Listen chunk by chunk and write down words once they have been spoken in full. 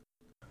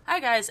Hi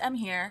guys, Em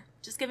here.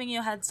 Just giving you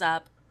a heads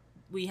up.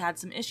 We had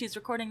some issues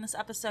recording this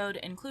episode,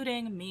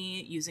 including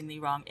me using the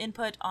wrong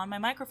input on my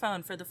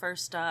microphone for the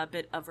first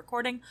bit of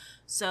recording.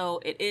 So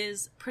it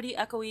is pretty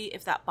echoey.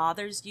 If that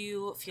bothers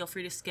you, feel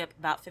free to skip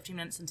about 15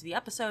 minutes into the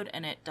episode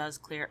and it does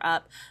clear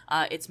up.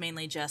 It's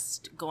mainly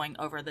just going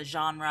over the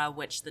genre,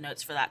 which the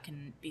notes for that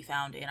can be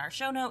found in our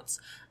show notes,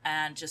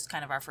 and just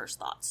kind of our first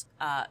thoughts.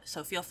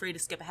 So feel free to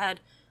skip ahead.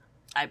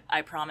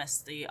 I promise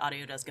the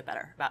audio does get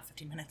better about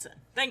 15 minutes in.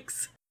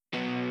 Thanks!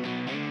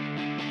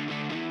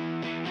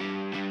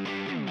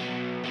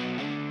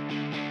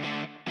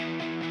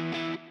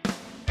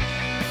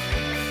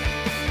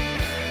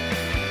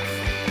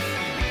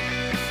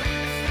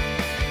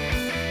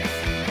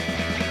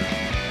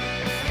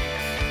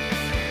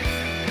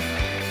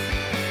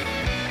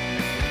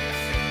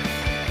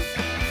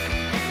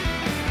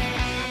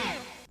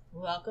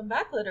 Welcome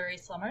back, Literary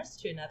Slummers,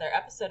 to another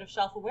episode of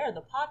Shelf Aware,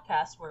 the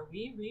podcast where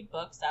we read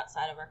books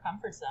outside of our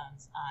comfort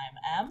zones.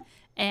 I'm Em.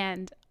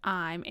 And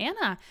I'm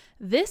Anna.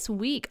 This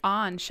week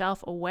on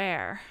Shelf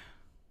Aware,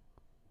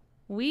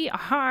 we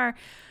are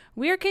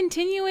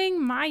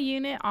continuing my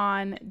unit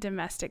on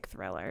domestic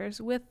thrillers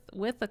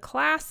with a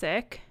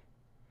classic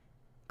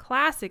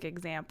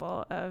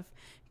example of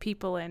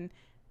people in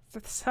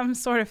some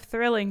sort of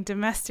thrilling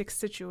domestic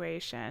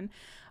situation.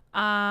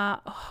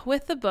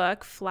 With the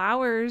book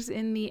Flowers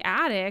in the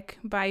Attic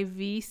by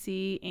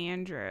V.C.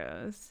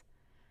 Andrews.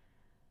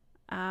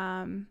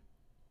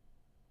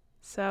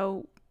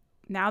 So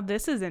now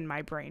this is in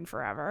my brain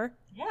forever.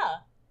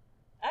 Yeah.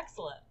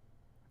 Excellent.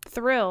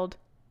 Thrilled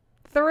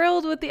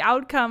with the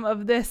outcome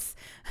of this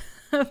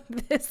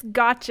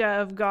gotcha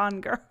of Gone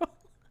Girl.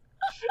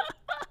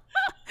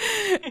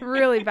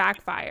 Really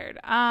backfired.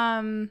 Yeah,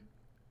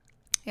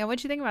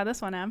 what'd you think about this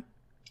one, Em?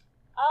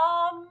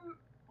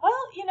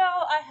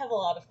 Well, I have a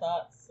lot of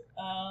thoughts.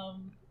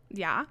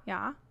 Yeah.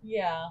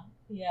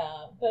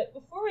 But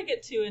before we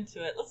get too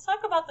into it, let's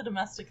talk about the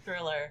domestic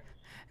thriller.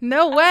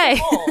 No way.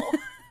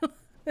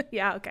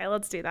 Yeah, okay,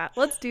 let's do that.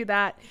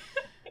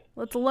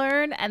 Let's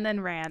learn and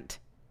then rant.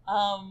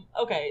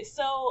 Okay,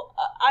 so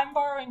I'm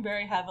borrowing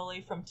very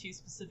heavily from two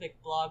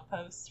specific blog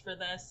posts for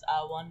this.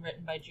 One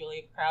written by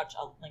Julia Crouch.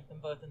 I'll link them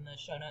both in the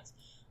show notes.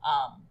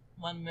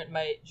 One written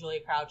by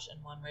Julia Crouch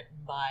and one written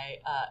by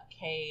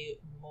Kay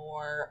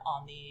Moore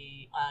on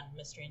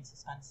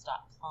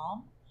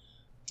mysteryandsuspense.com.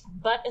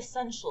 But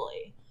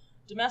essentially,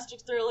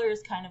 domestic thriller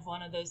is kind of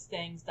one of those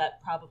things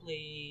that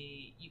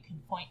probably you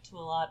can point to a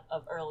lot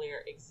of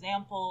earlier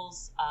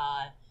examples,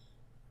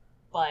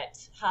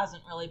 but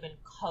hasn't really been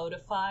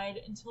codified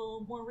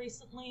until more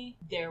recently.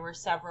 There were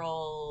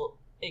several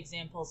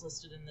examples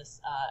listed in this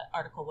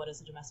article, What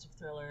is a Domestic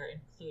Thriller,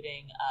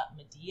 including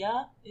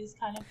Medea is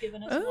kind of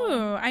given as one.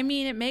 Oh, I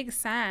mean, it makes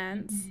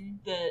sense.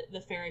 Mm-hmm.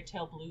 The fairy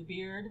tale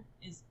Bluebeard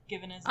is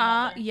given as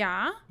another.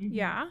 Yeah.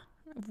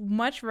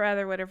 Much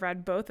rather would have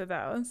read both of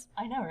those.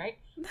 I know, right?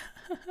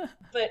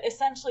 But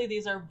essentially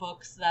these are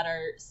books that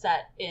are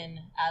set in,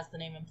 as the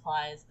name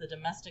implies, the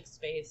domestic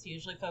space,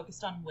 usually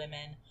focused on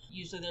women.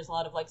 Usually there's a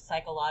lot of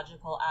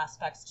psychological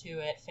aspects to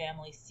it,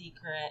 family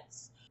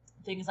secrets,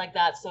 things like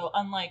that. So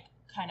unlike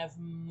kind of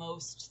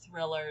most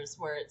thrillers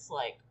where it's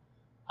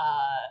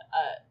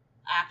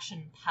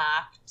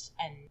action-packed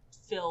and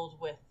filled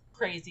with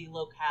crazy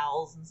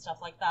locales and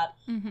stuff like that,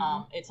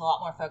 it's a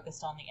lot more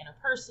focused on the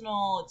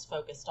interpersonal. It's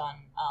focused on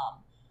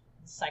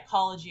the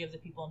psychology of the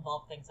people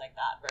involved, things like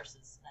that,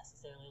 versus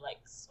necessarily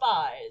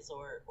spies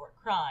or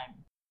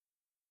crime.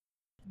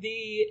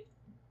 The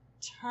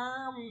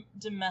term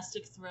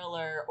domestic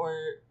thriller,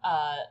 or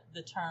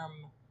the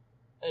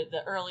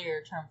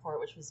earlier term for it,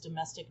 which was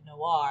domestic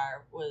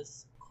noir,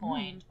 was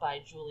coined by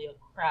Julia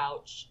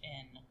Crouch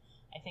in,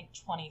 I think,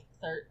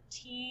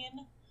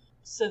 2013.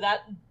 So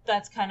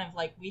that's kind of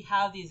we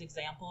have these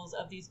examples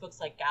of these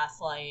books like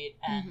Gaslight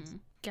and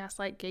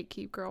Gaslight,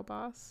 Gatekeep, Girl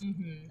Boss,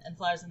 and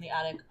Flowers in the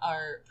Attic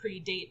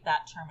predate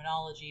that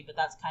terminology, but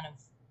that's kind of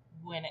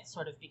when it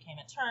sort of became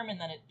a term, and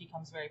then it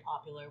becomes very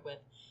popular with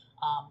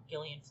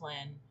Gillian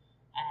Flynn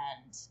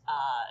and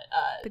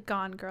the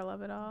Gone Girl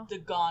of it all. The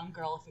Gone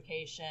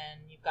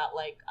Girlification. You've got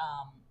a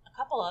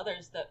couple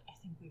others that I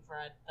think we've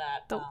read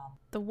that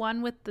the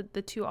one with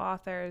the two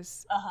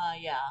authors.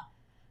 Yeah.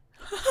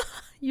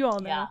 You all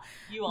know. Yeah,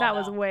 you all that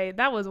know.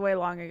 That was way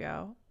long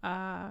ago.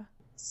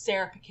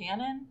 Sarah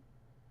Buchanan,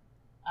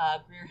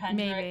 Greer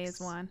Hendricks. Maybe is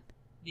one.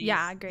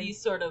 I agree.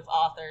 These sort of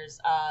authors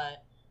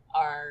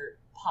are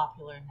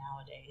popular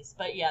nowadays.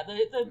 But yeah,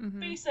 the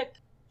basic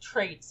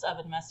traits of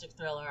a domestic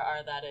thriller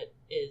are that it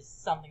is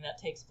something that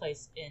takes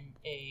place in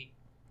a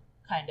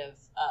kind of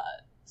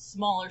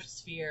smaller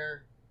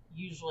sphere,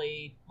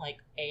 usually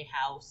a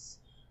house,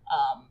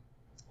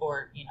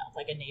 or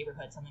a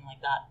neighborhood, something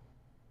like that.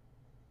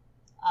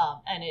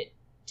 And it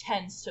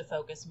tends to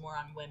focus more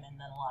on women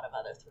than a lot of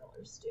other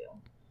thrillers do.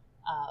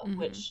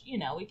 Which,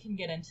 we can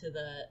get into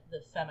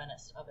the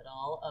feminist of it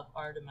all, of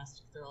are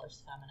domestic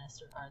thrillers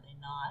feminist or are they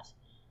not?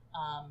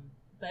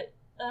 But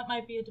that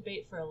might be a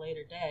debate for a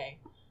later day,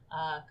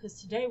 because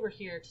today we're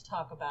here to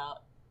talk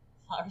about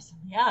Flowers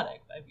in the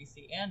Attic by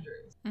V.C.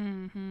 Andrews.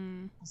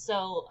 Mm-hmm.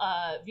 So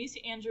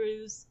V.C.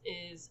 Andrews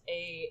is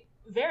a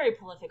very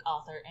prolific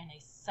author in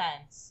a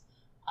sense.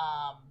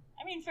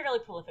 I mean, fairly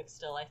prolific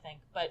still, I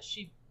think, but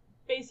she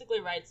basically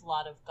writes a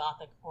lot of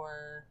gothic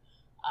horror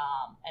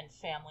and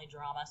family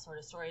drama sort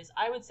of stories.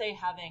 I would say,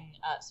 having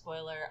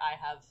spoiler, I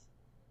have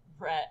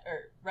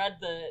read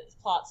the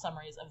plot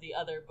summaries of the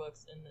other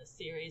books in this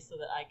series so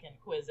that I can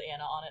quiz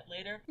Anna on it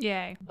later.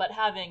 Yay. But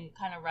having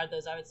kind of read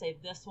those, I would say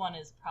this one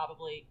is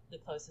probably the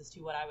closest to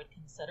what I would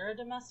consider a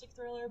domestic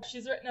thriller.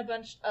 She's written a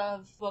bunch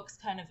of books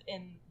kind of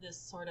in this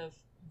sort of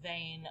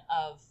vein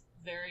of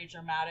very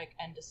dramatic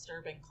and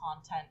disturbing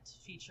content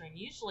featuring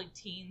usually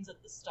teens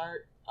at the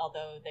start,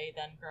 although they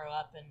then grow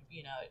up and,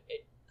 you know,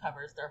 it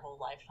covers their whole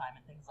lifetime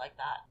and things like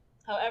that.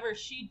 However,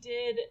 she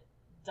did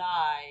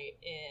die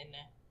in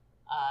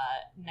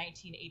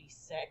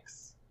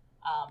 1986.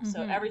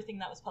 So everything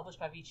that was published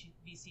by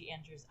V.C.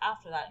 Andrews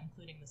after that,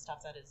 including the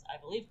stuff that is,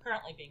 I believe,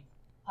 currently being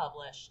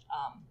published,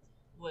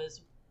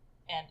 was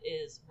and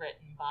is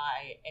written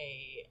by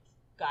a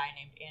guy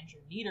named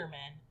Andrew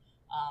Niederman,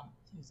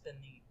 who's been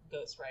the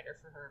ghostwriter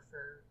for her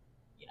for,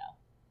 you know,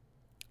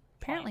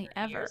 apparently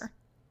ever.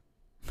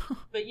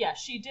 But yeah,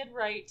 she did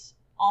write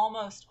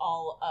almost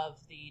all of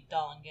the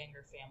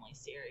Dollanganger family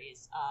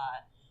series,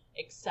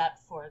 except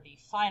for the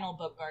final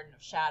book, Garden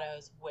of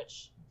Shadows,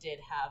 which did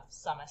have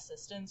some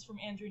assistance from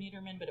Andrew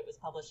Niederman, but it was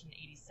published in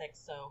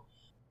 86,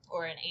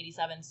 or in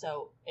 87,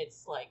 so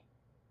it's like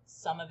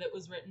some of it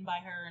was written by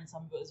her and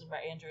some of it was written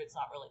by Andrew. It's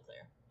not really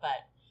clear,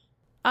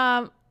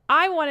 but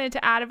I wanted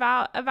to add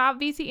about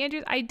V.C.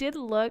 Andrews. I just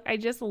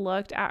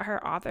looked at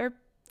her author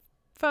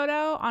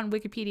photo on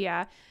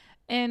Wikipedia,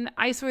 and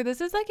I swear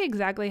this is like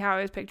exactly how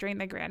I was picturing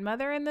the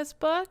grandmother in this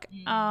book.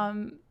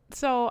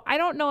 So I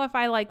don't know if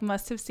I like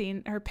must have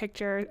seen her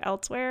picture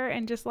elsewhere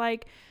and just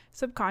like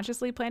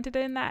subconsciously planted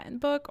it in that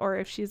book, or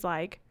if she's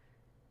like,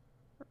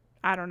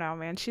 I don't know,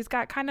 man. She's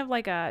got kind of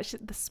like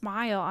the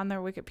smile on their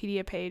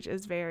Wikipedia page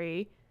is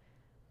very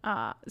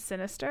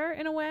sinister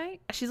in a way.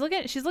 She's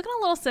looking a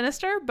little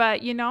sinister,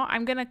 but you know,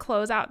 I'm gonna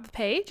close out the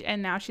page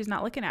and now she's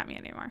not looking at me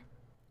anymore.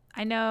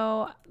 I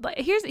know, like,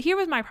 here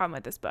was my problem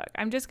with this book.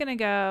 I'm just gonna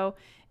go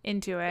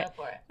into it.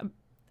 Go for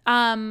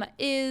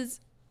it.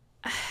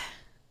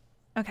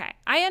 Okay,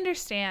 I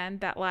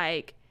understand that,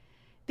 like,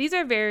 this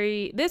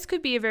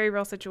could be a very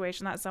real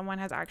situation that someone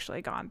has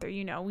actually gone through.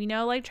 You know, we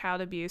know, like, child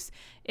abuse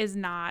is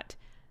not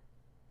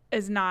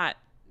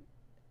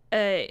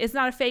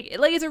a fake,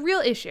 like, it's a real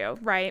issue,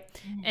 right?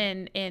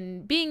 Mm-hmm.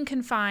 And being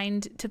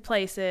confined to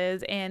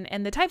places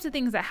and the types of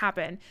things that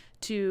happen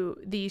to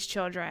these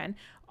children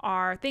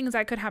are things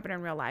that could happen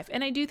in real life.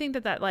 And I do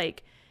think that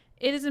like,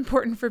 it is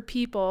important for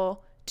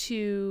people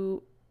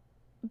to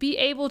be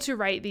able to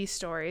write these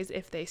stories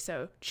if they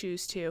so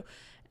choose to,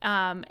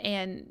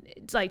 and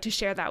like to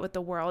share that with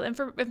the world and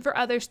for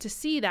others to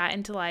see that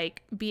and to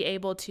like be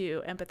able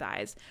to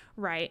empathize,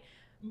 right?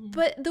 Mm-hmm.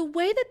 But the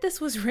way that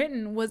this was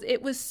written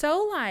it was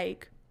so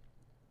like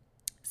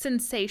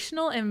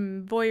sensational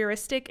and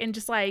voyeuristic and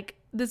just like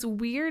this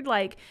weird,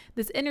 like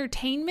this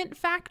entertainment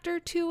factor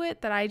to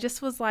it that I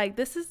just was like,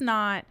 this is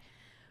not.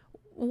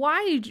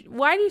 Why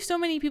do so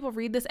many people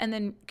read this and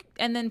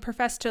then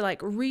profess to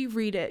like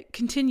reread it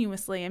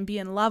continuously and be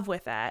in love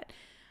with it?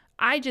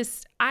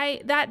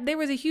 There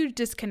was a huge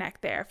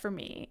disconnect there for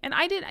me. And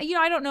I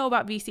don't know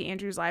about V.C.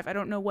 Andrews' life. I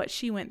don't know what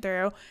she went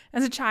through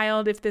as a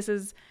child, if this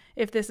is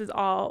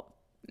all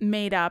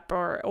made up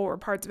or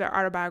parts of it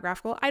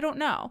autobiographical. I don't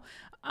know.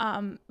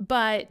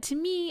 But to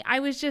me,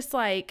 I was just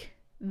like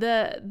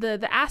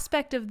the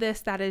aspect of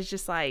this that is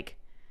just like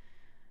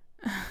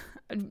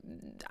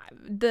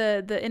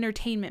the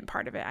entertainment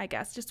part of it, I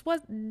guess,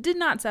 did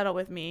not settle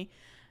with me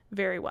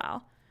very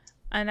well.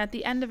 And at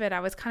the end of it, I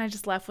was kind of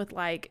just left with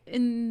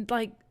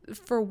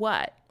for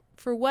what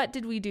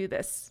did we do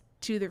this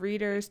to the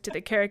readers, to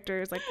the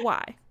characters? Like,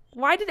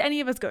 why did any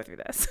of us go through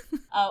this?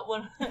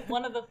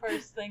 One of the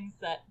first things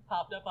that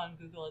popped up on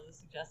Google as a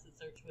suggested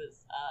search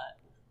was,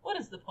 what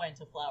is the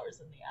point of Flowers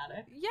in the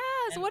Attic?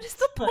 Yes, and what is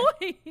the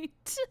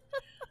point?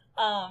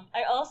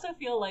 I also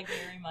feel like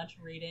very much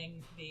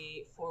reading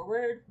the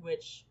foreword,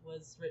 which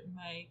was written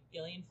by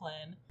Gillian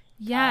Flynn.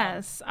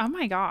 Yes. Oh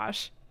my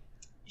gosh.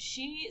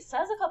 She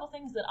says a couple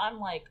things that I'm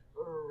like,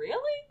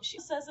 really? She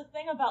says a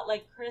thing about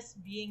like Chris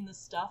being the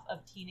stuff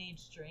of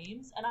teenage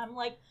dreams, and I'm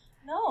like,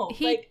 no.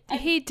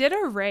 He did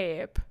a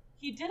rape.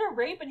 He did a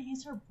rape, and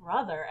he's her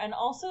brother. And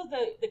also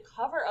the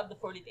cover of the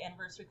 40th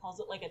anniversary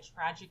calls it like a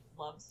tragic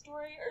love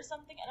story or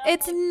something. And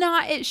it's like,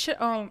 not. It should.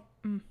 Oh.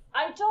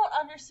 I don't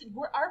understand.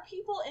 Are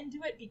people into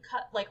it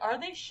because, like, are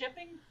they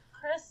shipping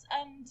Chris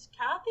and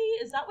Kathy?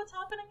 Is that what's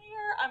happening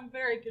here? I'm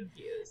very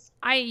confused.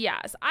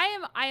 Yes, I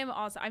am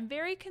also. I'm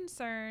very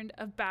concerned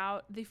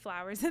about the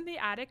Flowers in the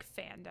Attic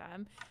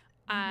fandom.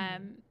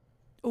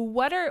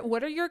 What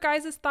are your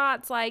guys'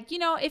 thoughts? Like, you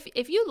know,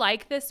 if you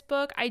like this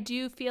book, I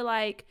do feel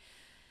like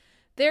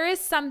there is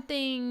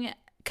something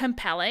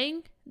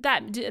compelling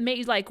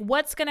made like,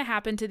 what's going to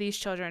happen to these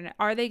children?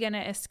 Are they going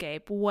to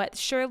escape?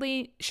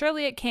 Surely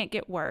it can't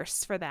get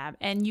worse for them.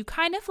 And you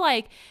kind of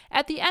like,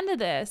 at the end of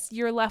this,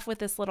 you're left with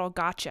this little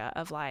gotcha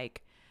of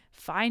like,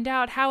 find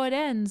out how it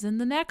ends in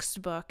the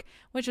next book,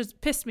 which was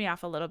pissed me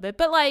off a little bit.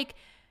 But like,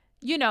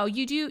 you know,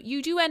 you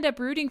do end up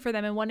rooting for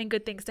them and wanting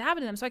good things to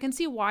happen to them. So I can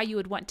see why you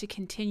would want to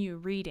continue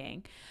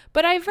reading.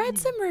 But I've read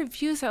some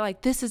reviews that are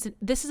like, this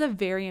is a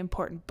very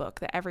important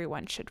book that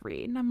everyone should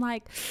read. And I'm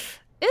like,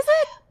 is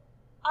it?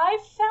 I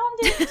found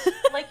it,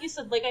 like you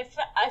said, like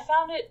I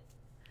found it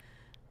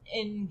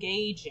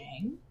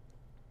engaging.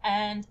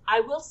 And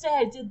I will say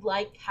I did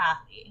like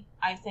Kathy.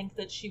 I think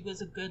that she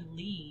was a good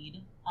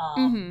lead.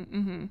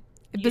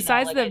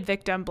 Besides the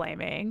victim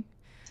blaming.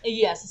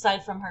 Yes,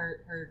 aside from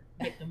her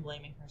victim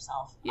blaming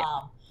herself.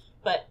 Yeah.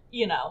 But,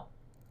 you know,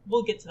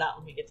 we'll get to that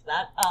when we get to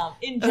that.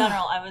 In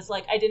general, I was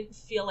like, I didn't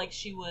feel like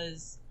she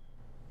was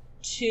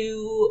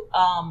too,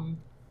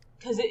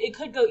 because it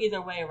could go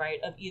either way, right?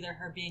 Of either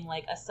her being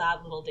like a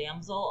sad little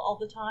damsel all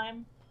the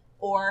time,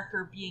 or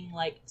her being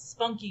like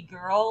spunky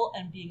girl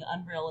and being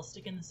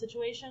unrealistic in the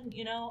situation,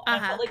 you know? I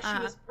felt like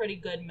she was pretty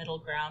good middle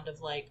ground of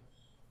like,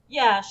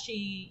 yeah,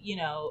 she, you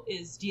know,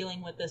 is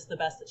dealing with this the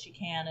best that she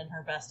can, and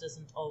her best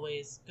isn't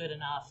always good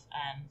enough,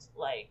 and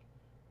like,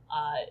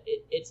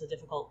 it's a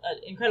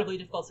incredibly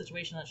difficult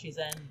situation that she's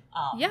in.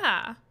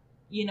 Yeah,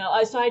 you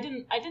know, so I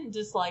didn't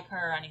dislike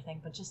her or anything,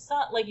 but just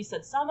like you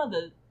said, some of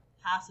the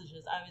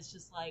passages I was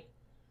just like,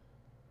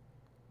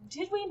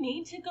 did we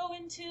need to go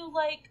into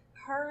like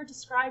her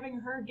describing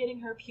her getting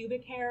her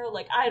pubic hair?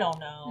 Like, I don't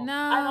know. No.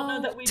 I don't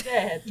know that we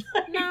did.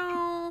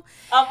 No.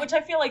 Which I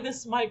feel like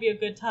this might be a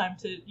good time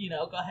to, you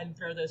know, go ahead and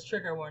throw those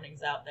trigger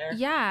warnings out there.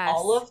 Yes.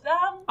 All of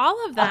them?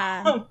 All of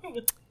them.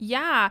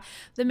 Yeah.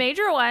 The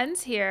major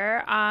ones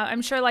here,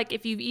 I'm sure, like,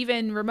 if you've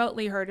even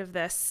remotely heard of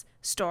this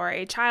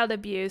story, child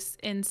abuse,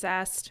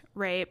 incest,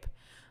 rape,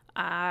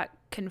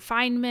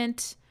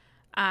 confinement,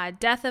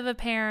 death of a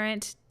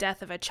parent,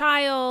 death of a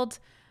child,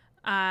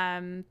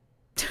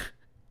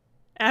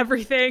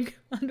 everything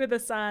under the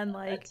sun,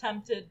 like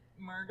attempted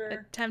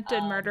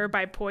murder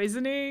by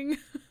poisoning.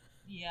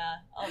 Yeah.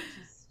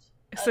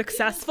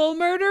 Successful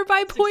murder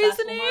by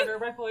poisoning.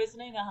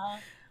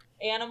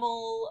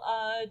 Animal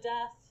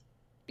death.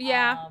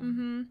 Yeah.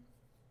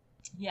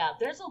 Yeah,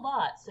 there's a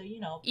lot. So, you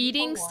know,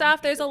 eating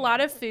stuff. There's a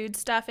lot of food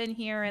stuff in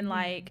here, and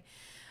like,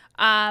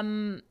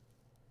 food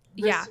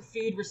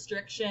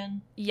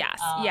restriction.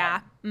 Yes.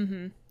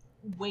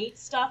 Weight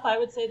stuff. I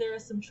would say there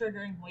is some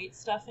triggering weight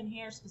stuff in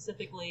here,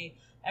 specifically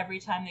every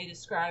time they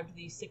described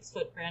the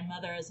 6-foot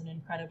grandmother as an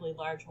incredibly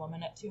large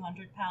woman at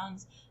 200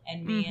 pounds,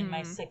 and me and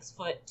my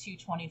 6-foot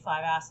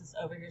 225 asses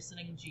over here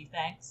sitting, gee,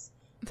 thanks.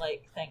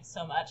 Like, thanks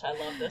so much. I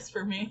love this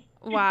for me.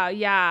 Wow.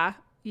 Yeah.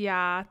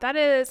 That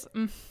is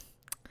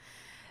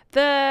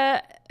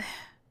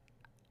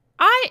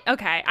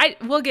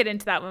we'll get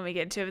into that when we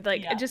get to it.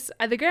 Like, just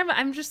the grandma,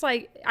 I'm just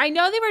like, I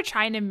know they were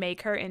trying to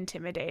make her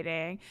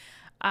intimidating.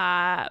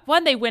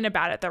 One, they went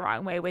about it the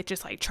wrong way with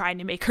just like trying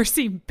to make her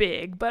seem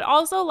big, but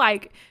also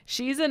like,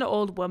 she's an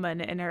old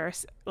woman in her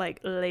like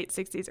late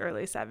 60s,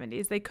 early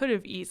 70s. They could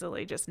have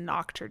easily just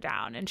knocked her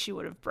down and she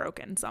would have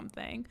broken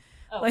something.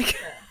 Oh, like,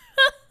 sure.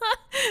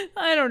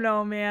 I don't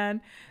know,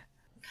 man.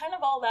 Kind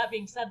of all that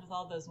being said, with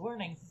all those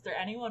warnings, is there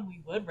anyone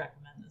we would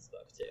recommend this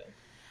book to?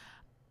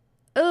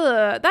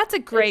 That's a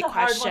great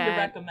question. It's a hard one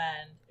to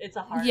recommend. It's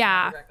a hard one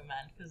to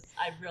recommend, because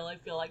I really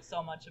feel like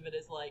so much of it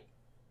is like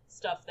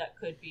stuff that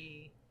could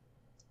be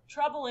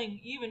troubling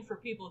even for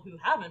people who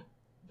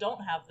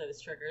don't have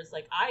those triggers.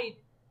 Like, I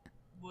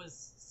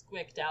was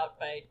squicked out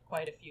by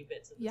quite a few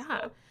bits of this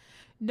book.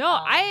 No,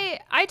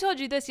 I told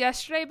you this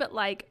yesterday, but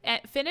like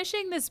at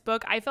finishing this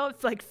book, I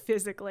felt like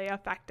physically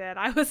affected.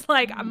 I was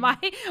like, my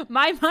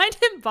mind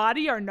and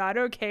body are not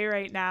okay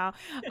right now.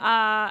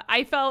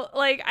 I felt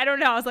like, I don't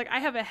know. I was like, I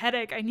have a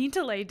headache. I need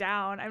to lay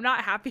down. I'm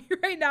not happy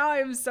right now. I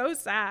am so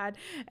sad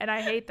and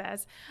I hate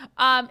this.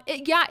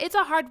 It's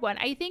a hard one.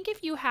 I think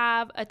if you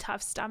have a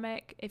tough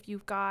stomach, if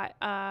you've got,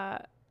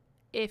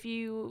 if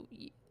you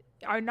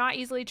are not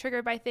easily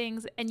triggered by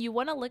things and you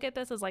want to look at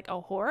this as like a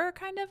horror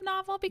kind of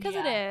novel, because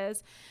it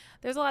is,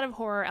 there's a lot of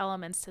horror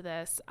elements to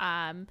this.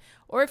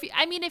 Or if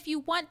you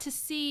want to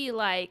see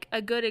like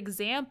a good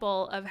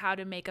example of how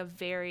to make a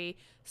very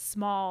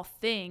small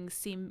thing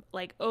seem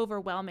like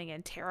overwhelming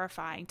and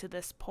terrifying to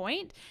this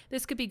point,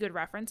 this could be good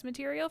reference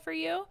material for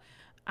you.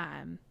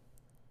 I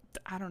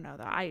don't know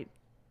though.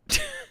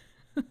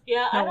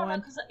 Yeah, I don't know,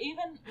 because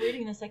even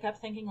reading this, I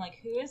kept thinking, like,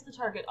 who is the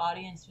target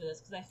audience for this?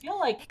 Because I feel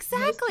like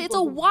exactly, it's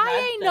a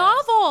YA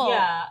novel.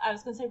 Yeah, I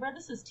was going to say, read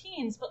this as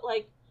teens, but,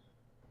 like,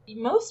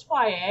 most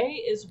YA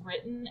is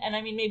written, and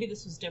I mean, maybe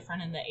this was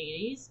different in the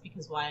 80s,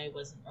 because YA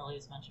wasn't really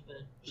as much of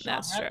a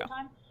genre at the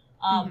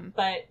time.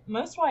 But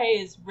most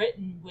YA is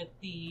written with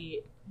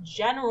the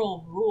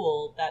general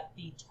rule that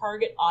the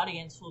target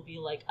audience will be,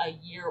 like, a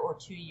year or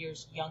 2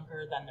 years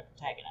younger than the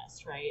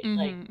protagonist, right?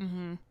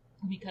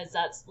 Because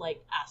that's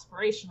like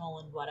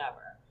aspirational and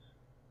whatever.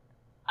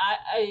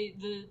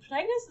 the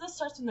protagonist of this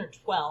starts when they're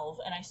 12,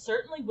 and I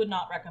certainly would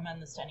not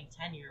recommend this to any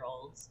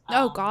 10-year-olds.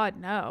 Oh, God,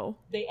 no.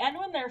 They end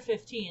when they're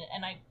 15,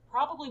 and I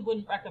probably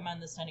wouldn't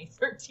recommend this to any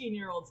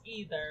 13-year-olds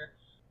either.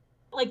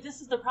 Like,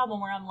 this is the problem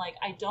where I'm like,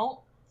 I don't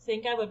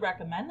think I would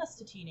recommend this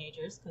to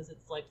teenagers because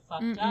it's, like,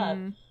 fucked up.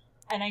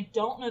 And I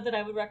don't know that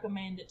I would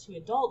recommend it to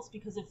adults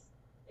because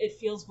it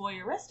feels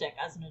voyeuristic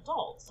as an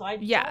adult. So I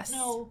don't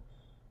know.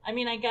 I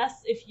mean, I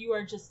guess if you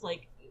are just,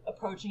 like,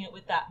 approaching it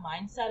with that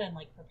mindset and,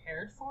 like,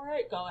 prepared for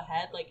it, go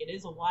ahead. Like, it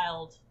is a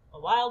wild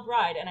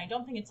ride, and I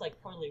don't think it's, like,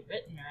 poorly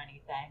written or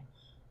anything.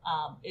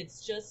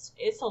 It's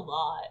a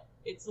lot.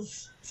 It's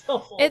a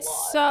whole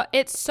lot.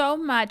 It's so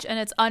much, and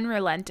it's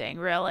unrelenting,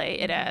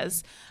 really. It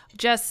is.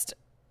 Just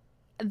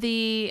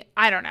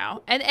I don't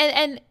know.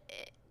 And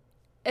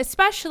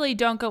especially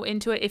don't go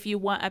into it if you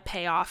want a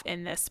payoff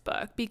in this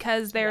book,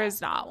 because there is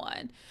not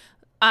one.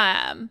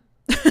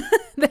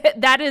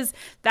 That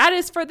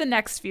is for the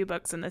next few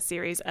books in the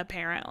series,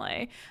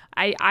 apparently.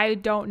 I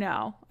don't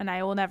know, and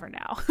I will never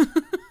know.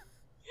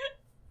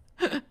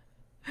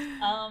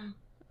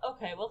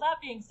 Okay, well,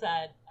 that being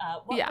said,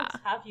 what books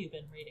have you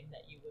been reading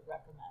that you would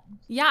recommend?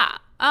 Yeah.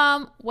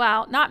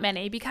 Well, not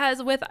many,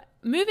 because with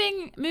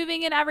moving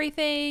and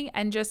everything,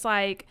 and just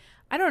like,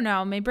 I don't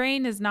know, my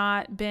brain has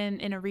not been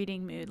in a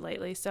reading mood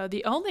lately. So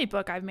the only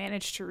book I've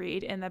managed to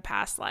read in the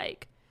past,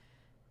 like,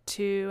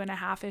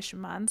 2.5-ish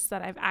months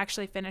that I've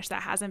actually finished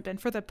that hasn't been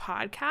for the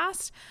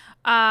podcast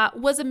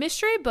was a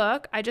mystery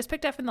book I just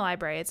picked up in the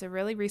library. It's a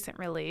really recent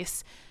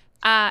release.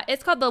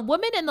 It's called The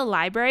Woman in the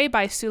Library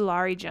by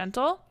Sulari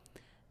Gentle.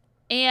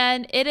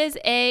 And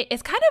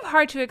it's kind of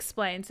hard to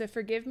explain, so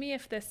forgive me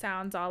if this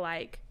sounds all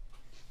like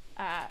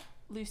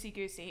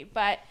loosey-goosey.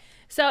 But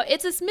so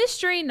it's this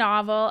mystery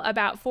novel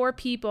about 4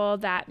 people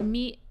that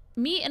meet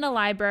in a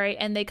library,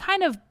 and they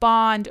kind of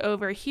bond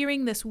over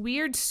hearing this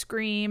weird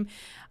scream.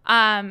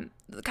 Kind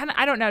of,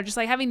 I don't know, just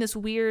like having this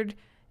weird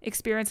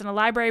experience in a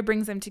library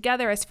brings them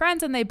together as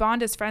friends, and they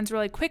bond as friends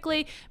really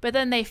quickly. But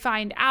then they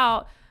find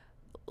out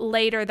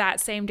later that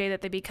same day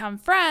that they become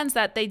friends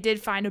that they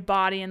did find a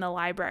body in the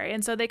library.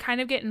 And so they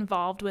kind of get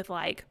involved with,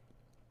 like,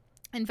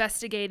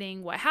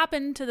 investigating what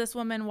happened to this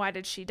woman, why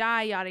did she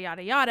die, yada,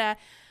 yada, yada.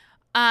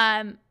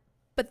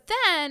 But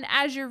then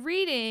as you're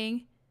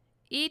reading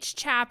each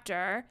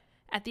chapter,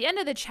 at the end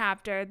of the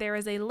chapter, there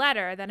is a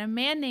letter that a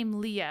man named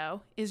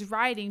Leo is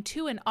writing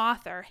to an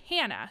author,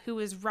 Hannah, who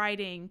is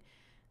writing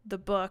the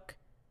book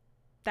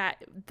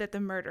that the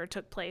murder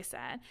took place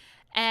in.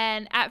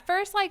 And at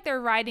first, like, they're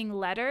writing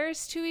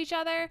letters to each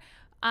other,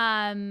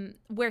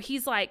 where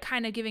he's, like,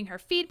 kind of giving her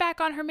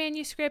feedback on her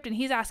manuscript, and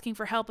he's asking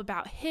for help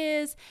about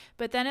his.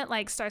 But then it,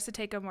 like, starts to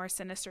take a more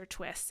sinister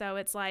twist. So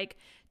it's like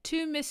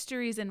 2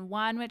 mysteries in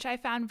one, which I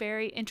found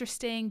very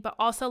interesting. But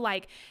also,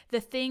 like, the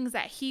things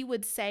that he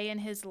would say in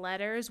his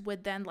letters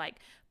would then, like,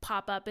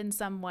 pop up in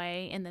some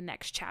way in the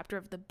next chapter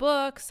of the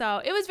book. So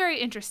it was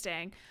very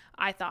interesting,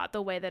 I thought,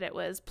 the way that it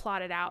was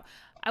plotted out.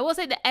 I will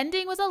say the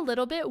ending was a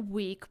little bit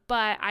weak,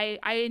 but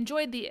I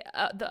enjoyed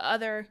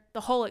the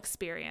whole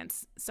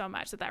experience so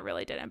much that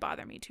really didn't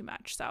bother me too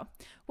much. So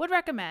would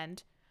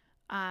recommend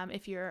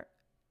if you're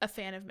a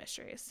fan of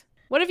mysteries.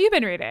 What have you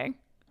been reading?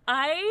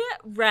 I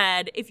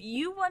read, if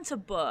you want a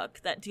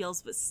book that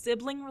deals with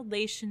sibling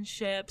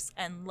relationships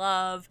and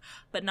love,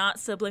 but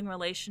not sibling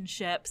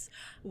relationships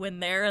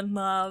when they're in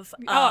love,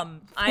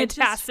 I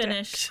just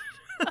finished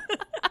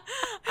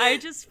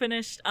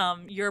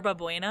Yerba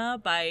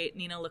Buena by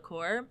Nina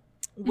LaCour,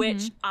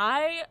 which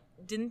I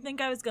didn't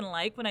think I was going to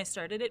like when I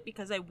started it,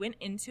 because I went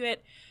into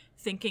it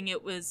thinking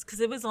it was,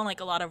 because it was on, like,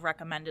 a lot of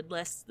recommended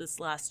lists this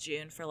last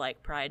June for,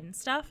 like, Pride and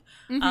stuff.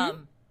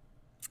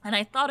 And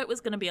I thought it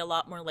was going to be a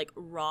lot more, like,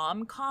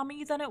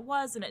 rom-com-y than it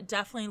was, and it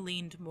definitely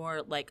leaned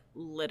more, like,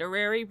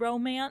 literary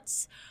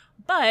romance.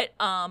 But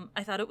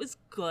I thought it was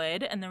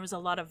good, and there was a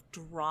lot of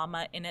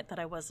drama in it that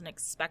I wasn't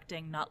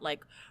expecting. Not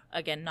like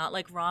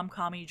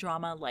rom-com-y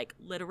drama, like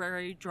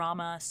literary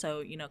drama.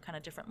 So, you know, kind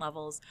of different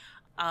levels.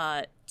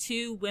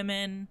 2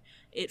 women,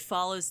 it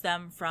follows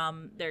them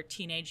from their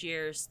teenage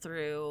years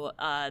through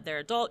their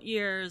adult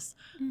years,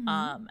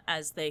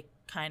 as they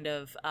kind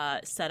of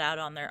set out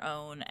on their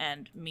own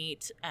and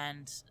meet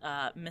and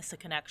miss a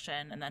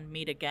connection, and then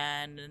meet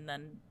again, and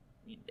then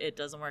it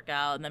doesn't work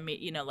out, and then meet,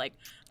 you know, like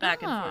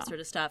back and forth sort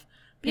of stuff,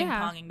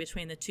 ping-ponging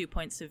between the 2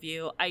 points of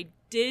view. I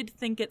did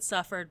think it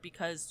suffered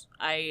because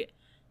I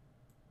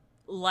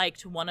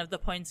liked one of the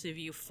points of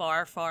view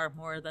far, far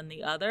more than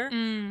the other.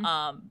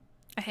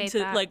 I hate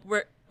that. Like,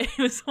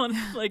 it's one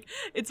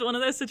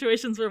of those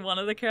situations where one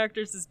of the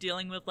characters is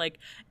dealing with, like,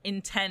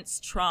 intense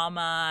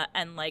trauma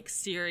and, like,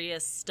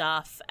 serious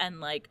stuff, and,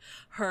 like,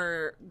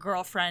 her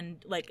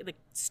girlfriend, like, the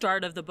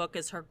start of the book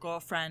is her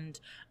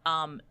girlfriend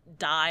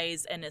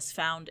dies and is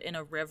found in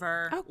a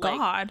river. Oh,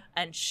 God.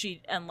 And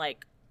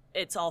like,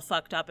 it's all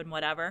fucked up and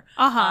whatever.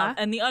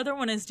 And the other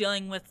one is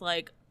dealing with,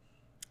 like,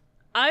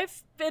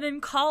 I've been in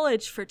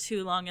college for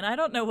too long and I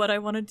don't know what I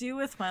want to do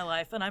with my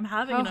life, and I'm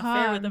having an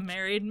affair with a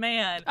married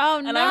man. Oh,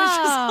 and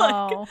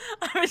no.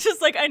 I was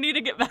just like, I need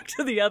to get back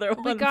to the other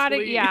one. We got it.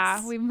 Please.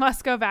 Yeah, we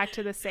must go back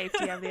to the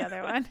safety of the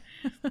other one.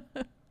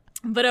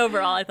 But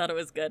overall, I thought it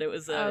was good. It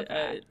was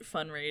a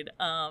fun read.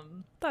 That's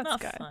not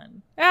good.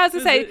 Fun. Yeah, I was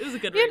gonna say, it was a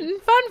good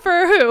read. Fun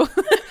for who?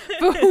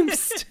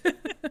 Boomst.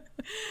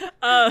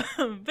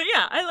 But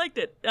yeah, I liked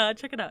it.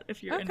 Check it out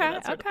if you're into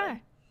that sort of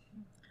thing.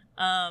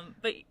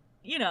 But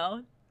you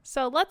know.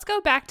 So let's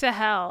go back to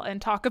hell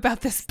and talk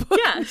about this book.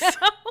 Yes.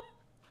 Now.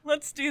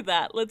 Let's do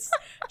that. Let's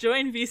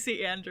join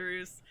VC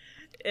Andrews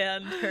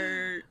and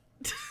her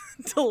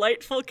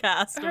delightful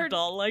cast of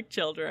doll-like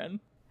children.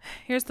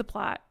 Here's the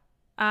plot.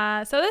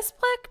 So this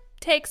book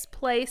takes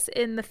place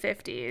in the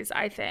 50s,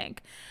 I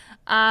think.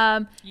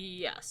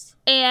 Yes.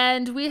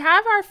 And we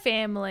have our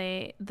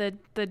family, the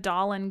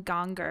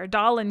Dollenganger.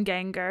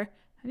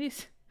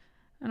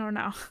 I don't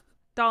know.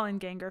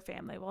 Dollenganger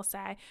family, we'll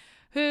say.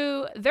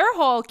 Who, their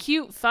whole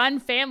cute, fun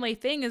family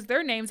thing is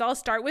their names all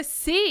start with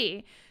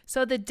C.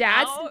 So the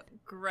dad's... How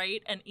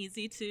great and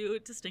easy to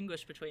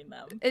distinguish between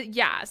them.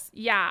 Yes.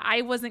 Yeah.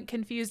 I wasn't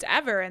confused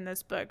ever in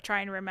this book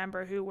trying to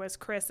remember who was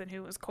Chris and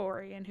who was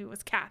Corey and who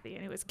was Kathy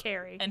and who was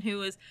Carrie. And who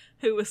was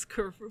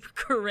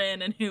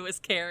Corinne and who was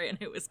Carrie and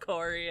who was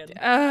Corey.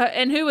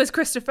 And who was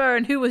Christopher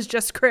and who was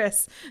just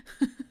Chris.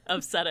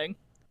 Upsetting.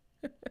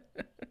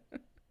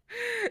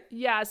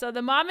 Yeah, so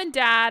the mom and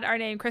dad are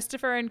named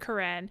Christopher and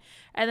Corinne,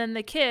 and then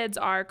the kids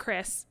are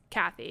Chris,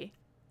 Kathy.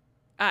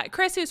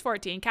 Chris, who's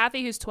 14,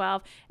 Kathy, who's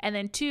 12, and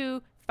then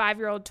 2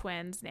 5-year-old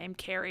twins named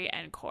Carrie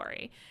and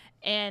Corey.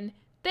 And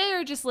they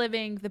are just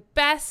living the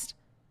best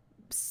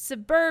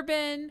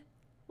suburban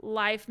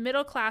life,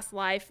 middle-class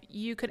life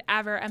you could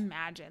ever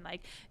imagine.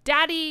 Like,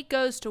 daddy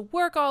goes to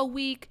work all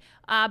week,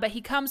 but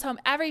he comes home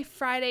every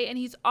Friday, and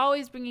he's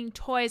always bringing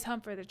toys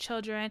home for the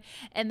children.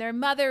 And their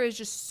mother is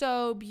just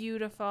so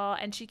beautiful,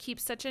 and she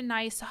keeps such a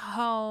nice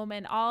home,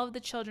 and all of the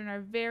children are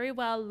very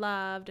well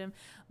loved, and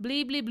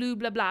blee, blee, blue,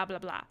 blah, blah, blah,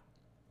 blah.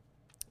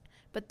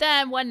 But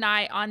then one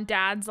night on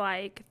dad's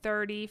like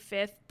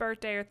 35th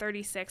birthday or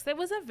 36th, it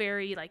was a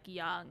very like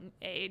young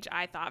age,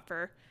 I thought,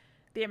 for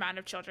the amount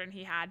of children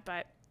he had.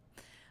 But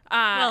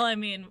well, I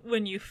mean,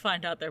 when you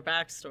find out their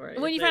backstory.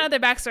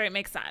 It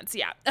makes sense.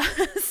 Yeah.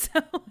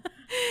 So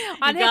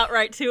you got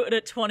right to it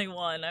at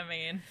 21. I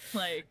mean,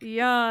 like.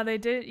 Yeah, they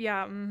did.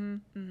 Yeah.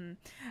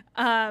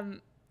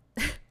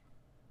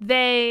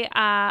 They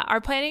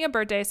are planning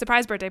a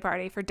surprise birthday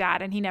party for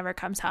dad, and he never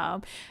comes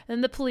home.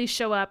 Then the police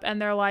show up,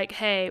 and they're like,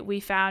 hey,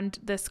 we found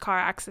this car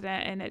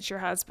accident, and it's your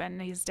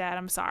husband. He's dead.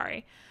 I'm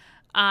sorry.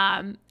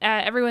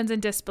 Everyone's in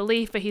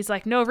disbelief, but he's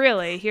like, no,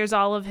 really, here's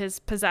all of his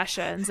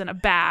possessions in a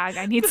bag.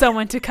 I need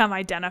someone to come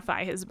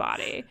identify his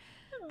body.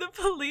 The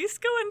police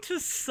go into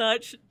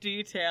such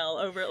detail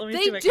over it. Let me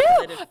they see if I do. can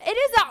find it. It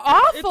is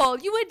awful.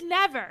 You would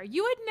never.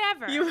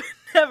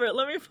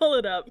 Let me pull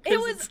it up.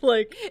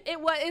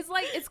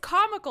 It's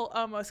comical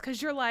almost,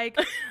 because you're like,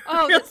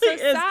 oh, really that's so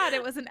is. sad.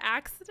 It was an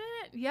accident.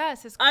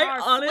 Yes, his car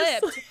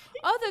flipped.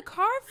 Oh, the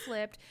car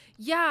flipped.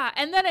 Yeah,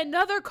 and then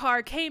another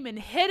car came and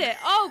hit it.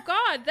 Oh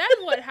God, then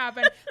what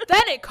happened?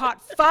 Then it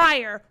caught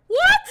fire.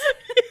 What?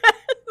 Yes.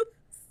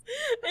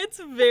 It's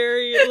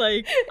very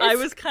like I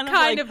was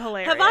kind of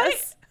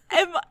hilarious.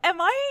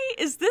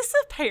 Is this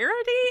a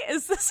parody?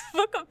 Is this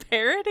book a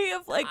parody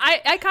of like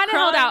I kind of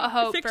held out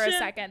hope fiction? For a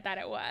second that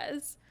it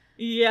was.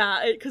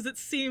 Yeah, because it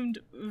seemed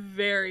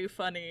very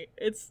funny.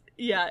 It's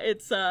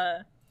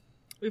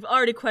we've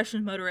already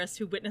questioned motorists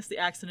who witnessed the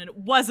accident. It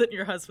wasn't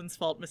your husband's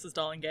fault, Mrs.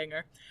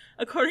 Dollenganger.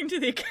 According to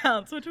the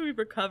accounts, which we've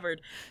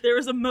recovered, there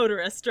was a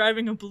motorist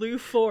driving a blue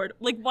Ford.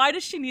 Like, why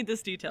does she need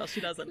this detail?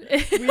 She doesn't.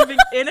 Weaving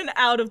in and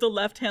out of the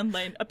left-hand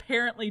lane,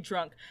 apparently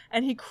drunk,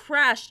 and he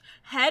crashed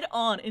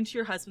head-on into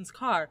your husband's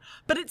car.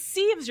 But it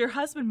seems your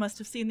husband must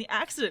have seen the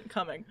accident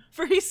coming,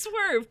 for he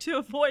swerved to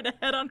avoid a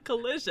head-on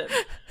collision.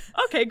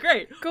 Okay,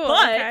 great. Cool.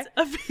 But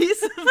a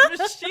piece of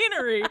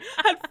machinery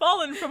had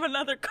fallen from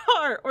another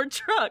car or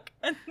truck,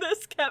 and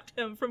this kept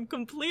him from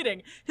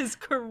completing his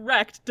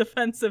correct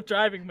defensive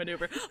driving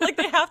maneuver. Like,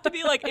 they have to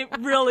be like, it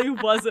really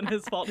wasn't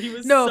his fault. He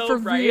was so for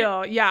right.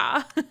 real.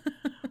 Yeah.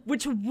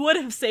 Which would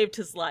have saved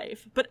his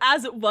life. But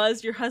as it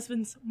was, your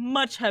husband's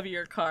much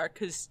heavier car,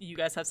 because you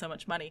guys have so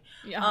much money,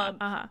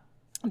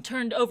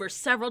 turned over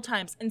several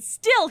times, and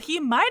still he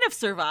might have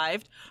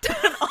survived,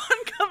 but an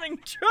oncoming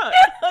truck,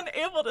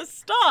 unable to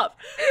stop,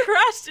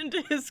 crashed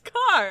into his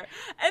car,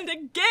 and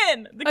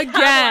again the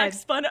Cadillac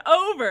spun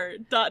over, ...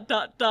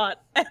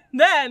 and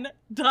then ...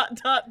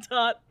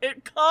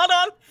 it caught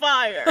on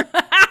fire.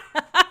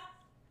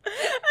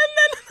 And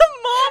then the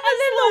mom and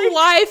then like, the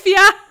wife,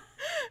 yeah.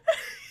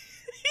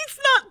 He's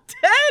not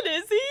dead,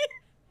 is he?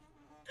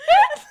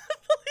 And the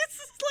police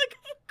is like,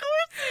 of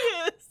course he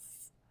is.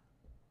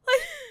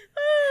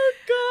 Oh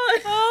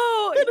God!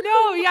 Oh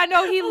no! Yeah,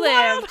 no. He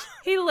lived.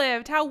 He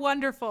lived. How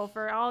wonderful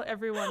for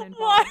everyone involved.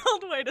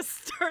 Wild way to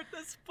start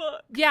this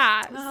book.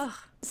 Yeah. Ugh.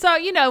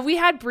 So we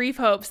had brief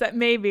hopes that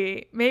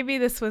maybe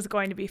this was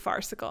going to be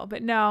farcical,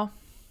 but no.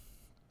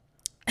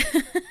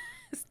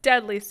 It's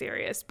deadly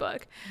serious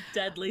book.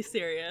 Deadly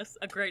serious.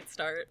 A great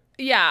start.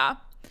 Yeah.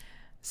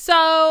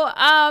 So,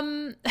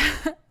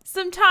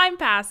 some time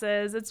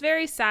passes. It's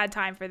very sad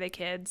time for the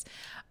kids.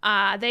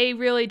 They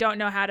really don't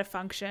know how to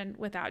function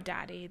without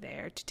daddy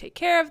there to take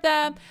care of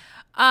them.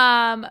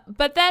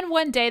 But then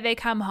one day they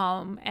come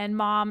home and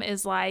mom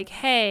is like,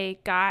 hey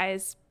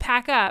guys,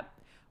 pack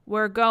up.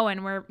 We're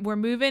going. We're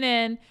moving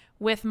in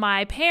with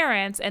my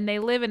parents, and they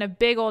live in a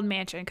big old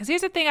mansion. Because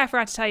here's the thing I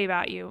forgot to tell you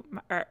about you.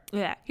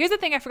 Here's the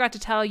thing I forgot to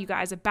tell you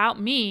guys about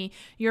me,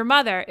 your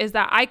mother, is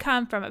that I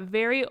come from a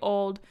very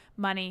old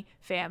money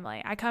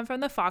family. I come from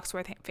the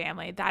Foxworth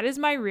family. That is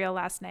my real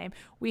last name.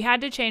 We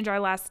had to change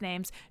our last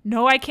names.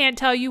 No, I can't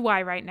tell you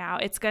why right now.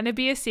 It's going to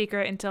be a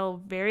secret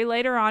until very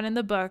later on in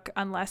the book,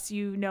 unless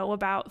you know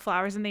about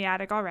Flowers in the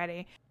Attic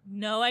already.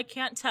 No, I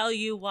can't tell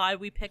you why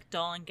we picked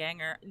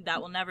Dollanganger.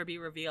 That will never be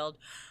revealed.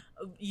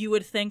 You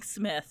would think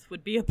Smith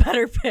would be a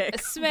better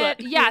pick. Smith,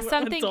 yeah,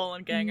 something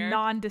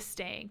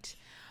non-distinct.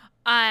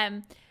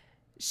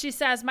 She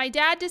says, my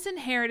dad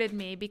disinherited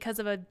me because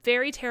of a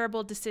very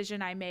terrible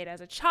decision I made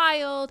as a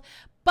child,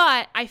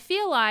 but I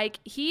feel like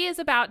he is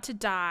about to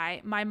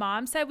die. My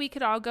mom said we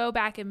could all go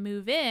back and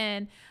move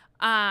in.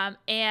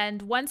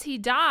 And once he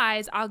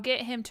dies, I'll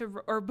get him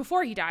to, or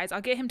before he dies, I'll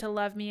get him to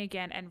love me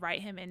again and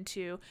write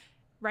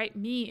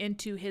me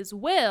into his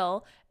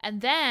will,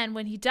 and then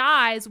when he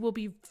dies, we'll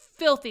be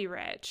filthy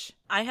rich.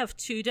 I have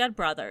 2 dead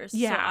brothers,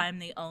 so I'm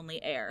the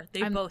only heir.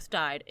 They both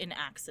died in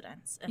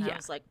accidents, and I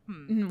was like,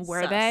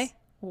 were sus. they?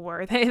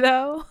 Were they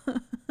though?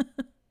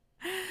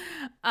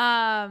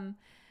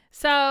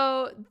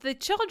 So the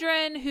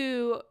children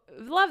who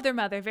love their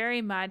mother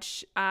very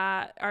much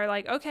are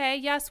like, okay,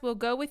 yes, we'll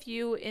go with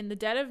you in the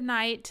dead of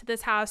night to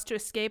this house to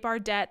escape our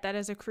debt that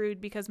is accrued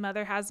because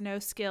mother has no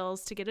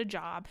skills to get a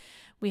job.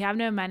 We have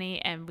no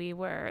money, and we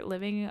were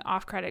living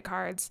off credit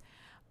cards.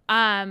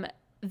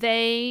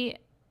 They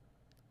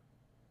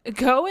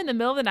go in the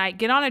middle of the night,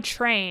 get on a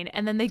train,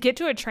 and then they get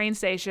to a train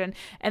station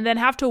and then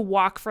have to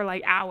walk for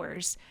like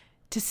hours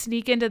to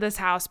sneak into this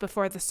house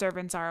before the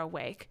servants are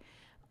awake.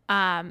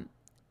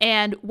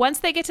 And once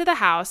they get to the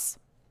house,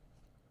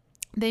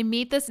 they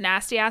meet this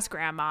nasty ass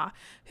grandma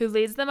who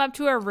leads them up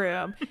to her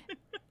room.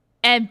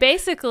 And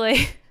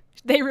basically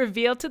they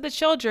reveal to the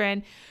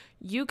children,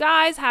 you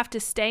guys have to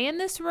stay in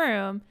this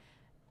room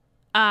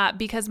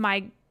because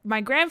my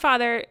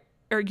grandfather,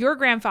 or your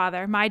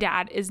grandfather, my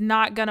dad, is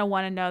not going to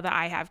want to know that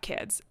I have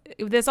kids.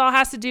 This all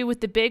has to do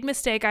with the big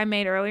mistake I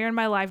made earlier in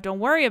my life. Don't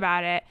worry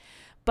about it.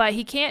 But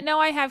he can't know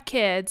I have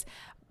kids,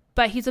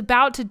 but he's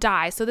about to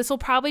die. So this will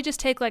probably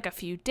just take like a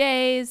few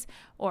days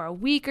or a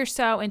week or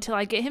so until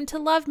I get him to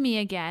love me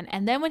again.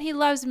 And then when he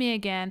loves me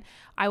again,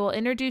 I will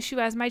introduce you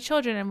as my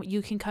children and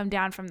you can come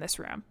down from this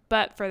room.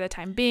 But for the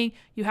time being,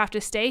 you have to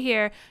stay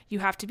here. You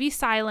have to be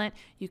silent.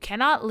 You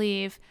cannot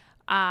leave.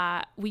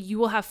 You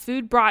will have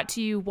food brought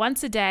to you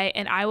once a day,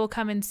 and I will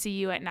come and see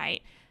you at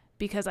night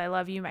because I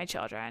love you, my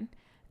children.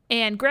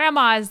 And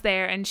grandma is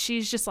there, and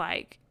she's just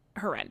like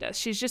horrendous.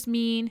 She's just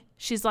mean.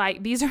 She's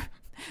like, these are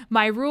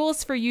my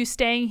rules for you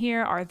staying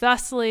here are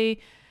thusly.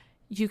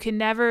 You can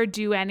never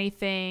do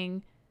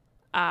anything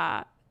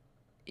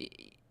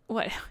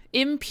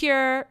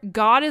impure.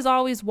 God is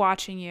always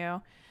watching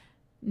you.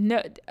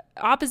 No,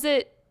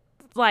 opposite,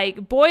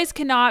 like, boys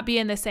cannot be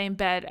in the same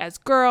bed as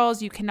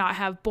girls. You cannot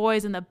have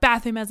boys in the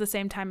bathroom at the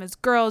same time as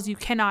girls. You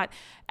cannot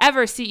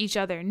ever see each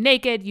other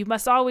naked. You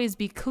must always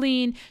be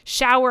clean,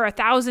 shower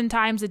 1,000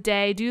 times a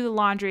day, do the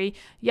laundry,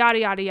 yada,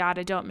 yada,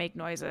 yada, don't make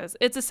noises.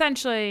 It's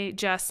essentially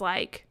just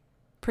like,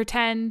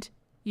 pretend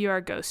you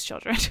are ghost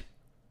children.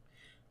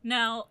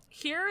 Now,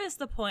 here is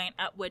the point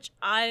at which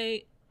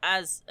I,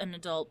 as an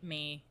adult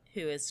me,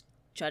 who is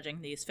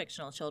judging these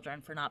fictional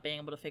children for not being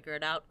able to figure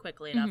it out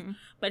quickly enough,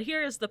 but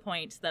here is the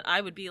point that I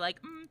would be like,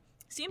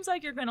 seems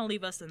like you're going to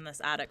leave us in this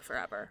attic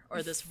forever,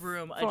 or this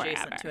room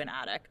adjacent to an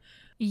attic.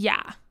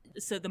 Yeah.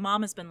 So the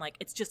mom has been like,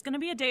 it's just going to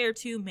be a day or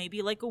two,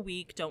 maybe like a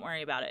week. Don't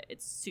worry about it.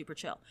 It's super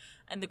chill.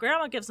 And the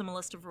grandma gives them a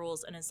list of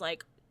rules and is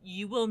like,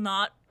 you will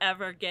not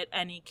ever get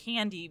any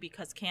candy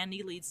because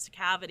candy leads to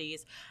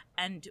cavities,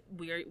 and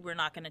we're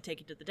not going to take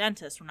you to the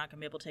dentist. We're not going to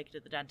be able to take you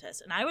to the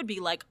dentist. And I would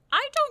be like,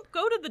 I don't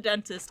go to the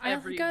dentist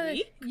every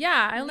week.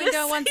 Yeah, I only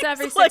go once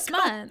every 6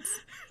 months.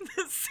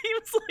 This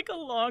seems like a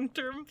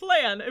long-term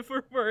plan if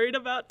we're worried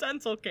about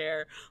dental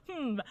care.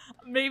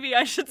 Maybe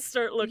I should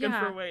start looking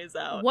for ways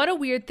out. What a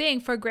weird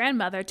thing for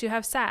grandmother to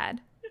have said.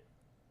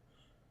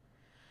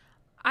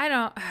 I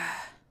don't...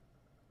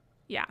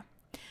 Yeah.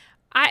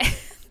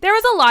 There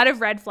was a lot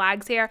of red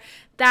flags here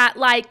that,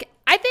 like,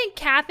 I think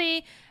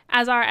Kathy,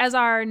 as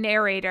our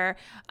narrator,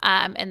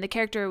 and the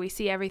character, we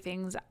see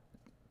everything's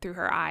through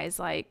her eyes.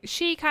 Like,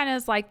 she kind of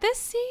is like, this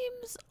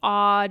seems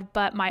odd,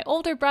 but my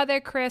older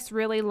brother Chris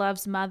really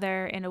loves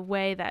mother in a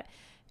way that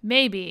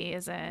maybe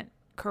isn't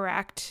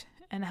correct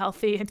and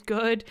healthy and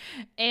good,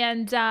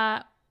 and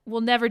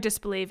will never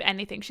disbelieve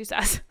anything she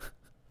says.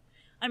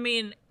 I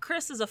mean,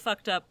 Chris is a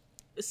fucked up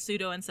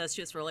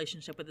pseudo-incestuous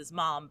relationship with his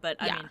mom, but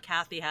I mean,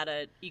 Kathy had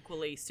a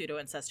equally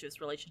pseudo-incestuous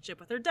relationship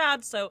with her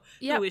dad, so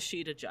who is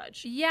she to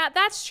judge? Yeah,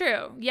 that's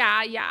true.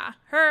 Yeah.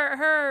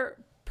 Her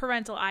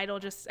parental idol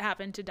just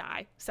happened to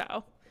die,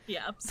 so.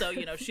 Yeah, so,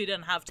 she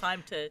didn't have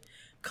time to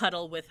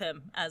cuddle with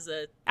him as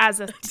a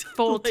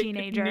full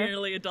teenager.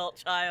 Nearly adult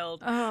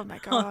child. Oh my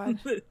God.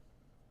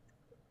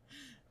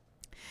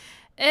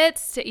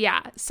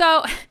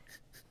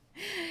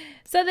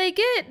 So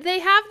they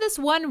have this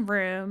one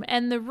room,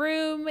 and the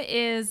room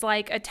is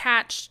like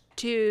attached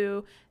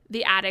to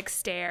the attic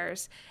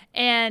stairs.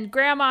 And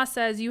Grandma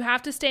says you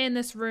have to stay in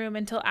this room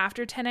until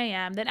after 10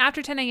 a.m. Then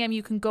after 10 a.m.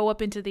 you can go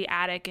up into the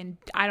attic, and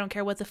I don't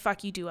care what the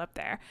fuck you do up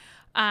there.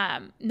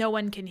 No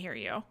one can hear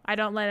you. I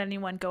don't let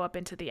anyone go up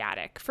into the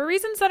attic for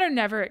reasons that are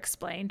never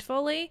explained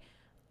fully.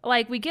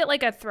 Like, we get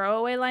like a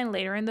throwaway line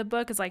later in the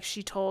book is like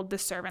she told the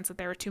servants that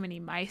there were too many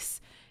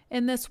mice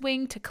in this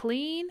wing to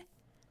clean.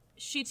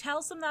 She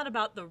tells them that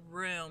about the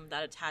room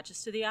that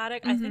attaches to the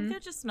attic. I think they're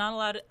just not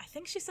allowed to, I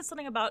think she said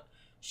something about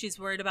she's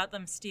worried about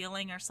them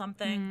stealing or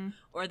something,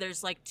 or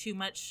there's like too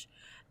much.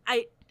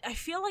 I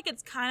feel like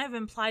it's kind of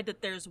implied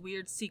that there's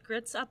weird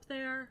secrets up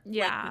there,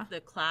 like with the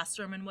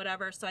classroom and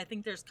whatever. So I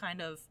think there's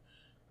kind of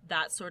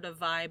that sort of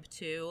vibe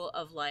too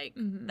of like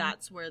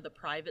that's where the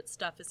private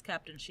stuff is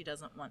kept, and she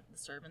doesn't want the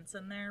servants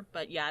in there.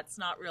 But yeah, it's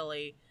not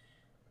really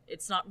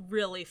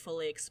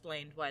fully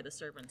explained why the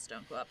servants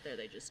don't go up there.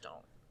 They just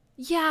don't.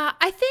 Yeah,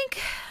 I think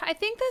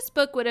this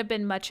book would have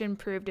been much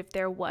improved if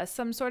there was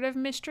some sort of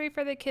mystery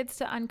for the kids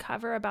to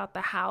uncover about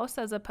the house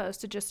as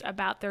opposed to just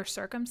about their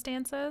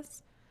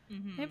circumstances.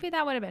 Maybe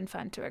that would have been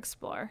fun to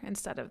explore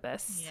instead of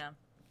this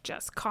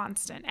just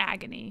constant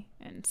agony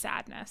and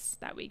sadness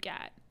that we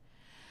get.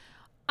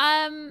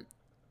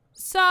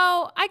 So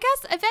I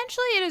guess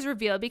eventually it is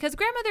revealed because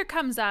Grandmother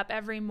comes up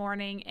every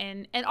morning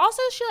and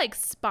also she like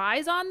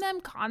spies on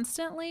them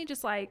constantly,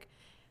 just like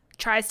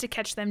tries to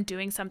catch them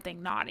doing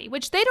something naughty,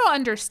 which they don't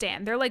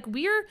understand. They're like,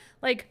 we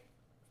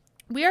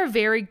are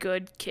very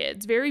good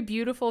kids, very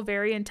beautiful,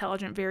 very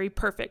intelligent, very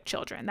perfect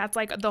children. That's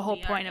like the whole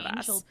point of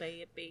us. Angel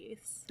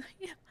babies.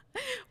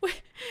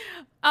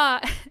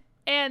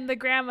 And the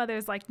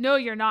grandmother's like, no,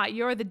 you're not.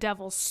 You're the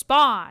devil's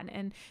spawn.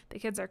 And the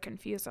kids are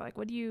confused. They're like,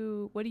 what do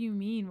you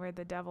mean we're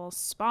the devil's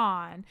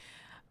spawn?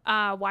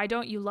 Why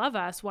don't you love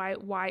us? Why,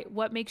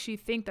 what makes you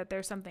think that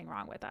there's something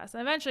wrong with us?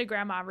 And eventually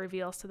Grandma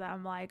reveals to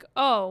them like,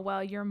 oh,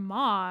 well, your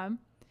mom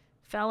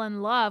fell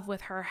in love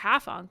with her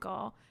half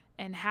uncle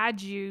and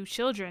had you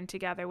children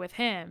together with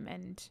him.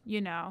 And,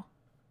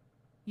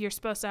 you're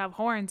supposed to have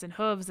horns and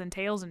hooves and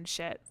tails and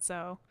shit.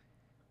 So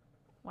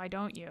why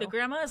don't you? The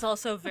grandma is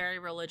also very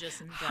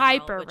religious in general,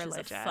 hyper-religious.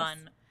 Which is a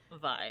fun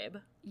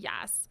vibe.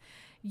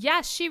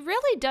 Yes, she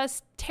really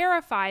does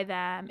terrify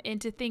them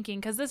into thinking,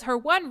 because her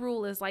one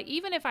rule is like,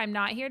 even if I'm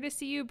not here to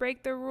see you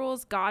break the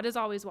rules, God is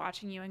always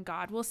watching you and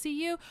God will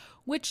see you,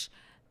 which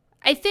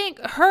I think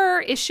her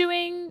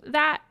issuing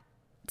that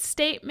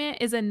statement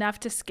is enough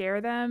to scare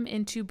them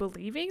into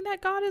believing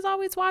that God is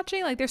always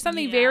watching. Like, there's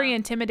something very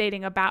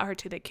intimidating about her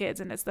to the kids,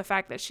 and it's the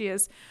fact that she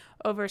is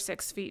over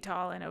 6 feet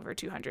tall and over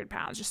 200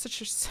 pounds. Just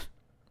such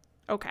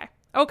a... Okay.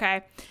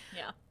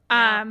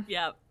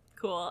 Yeah.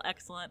 Cool.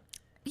 Excellent.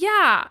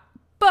 Yeah.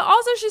 But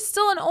also she's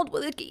still an old...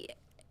 Like,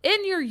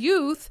 in your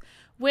youth,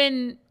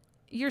 when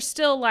you're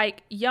still,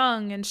 like,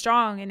 young and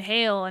strong and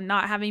hale and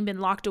not having been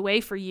locked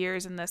away for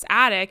years in this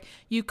attic,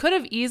 you could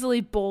have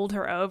easily bowled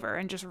her over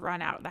and just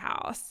run out of the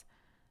house,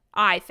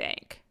 I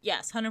think.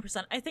 Yes,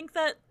 100%. I think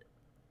that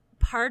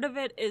part of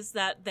it is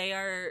that they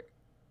are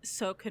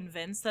so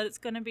convinced that it's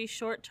going to be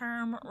short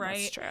term, right?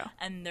 That's true.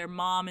 And their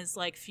mom is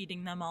like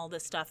feeding them all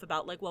this stuff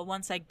about like, well,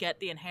 once I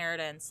get the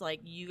inheritance, like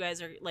you guys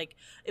are like,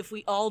 if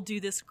we all do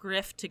this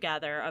grift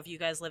together of you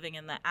guys living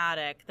in the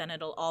attic, then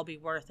it'll all be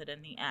worth it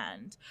in the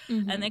end.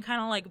 And they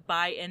kind of like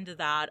buy into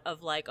that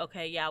of like,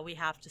 okay, yeah, we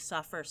have to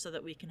suffer so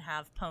that we can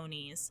have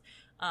ponies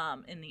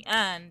in the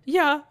end.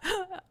 Yeah.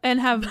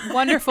 And have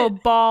wonderful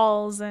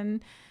balls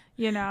and,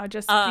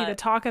 just be the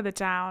talk of the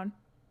town.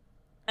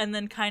 And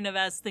then kind of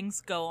as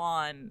things go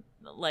on,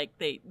 like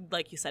they,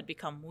 like you said,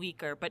 become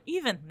weaker. But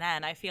even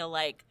then, I feel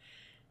like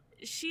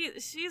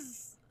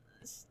she's,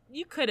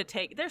 you could have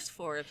taken, there's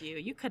 4 of you.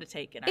 You could have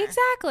taken her.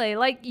 Exactly.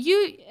 Like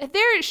surely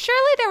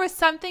there was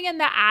something in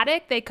the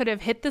attic they could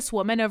have hit this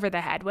woman over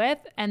the head with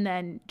and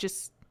then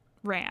just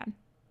ran.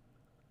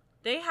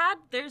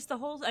 There's the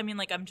whole, I mean,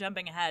 like I'm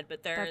jumping ahead,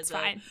 but That's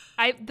fine.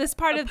 This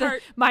part of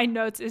my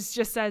notes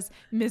just says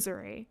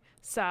misery.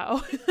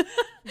 So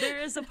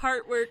there is a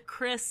part where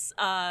Chris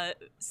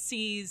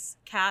sees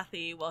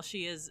Kathy while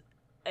she is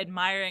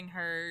admiring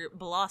her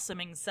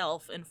blossoming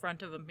self in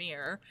front of a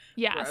mirror.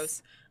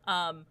 Yes.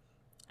 Gross.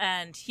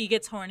 And he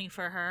gets horny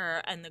for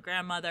her, and the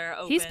grandmother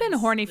opens He's been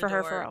horny for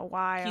her door. for a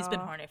while. He's been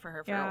horny for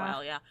her for a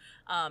while, yeah.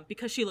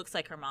 Because she looks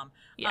like her mom.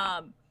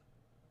 Yeah.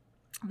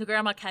 The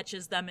grandma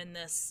catches them in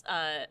this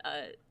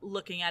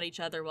looking at each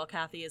other while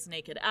Kathy is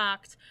naked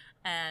act,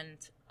 and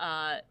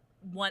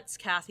wants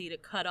Kathy to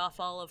cut off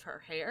all of her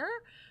hair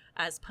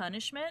as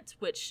punishment,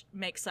 which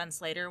makes sense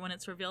later when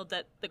it's revealed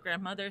that the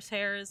grandmother's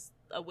hair is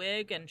a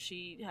wig, and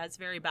she has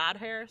very bad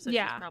hair, so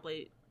Yeah. she's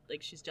probably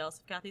like she's jealous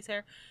of Kathy's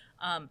hair.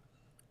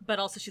 But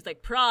also she's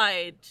like,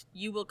 Pride,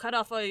 you will cut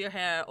off all your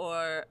hair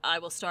or I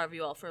will starve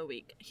you all for a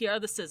week. Here are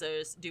the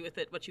scissors. Do with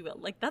it what you will.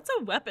 Like, that's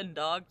a weapon,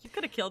 dog. You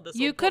could have killed this.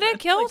 You could have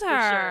killed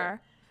her.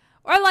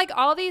 Or like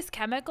all these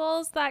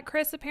chemicals that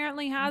Chris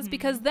apparently has,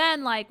 because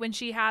then like when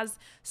she has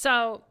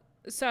so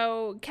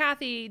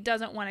Kathy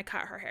doesn't want to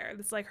cut her hair.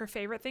 It's like her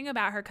favorite thing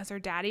about her because her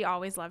daddy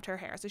always loved her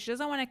hair, so she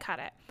doesn't want to cut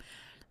it.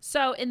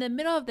 So in the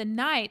middle of the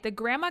night, the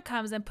grandma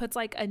comes and puts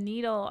like a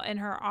needle in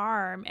her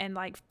arm and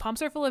like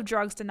pumps her full of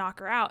drugs to knock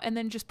her out, and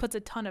then just puts a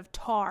ton of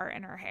tar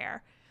in her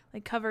hair,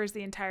 like covers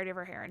the entirety of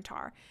her hair in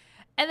tar.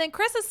 And then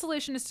Chris's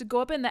solution is to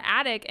go up in the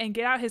attic and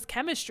get out his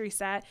chemistry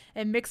set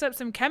and mix up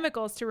some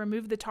chemicals to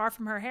remove the tar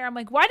from her hair. I'm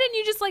like, why didn't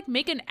you just like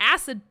make an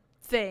acid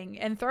thing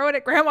and throw it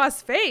at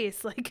grandma's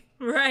face? Like,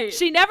 right.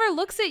 She never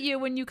looks at you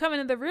when you come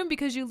into the room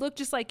because you look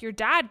just like your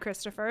dad,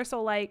 Christopher.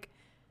 So like,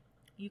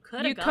 you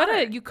could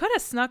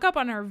have snuck up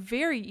on her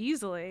very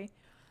easily.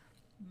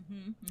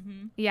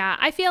 Yeah,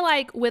 I feel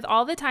like with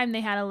all the time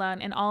they had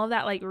alone and all of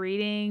that like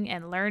reading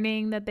and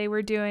learning that they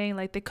were doing,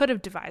 like they could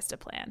have devised a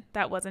plan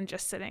that wasn't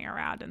just sitting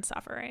around and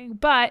suffering.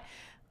 But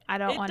I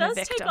don't want to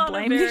victim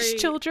blame these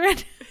children.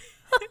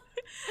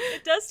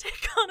 It does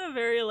take on a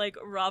very like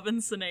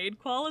Robinsonade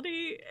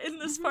quality in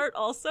this part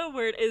also,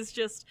 where it is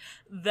just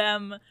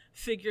them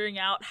figuring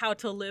out how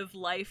to live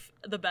life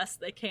the best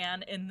they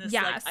can in this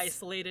like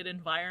isolated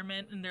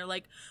environment. And they're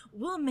like,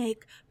 we'll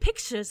make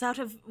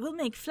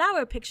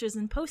flower pictures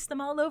and post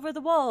them all over the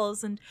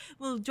walls, and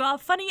we'll draw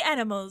funny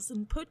animals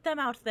and put them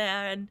out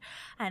there,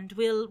 and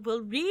we'll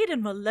read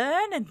and we'll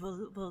learn, and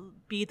we'll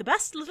be the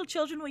best little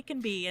children we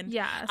can be. And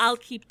I'll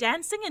keep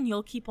dancing and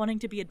you'll keep wanting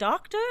to be a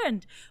doctor,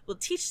 and we'll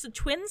teach the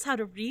twins how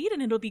to read,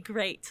 and it'll be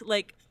great.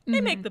 Like,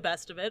 they make the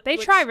best of it. They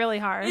try really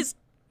hard. Is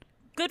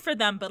good for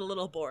them, but a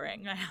little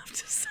boring, I have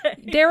to say.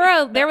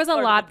 There was a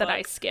lot that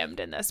I skimmed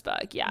in this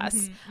book,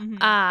 yes.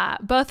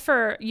 Both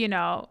for,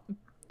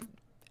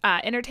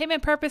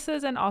 entertainment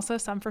purposes and also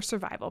some for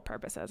survival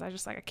purposes. I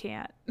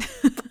can't.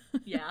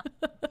 Yeah.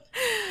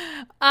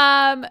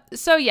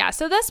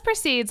 So this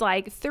precedes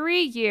like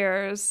 3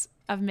 years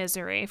of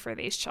misery for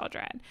these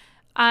children.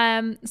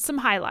 Some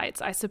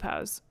highlights, I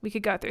suppose, we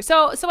could go through.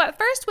 So at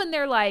first when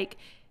they're like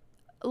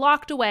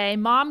locked away,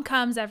 mom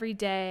comes every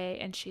day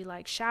and she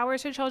like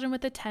showers her children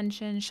with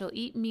attention. She'll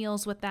eat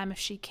meals with them if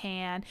she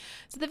can.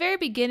 So the very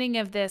beginning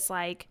of this,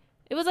 like,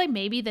 it was like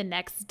maybe the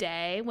next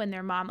day when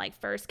their mom like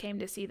first came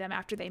to see them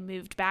after they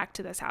moved back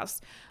to this house.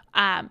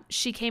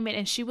 She came in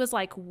and she was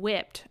like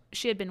whipped.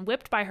 She had been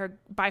whipped by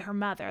her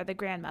mother, the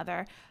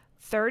grandmother,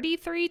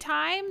 33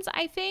 times,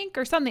 I think,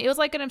 or something. It was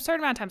like an absurd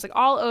amount of times, like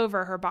all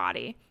over her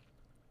body.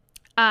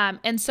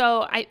 And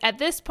so at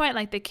this point,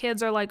 like the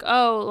kids are like,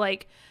 oh,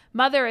 like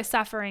mother is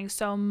suffering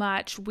so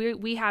much.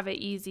 We have it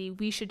easy.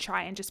 We should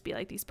try and just be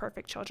like these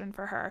perfect children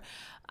for her.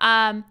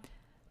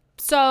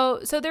 So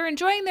they're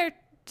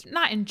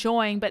not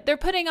enjoying, but they're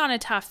putting on a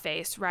tough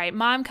face, right?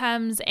 Mom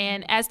comes,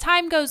 and as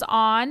time goes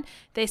on,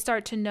 they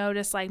start to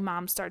notice like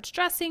mom starts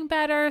dressing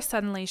better.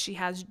 Suddenly she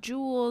has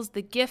jewels.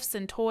 The gifts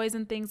and toys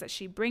and things that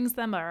she brings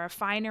them are a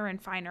finer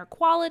and finer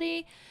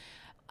quality.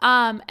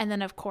 And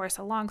then of course,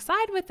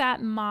 alongside with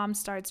that, mom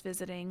starts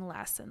visiting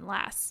less and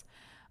less.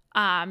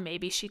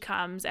 Maybe she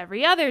comes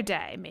every other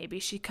day. Maybe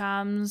she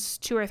comes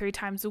 2 or 3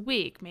 times a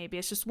week. Maybe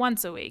it's just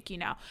once a week,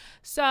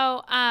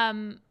 So,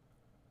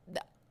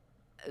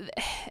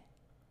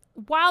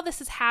 while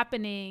this is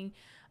happening,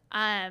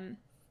 the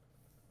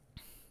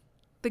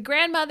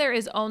grandmother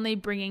is only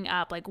bringing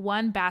up like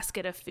 1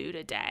 basket of food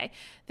a day.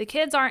 The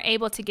kids aren't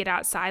able to get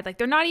outside. Like,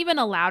 they're not even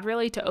allowed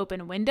really to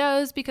open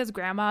windows because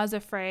grandma is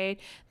afraid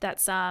that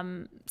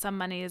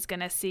somebody is going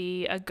to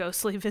see a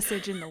ghostly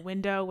visage in the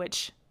window,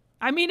 which,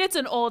 I mean, it's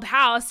an old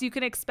house. You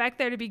can expect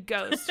there to be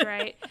ghosts,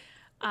 right?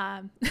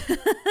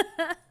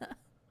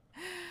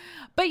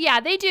 But yeah,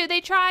 they do.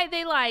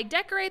 They like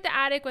decorate the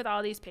attic with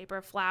all these paper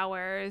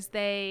flowers.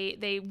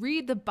 They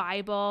read the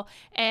Bible,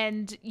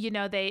 and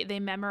they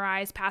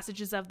memorize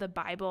passages of the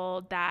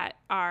Bible that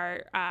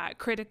are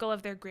critical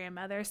of their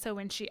grandmother. So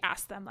when she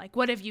asks them like,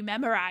 "What have you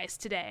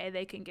memorized today?"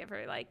 they can give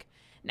her like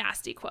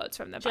nasty quotes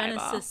from the Bible.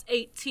 Genesis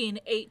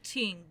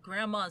 18:18.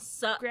 Grandma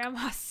sucks.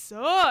 Grandma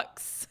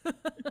sucks.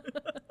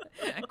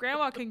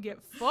 Grandma can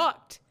get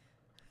fucked.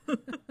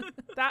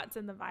 That's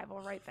in the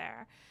Bible right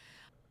there.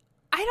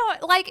 I'm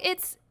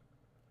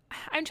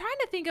trying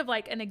to think of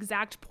like an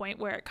exact point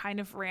where it kind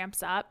of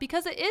ramps up,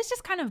 because it is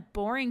just kind of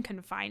boring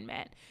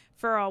confinement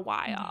for a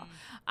while.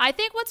 I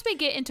think once we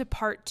get into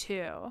part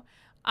 2,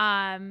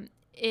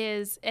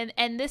 is,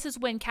 and this is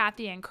when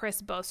Kathy and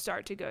Chris both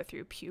start to go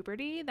through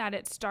puberty, that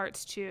it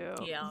starts to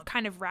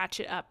kind of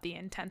ratchet up the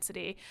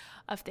intensity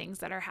of things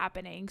that are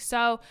happening.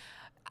 So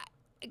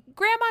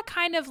grandma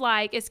kind of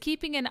like is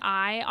keeping an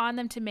eye on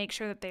them to make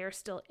sure that they are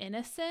still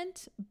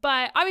innocent.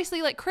 But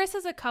obviously, like, Chris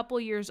is a couple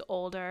years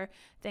older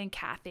than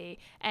Kathy.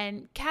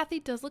 And Kathy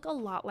does look a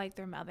lot like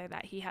their mother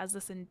that he has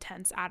this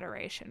intense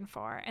adoration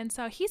for. And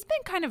so he's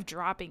been kind of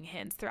dropping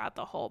hints throughout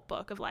the whole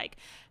book of like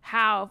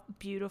how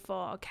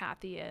beautiful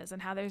Kathy is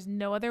and how there's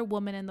no other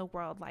woman in the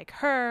world like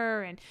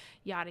her and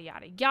yada,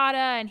 yada, yada.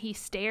 And he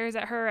stares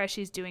at her as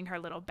she's doing her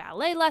little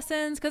ballet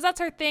lessons because that's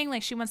her thing.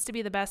 Like she wants to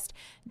be the best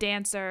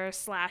dancer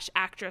 /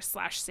 actress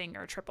 /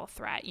 singer triple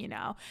threat, you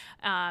know,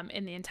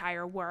 in the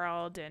entire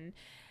world. And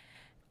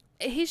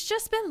he's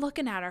just been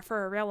looking at her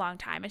for a real long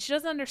time and she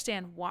doesn't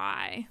understand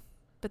why.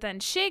 But then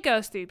she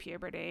goes through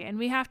puberty and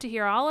we have to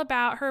hear all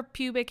about her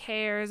pubic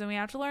hairs and we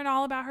have to learn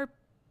all about her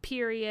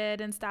period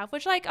and stuff,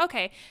 which like,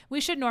 okay,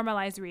 we should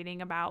normalize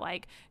reading about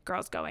like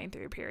girls going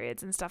through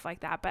periods and stuff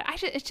like that. But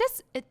it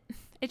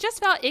just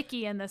felt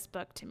icky in this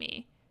book to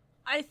me.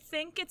 I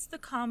think it's the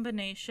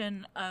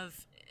combination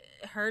of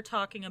her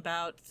talking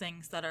about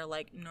things that are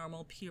like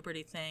normal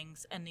puberty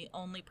things and the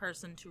only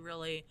person to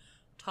really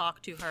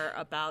talk to her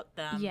about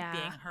them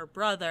being her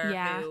brother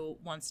who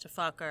wants to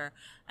fuck her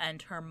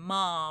and her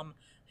mom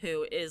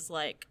who is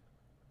like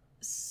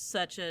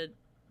such a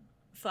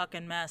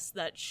fucking mess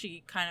that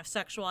she kind of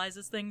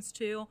sexualizes things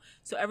too.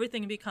 So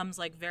everything becomes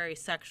like very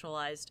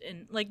sexualized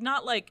and like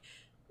not like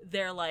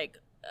they're like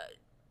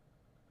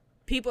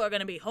people are going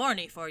to be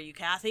horny for you,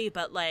 Kathy,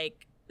 but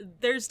like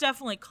there's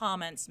definitely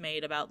comments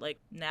made about like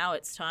now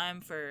it's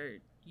time for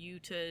you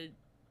to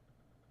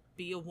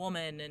be a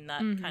woman and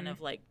that kind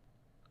of like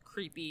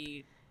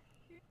creepy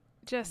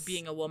just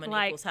being a woman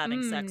like, equals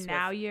having sex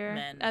now with you're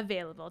men.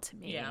 Available to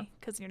me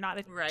because you're not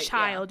a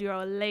child, you're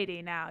a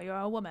lady now, you're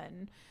a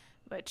woman,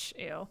 which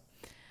ew.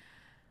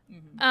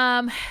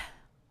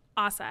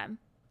 Awesome.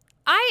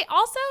 I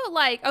also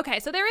like,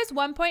 okay, so there is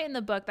one point in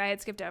the book that I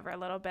had skipped over a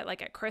little bit,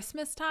 like at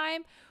Christmas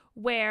time,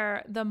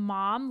 where the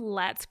mom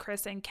lets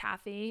Chris and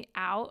Kathy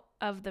out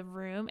of the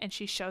room and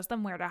she shows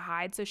them where to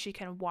hide so she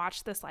can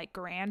watch this like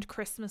grand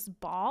Christmas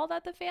ball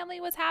that the family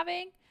was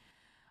having.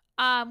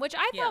 Which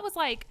I thought was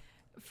like,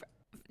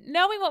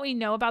 knowing what we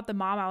know about the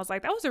mom, I was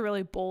like, that was a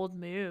really bold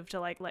move to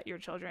like let your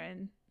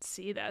children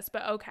see this,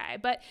 but okay.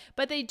 But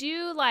they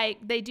do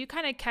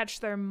kind of catch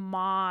their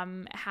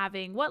mom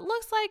having what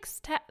looks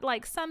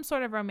like some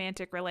sort of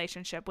romantic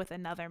relationship with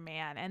another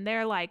man, and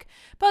they're like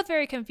both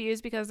very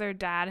confused because their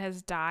dad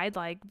has died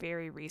like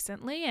very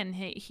recently, and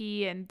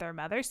he and their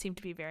mother seem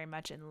to be very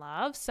much in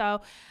love,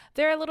 so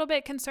they're a little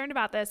bit concerned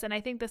about this. And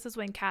I think this is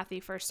when Kathy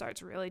first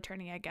starts really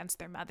turning against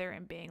their mother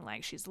and being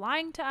like, she's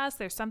lying to us,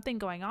 there's something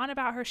going on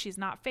about her, she's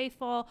not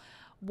faithful,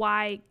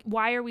 why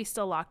are we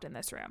still locked in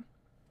this room?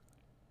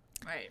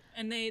 Right.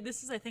 And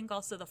this is, I think,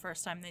 also the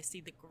first time they see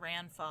the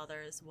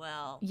grandfather as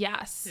well.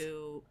 Yes.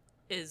 Who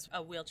is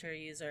a wheelchair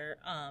user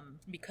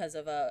because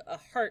of a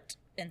heart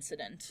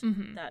incident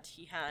that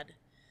he had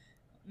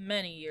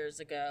many years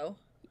ago,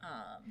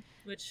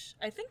 which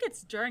I think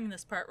it's during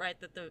this part, right,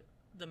 that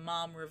the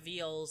mom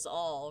reveals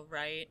all,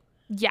 right?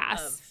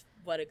 Yes. Of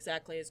what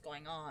exactly is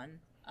going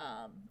on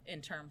in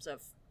terms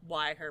of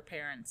why her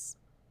parents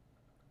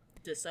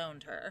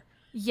disowned her.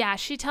 Yeah,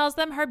 she tells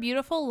them her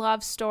beautiful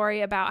love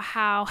story about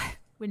how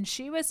when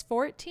she was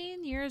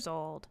 14 years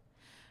old,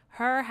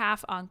 her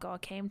half-uncle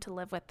came to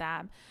live with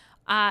them.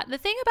 The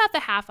thing about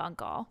the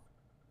half-uncle,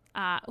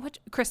 which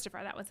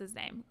Christopher, that was his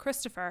name,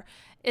 Christopher,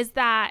 is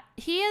that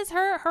he is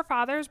her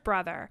father's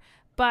brother,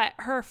 but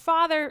her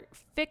father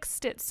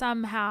fixed it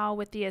somehow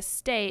with the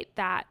estate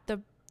that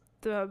the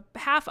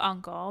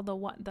half-uncle,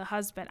 the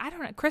husband, I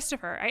don't know,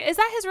 Christopher, is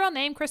that his real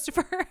name,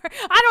 Christopher?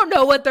 I don't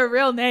know what their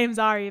real names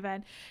are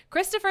even.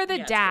 Christopher, the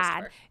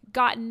dad,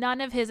 got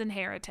none of his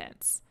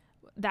inheritance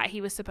that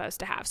he was supposed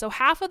to have. So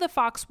half of the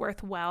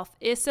Foxworth wealth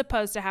is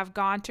supposed to have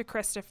gone to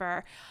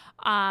Christopher.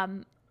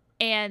 And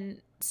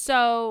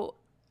so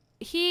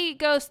he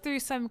goes through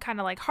some kind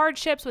of like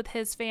hardships with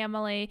his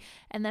family,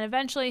 and then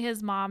eventually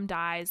his mom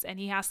dies and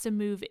he has to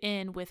move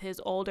in with his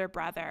older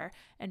brother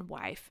and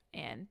wife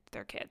and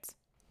their kids.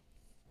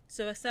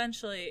 So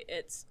essentially,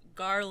 it's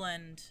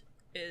Garland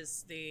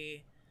is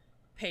the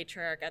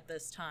patriarch at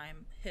this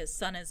time. His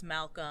son is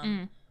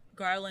Malcolm.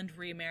 Garland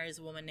remarries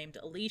a woman named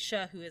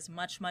Alicia, who is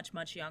much, much,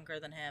 much younger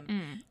than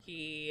him.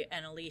 He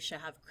and Alicia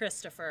have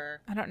Christopher.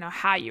 I don't know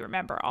how you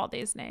remember all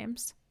these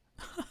names.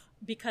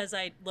 Because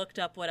I looked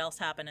up what else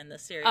happened in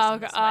this series,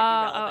 and this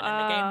might be relevant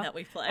in the game that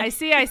we play. I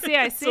see.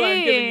 So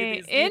I'm giving you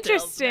these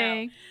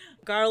interesting. Now.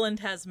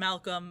 Garland has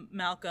Malcolm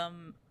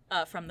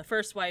from the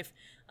first wife.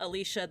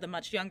 Alicia, the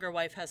much younger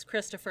wife, has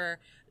Christopher.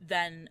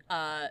 Then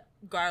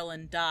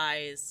Garland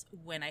dies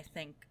when I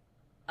think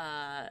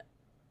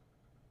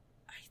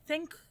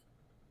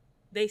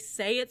they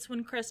say it's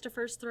when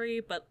Christopher's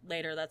 3, but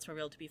later that's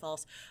revealed to be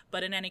false.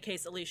 But in any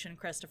case, Alicia and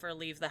Christopher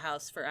leave the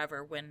house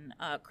forever when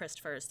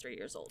Christopher is 3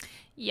 years old.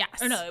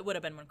 Yes. Or no, it would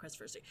have been when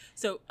Christopher's 3.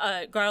 So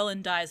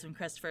Garland dies when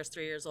Christopher's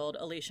 3 years old.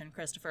 Alicia and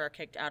Christopher are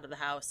kicked out of the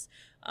house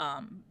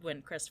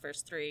when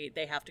Christopher's 3.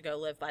 They have to go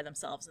live by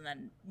themselves. And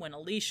then when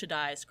Alicia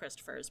dies,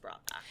 Christopher is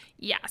brought back.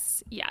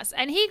 Yes.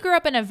 And he grew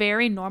up in a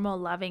very normal,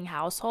 loving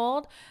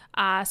household.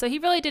 So he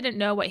really didn't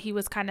know what he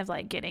was kind of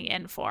like getting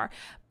in for.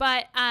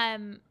 But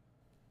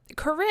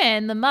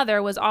Corinne, the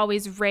mother, was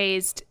always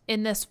raised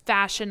in this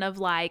fashion of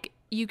like,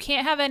 you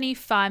can't have any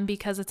fun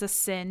because it's a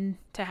sin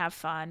to have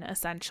fun,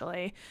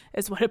 essentially,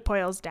 is what it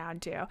boils down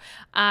to.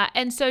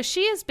 And so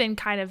she has been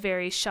kind of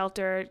very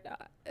sheltered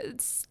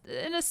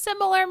in a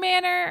similar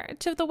manner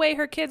to the way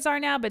her kids are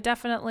now, but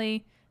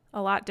definitely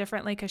a lot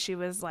differently because she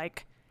was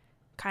like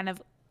kind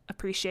of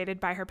appreciated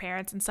by her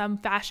parents in some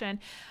fashion.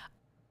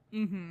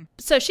 Mm-hmm.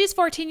 So she's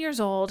 14 years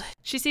old.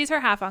 She sees her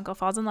half uncle,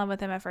 falls in love with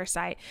him at first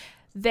sight.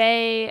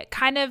 They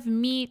kind of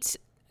meet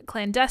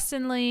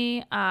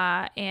clandestinely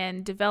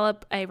and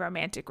develop a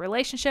romantic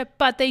relationship,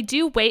 but they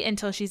do wait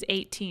until she's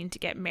 18 to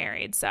get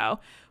married. So,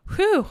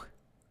 whew,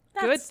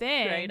 That's good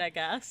thing. Great, I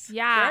guess.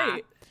 Yeah.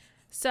 Great.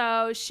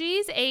 So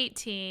she's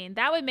 18.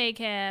 That would make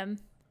him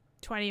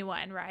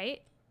 21,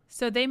 right?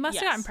 So they must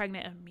have gotten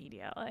pregnant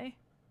immediately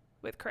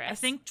with Chris. I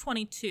think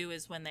 22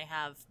 is when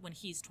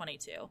he's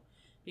 22.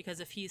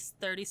 Because if he's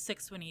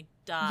 36 when he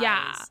dies.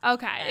 Yeah.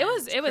 Okay. It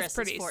was Chris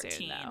pretty is 14,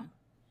 soon though.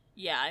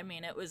 Yeah, I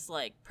mean it was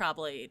like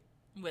probably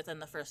within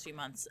the first few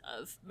months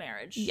of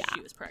marriage she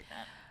was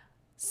pregnant.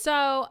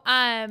 So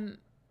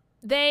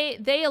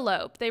they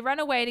elope. They run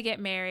away to get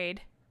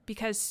married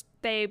because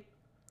they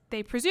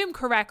presume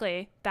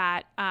correctly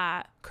that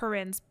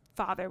Corinne's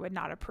father would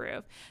not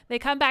approve. They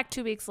come back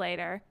 2 weeks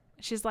later.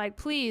 She's like,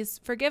 please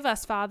forgive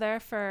us, Father,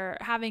 for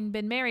having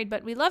been married,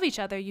 but we love each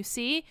other, you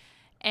see?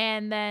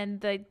 And then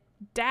the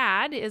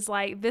dad is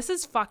like, this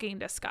is fucking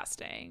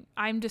disgusting.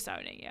 I'm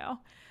disowning you.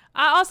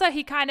 Also,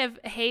 he kind of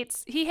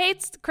hates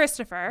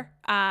Christopher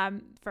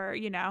for,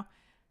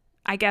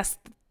 I guess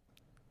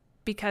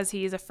because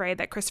he's afraid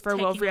that Christopher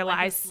will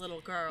realize his little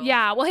girl.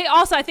 Yeah. Well,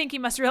 I think he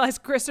must realize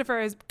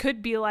Christopher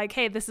could be like,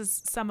 hey, this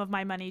is some of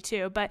my money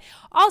too. But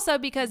also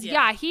because,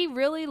 he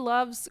really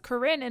loves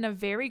Corinne in a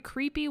very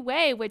creepy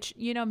way, which,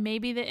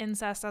 maybe the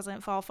incest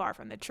doesn't fall far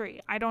from the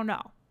tree. I don't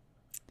know.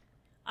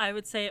 I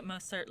would say it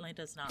most certainly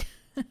does not.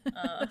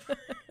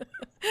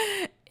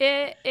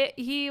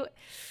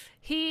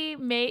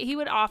 He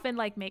would often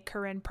like make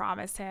Corinne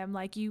promise him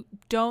like, you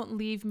don't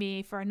leave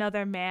me for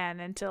another man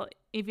until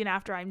even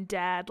after I'm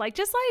dead. Like,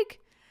 just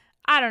like,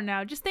 I don't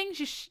know, just things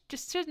you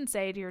just shouldn't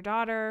say to your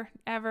daughter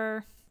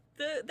ever.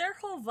 Their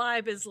whole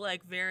vibe is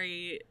like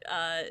very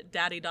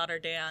daddy-daughter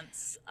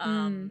dance,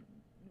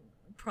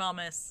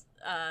 promise,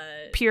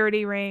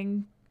 purity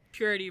rings,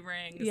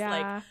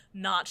 like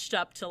notched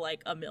up to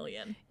like 1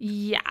 million.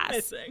 Yes. I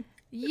think.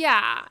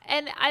 Yeah,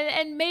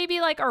 and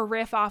maybe like a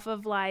riff off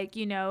of like,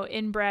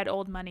 inbred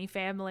old money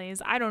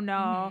families. I don't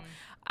know.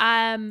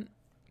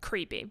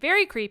 Creepy,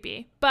 very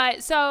creepy.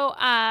 But so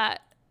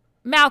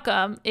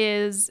Malcolm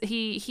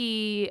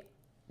he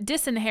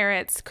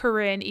disinherits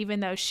Corinne even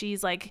though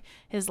she's like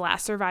his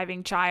last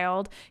surviving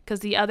child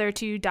because the other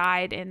two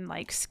died in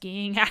like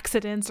skiing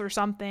accidents or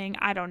something.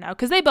 I don't know,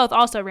 because they both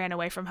also ran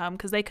away from home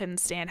because they couldn't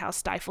stand how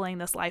stifling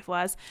this life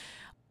was.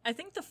 I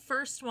think the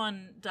first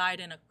one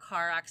died in a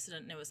car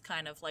accident and it was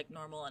kind of like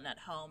normal and at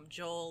home.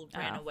 Joel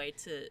ran away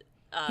to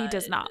he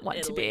does not want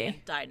Italy to be.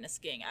 and died in a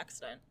skiing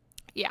accident.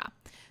 Yeah.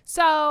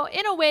 So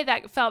in a way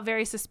that felt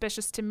very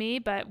suspicious to me,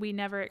 but we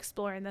never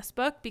explore in this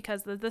book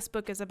because this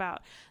book is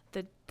about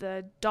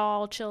the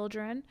doll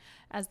children,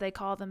 as they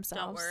call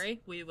themselves. Don't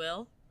worry, we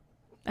will.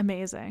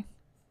 Amazing.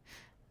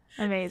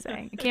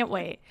 I can't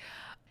wait.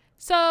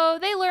 So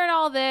they learn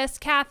all this.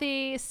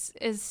 Kathy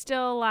is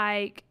still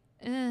like,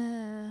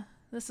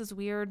 this is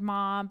weird,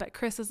 Mom. But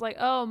Chris is like,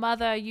 oh,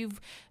 Mother, you've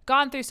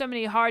gone through so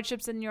many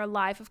hardships in your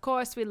life. Of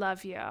course we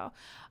love you.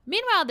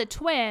 Meanwhile, the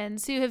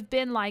twins, who have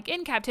been like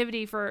in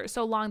captivity for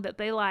so long that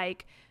they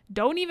like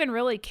don't even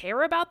really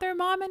care about their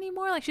mom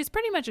anymore. Like, she's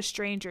pretty much a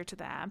stranger to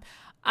them.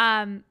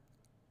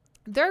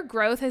 Their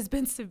growth has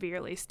been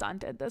severely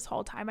stunted this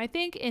whole time. I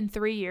think in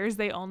 3 years,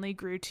 they only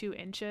grew 2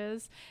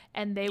 inches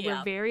and they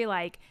were very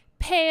like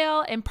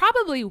pale and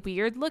probably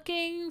weird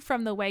looking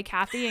from the way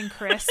Kathy and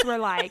Chris were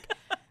like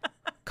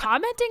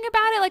commenting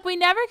about it. Like, we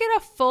never get a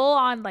full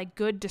on like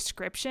good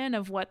description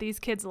of what these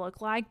kids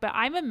look like, but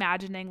I'm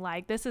imagining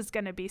like this is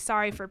going to be,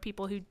 sorry for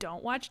people who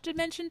don't watch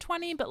Dimension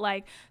 20, but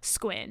like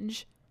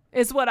Squinge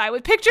is what I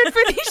would picture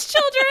for these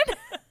children.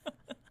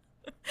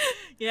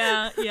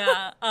 Yeah.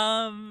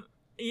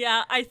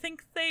 Yeah, I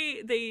think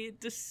they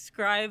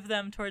describe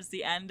them towards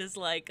the end as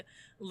like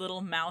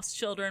little mouse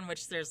children,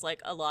 which there's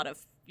like a lot of,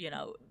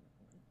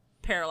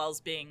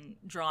 parallels being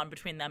drawn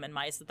between them and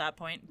mice at that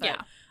point.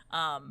 But,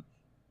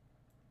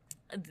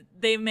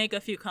 they make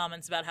a few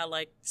comments about how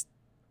like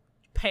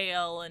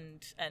pale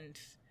and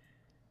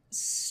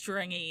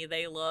stringy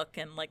they look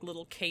and like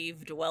little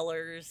cave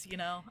dwellers,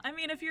 I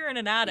mean, if you're in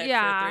an attic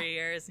for 3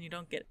 years and you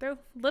don't get they're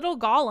little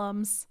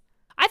golems.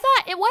 I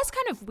thought it was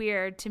kind of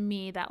weird to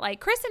me that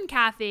like Chris and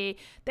Kathy,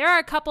 there are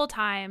a couple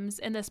times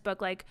in this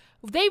book, like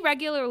they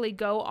regularly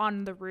go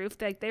on the roof.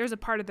 Like there's a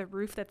part of the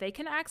roof that they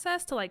can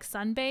access to like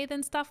sunbathe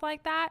and stuff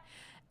like that.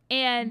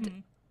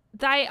 And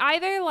they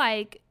either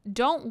like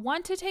don't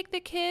want to take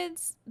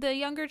the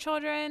younger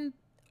children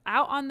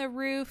out on the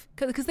roof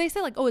because they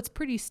say like, oh, it's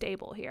pretty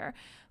stable here.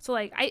 So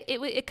like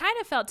it kind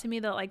of felt to me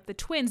that like the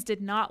twins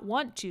did not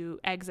want to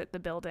exit the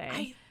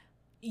building.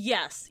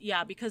 Yes,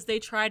 yeah, because they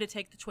try to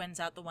take the twins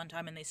out the one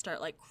time and they start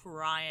like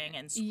crying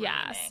and screaming.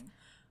 Yes.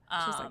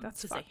 She's like,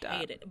 that's fucked up. They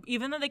hate it.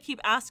 Even though they keep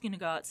asking to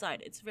go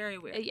outside. It's very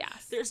weird.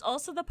 Yes. There's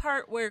also the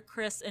part where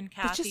Chris and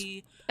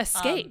Kathy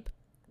escape.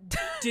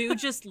 Do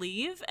just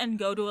leave and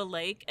go to a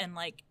lake and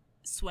like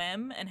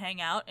swim and hang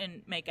out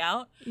and make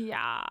out.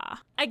 Yeah.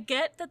 I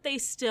get that they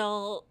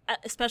still,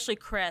 especially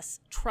Chris,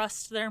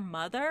 trust their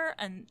mother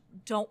and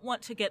don't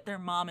want to get their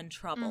mom in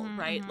trouble,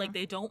 right? Like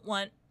they don't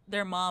want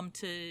their mom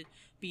to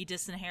be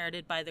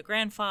disinherited by the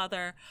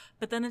grandfather.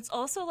 But then it's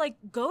also like,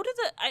 go to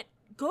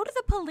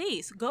the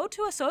police, go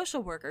to a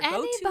social worker,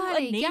 go to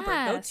a neighbor,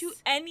 go to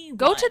anyone.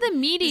 Go to the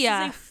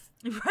media.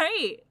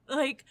 Right.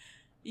 Like,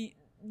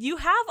 you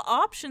have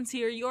options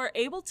here. You're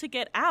able to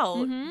get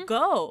out.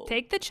 Go.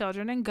 Take the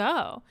children and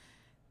go.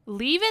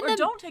 Leave in or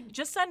don't take.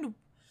 Just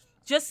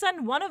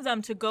send one of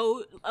them to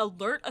go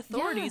alert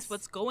authorities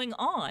what's going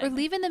on. Or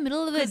leave in the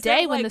middle of the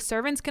day when the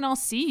servants can all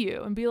see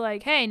you and be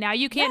like, hey, now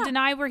you can't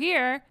deny we're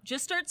here.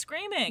 Just start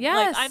screaming.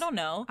 Yes. Like, I don't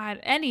know.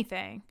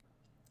 Anything.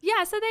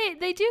 Yeah, so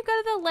they do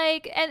go to the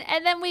lake,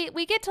 and then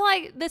we get to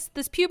like this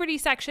puberty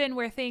section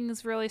where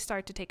things really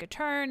start to take a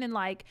turn, and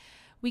like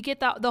we get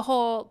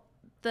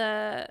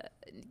the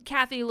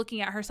Kathy looking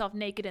at herself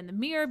naked in the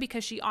mirror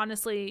because she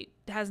honestly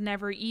has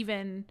never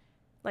even,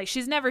 like,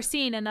 she's never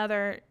seen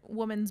another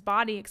woman's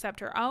body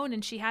except her own,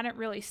 and she hadn't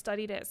really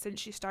studied it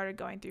since she started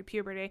going through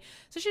puberty.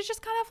 So she's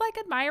just kind of like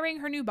admiring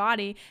her new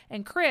body,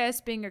 and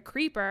Chris, being a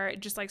creeper,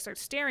 just like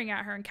starts staring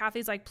at her, and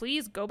Kathy's like,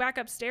 please go back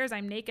upstairs,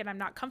 I'm naked, I'm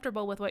not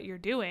comfortable with what you're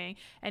doing,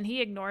 and he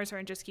ignores her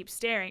and just keeps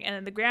staring. And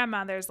then the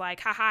grandmother's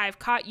like, haha, I've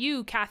caught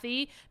you,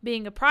 Kathy,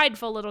 being a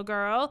prideful little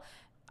girl,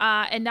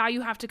 and now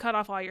you have to cut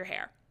off all your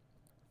hair.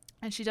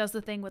 And she does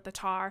the thing with the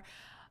tar.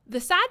 The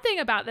sad thing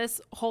about this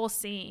whole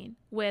scene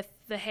with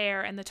the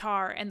hair and the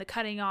tar and the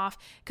cutting off,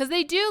 because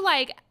they do,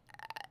 like,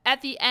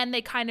 at the end,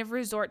 they kind of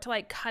resort to,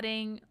 like,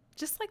 cutting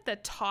just, like, the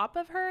top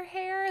of her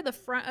hair, the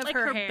front of like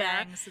her hair.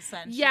 Bangs,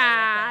 essentially.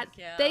 Yeah,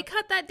 yeah. They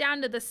cut that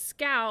down to the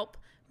scalp,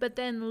 but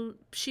then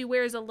she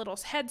wears a little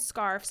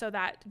headscarf so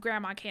that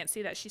grandma can't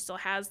see that she still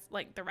has,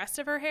 like, the rest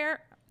of her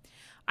hair.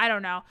 I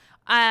don't know.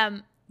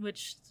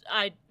 Which,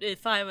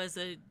 if I was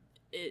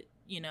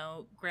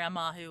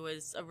grandma who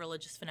was a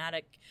religious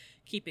fanatic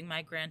keeping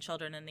my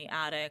grandchildren in the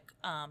attic,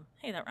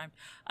 hey, that rhymed,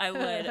 I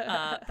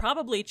would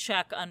probably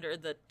check under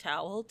the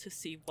towel to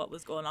see what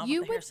was going on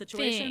with the hair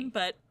situation,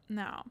 but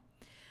no,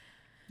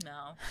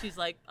 she's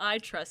like, I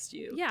trust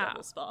you,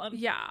 double spawn.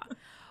 Yeah.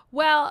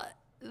 Well,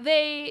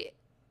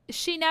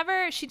 she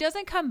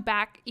doesn't come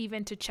back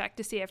even to check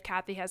to see if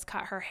Kathy has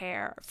cut her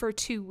hair for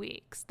 2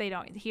 weeks. They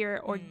don't hear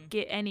or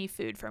get any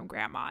food from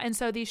grandma. And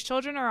so these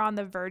children are on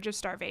the verge of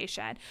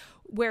starvation,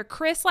 where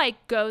Chris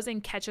like goes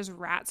and catches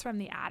rats from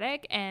the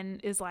attic and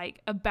is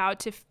like about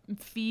to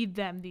feed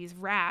them these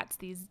rats,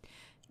 these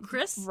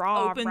Chris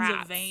raw opens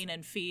rats. a vein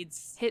and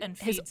feeds his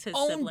his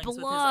own siblings with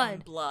his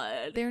own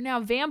blood. They're now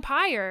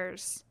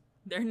vampires.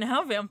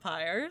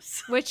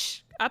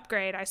 Which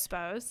upgrade, I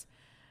suppose.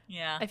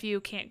 Yeah. If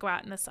you can't go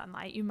out in the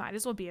sunlight, you might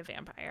as well be a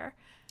vampire.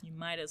 You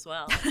might as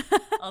well.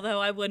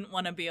 Although I wouldn't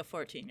want to be a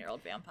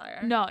 14-year-old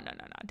vampire. No,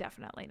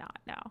 definitely not.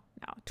 No.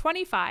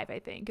 25, I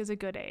think, is a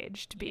good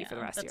age to be for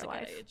the rest of your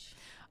life. Age.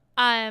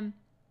 And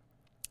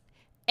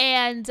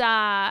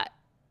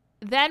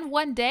then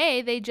one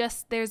day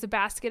there's a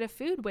basket of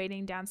food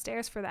waiting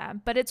downstairs for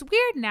them. But it's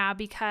weird now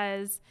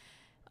because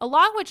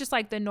along with just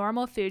like the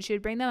normal food, she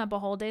would bring them up a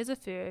whole day's of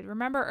food.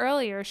 Remember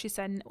earlier she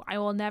said, I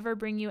will never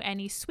bring you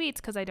any sweets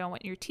because I don't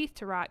want your teeth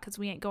to rot because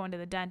we ain't going to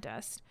the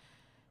dentist.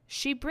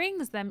 She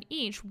brings them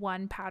each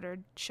one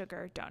powdered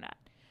sugar donut.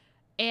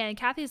 And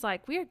Kathy's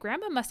like, weird,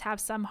 grandma must have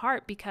some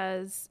heart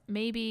because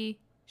maybe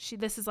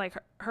this is like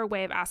her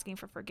way of asking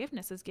for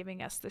forgiveness, is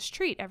giving us this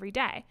treat every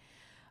day.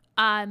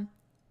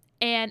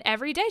 And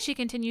every day she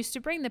continues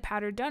to bring the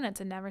powdered donuts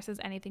and never says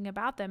anything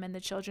about them. And the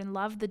children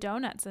love the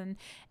donuts.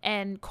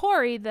 And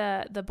Corey,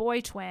 the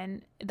boy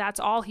twin, that's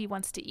all he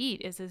wants to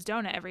eat is his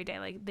donut every day.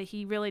 Like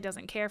he really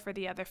doesn't care for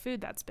the other food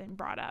that's been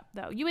brought up,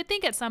 though. You would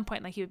think at some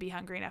point like he would be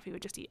hungry enough he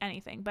would just eat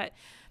anything, but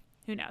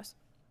who knows?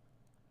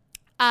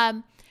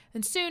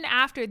 And soon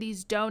after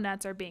these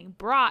donuts are being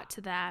brought to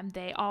them,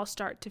 they all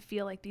start to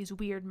feel like these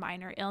weird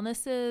minor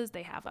illnesses.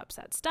 They have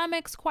upset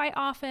stomachs quite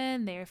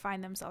often. They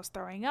find themselves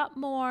throwing up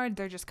more.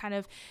 They're just kind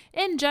of,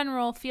 in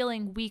general,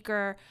 feeling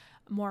weaker,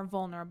 more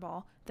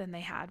vulnerable than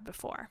they had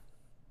before.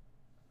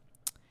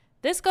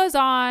 This goes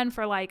on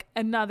for like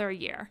another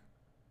year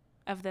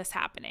of this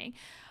happening.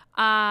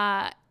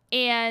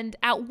 And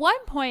at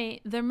one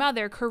point, their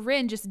mother,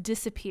 Corinne, just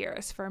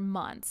disappears for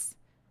months.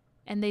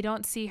 And they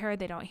don't see her,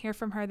 they don't hear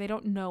from her, they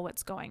don't know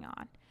what's going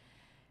on.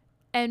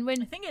 And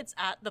when I think it's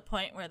at the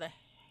point where the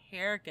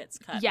hair gets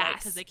cut, yes, right?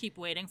 Because they keep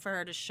waiting for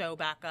her to show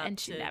back up, and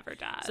she never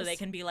does. So they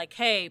can be like,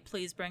 "Hey,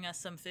 please bring us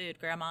some food.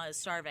 Grandma is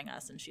starving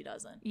us," and she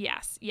doesn't.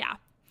 Yes, yeah.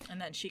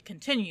 And then she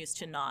continues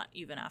to not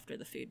even after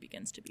the food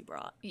begins to be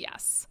brought.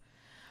 Yes.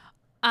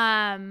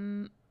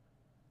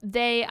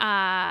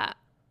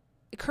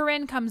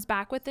 Corinne comes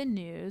back with the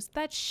news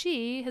that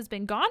she has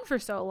been gone for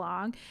so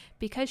long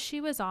because she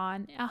was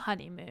on a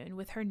honeymoon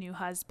with her new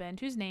husband,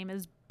 whose name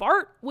is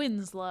Bart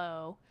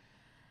Winslow.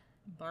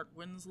 Bart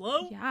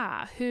Winslow?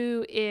 Yeah,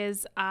 who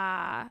is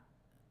a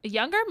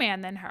younger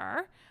man than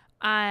her,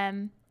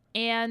 and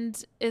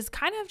is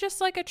kind of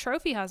just like a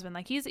trophy husband.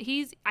 Like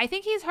he's I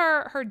think he's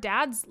her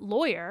dad's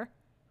lawyer.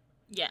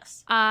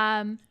 Yes.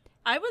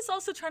 I was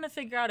also trying to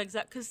figure out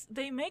because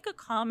they make a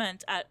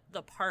comment at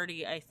the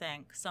party, I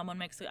think. Someone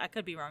makes I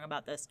could be wrong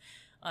about this.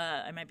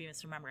 I might be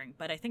misremembering.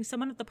 But I think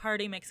someone at the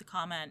party makes a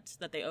comment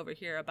that they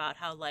overhear about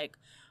how, like,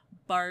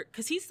 Bart,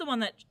 because he's the one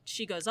that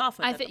she goes off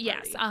with at the party.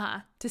 Yes,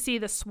 to see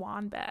the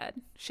swan bed.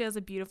 She has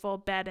a beautiful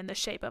bed in the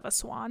shape of a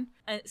swan.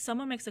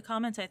 Someone makes a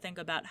comment, I think,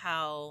 about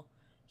how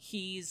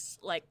he's,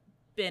 like,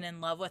 been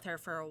in love with her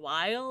for a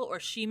while, or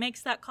she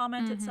makes that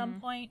comment at some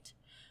point.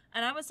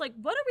 And I was like,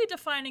 what are we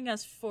defining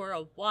as for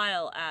a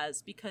while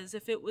as? Because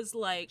if it was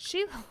like...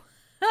 She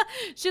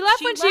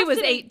left when she was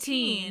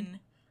 18.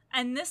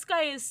 And this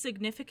guy is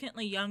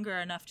significantly younger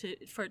enough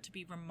for it to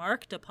be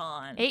remarked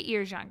upon. 8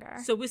 years younger.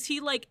 So was he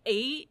like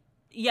 8?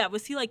 Yeah,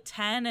 was he like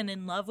 10 and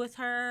in love with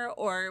her?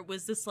 Or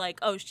was this like,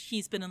 oh,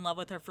 he's been in love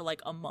with her for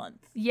like a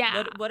month?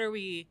 Yeah. What are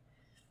we...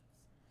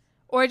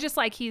 Or just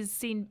like he's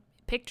seen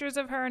pictures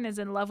of her and is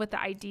in love with the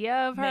idea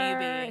of her.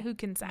 Maybe. Who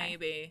can say?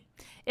 Maybe.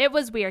 It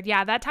was weird.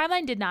 Yeah, that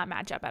timeline did not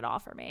match up at all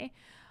for me.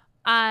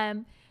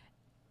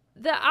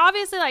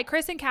 Obviously, like,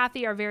 Chris and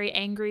Kathy are very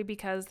angry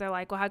because they're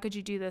like, well, how could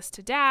you do this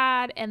to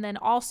Dad? And then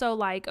also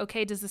like,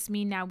 okay, does this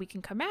mean now we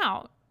can come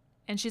out?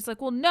 And she's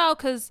like, well, no,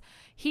 because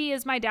he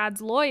is my dad's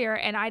lawyer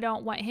and I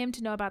don't want him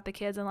to know about the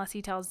kids unless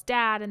he tells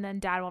Dad, and then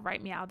Dad will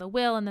write me out of the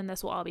will, and then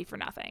this will all be for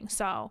nothing.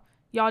 So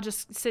y'all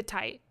just sit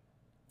tight.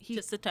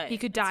 Just sit tight. He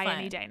could die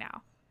any day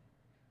now.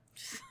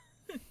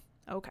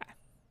 Okay.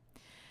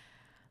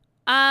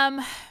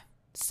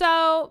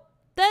 So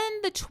then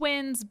the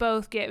twins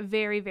both get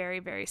very, very,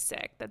 very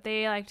sick. That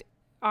they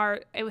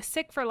it was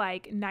sick for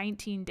like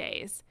 19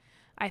 days,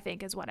 I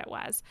think is what it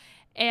was.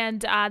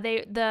 And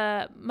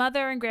the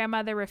mother and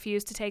grandmother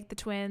refused to take the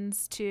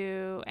twins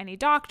to any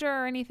doctor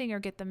or anything or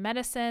get them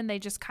medicine. They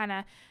just kind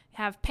of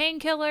have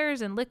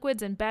painkillers and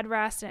liquids and bed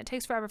rest, and it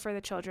takes forever for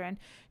the children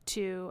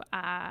to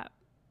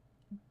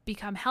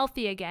become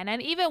healthy again.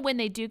 And even when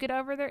they do get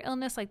over their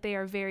illness, like, they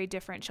are very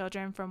different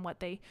children from what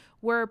they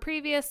were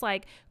previous.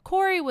 Like,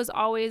 Corey was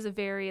always a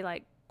very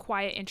like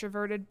quiet,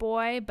 introverted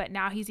boy, but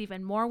now he's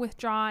even more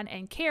withdrawn.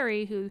 And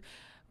Carrie, who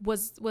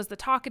was the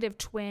talkative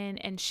twin,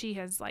 and she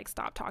has like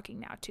stopped talking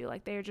now too.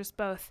 Like, they're just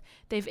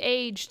they've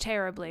aged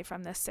terribly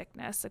from this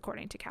sickness,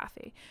 according to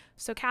Kathy.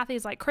 So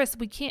Kathy's like, Chris,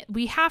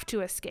 we have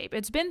to escape.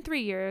 It's been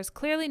 3 years.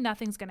 Clearly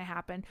nothing's going to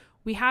happen.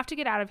 We have to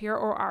get out of here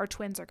or our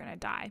twins are going to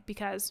die.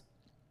 Because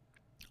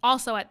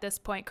also at this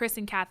point, Chris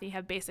and Kathy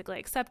have basically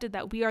accepted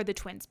that we are the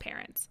twins'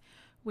 parents.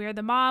 We're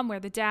the mom, we're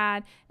the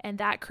dad, and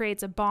that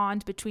creates a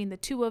bond between the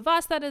two of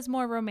us that is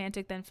more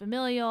romantic than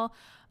familial.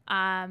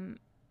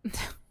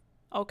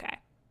 Okay.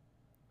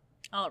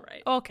 All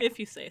right. Okay. If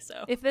you say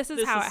so. If this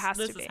is how it has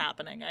to be. This is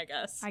happening, I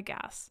guess.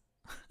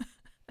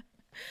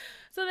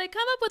 So they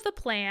come up with a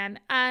plan.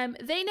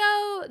 They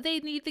know they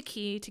need the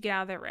key to get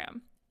out of their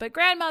room. But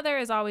grandmother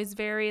is always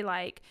very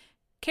like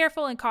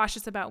careful and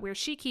cautious about where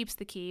she keeps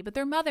the key, but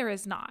their mother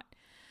is not.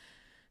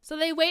 So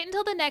they wait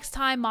until the next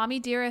time Mommy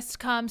Dearest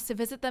comes to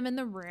visit them in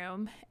the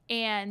room,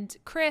 and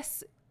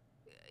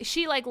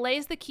she like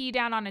lays the key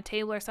down on a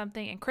table or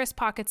something, and Chris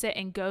pockets it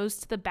and goes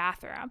to the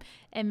bathroom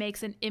and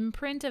makes an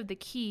imprint of the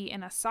key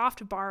in a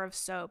soft bar of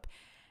soap.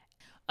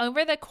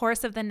 Over the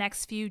course of the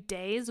next few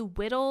days,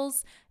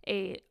 whittles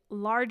a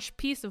large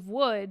piece of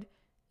wood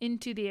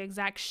into the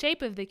exact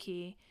shape of the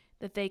key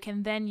that they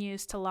can then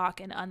use to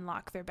lock and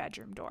unlock their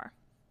bedroom door.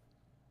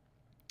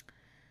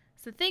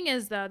 So the thing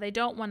is, though, they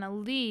don't want to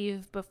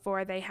leave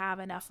before they have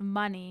enough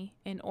money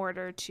in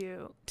order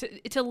to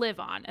live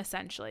on,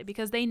 essentially,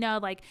 because they know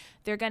like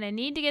they're going to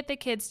need to get the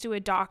kids to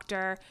a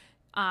doctor.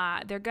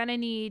 They're going to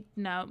need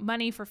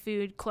money for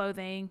food,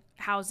 clothing,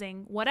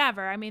 housing,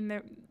 whatever. I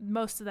mean,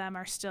 most of them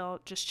are still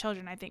just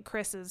children. I think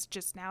Chris is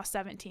just now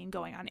 17,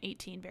 going on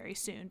 18 very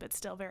soon, but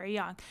still very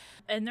young.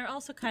 And they're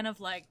also kind of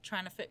like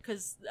trying to fit,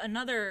 because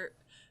another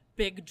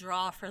big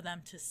draw for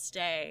them to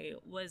stay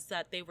was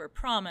that they were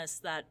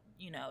promised that,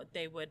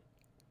 they would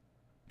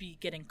be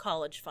getting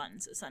college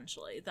funds,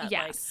 essentially. That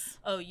yes.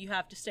 Like, oh, you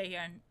have to stay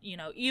here, and,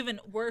 even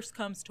worse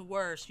comes to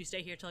worse, you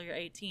stay here till you're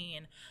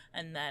 18,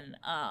 and then,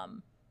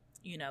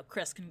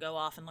 Chris can go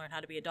off and learn how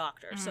to be a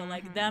doctor. Mm-hmm. So,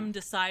 like, them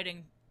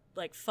deciding,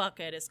 like,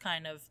 fuck it, is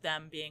kind of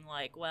them being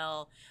like,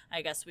 well,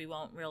 I guess we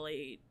won't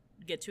really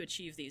get to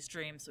achieve these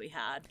dreams we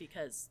had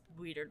because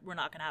we're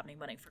not going to have any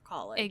money for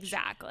college.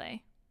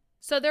 Exactly.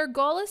 So their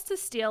goal is to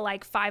steal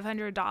like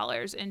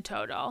 $500 in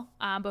total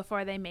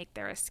before they make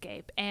their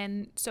escape.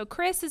 And so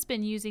Chris has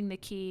been using the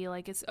key,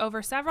 like, it's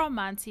over several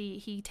months.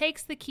 He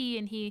takes the key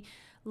and he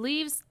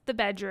leaves the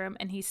bedroom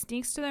and he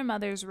sneaks to their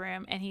mother's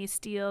room and he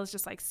steals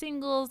just like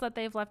singles that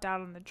they've left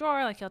out on the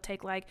drawer. Like, he'll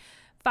take like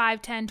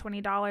 $5, $10,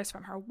 $20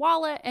 from her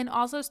wallet, and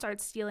also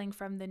starts stealing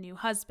from the new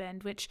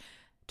husband, which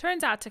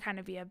turns out to kind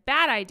of be a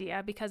bad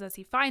idea, because as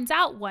he finds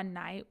out one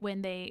night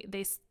when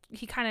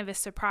he kind of is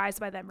surprised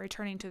by them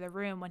returning to the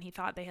room when he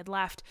thought they had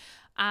left,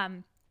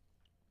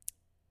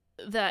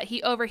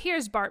 he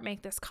overhears Bart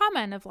make this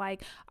comment of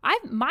like,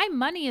 my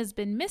money has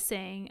been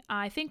missing.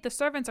 I think the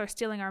servants are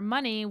stealing our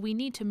money. We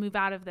need to move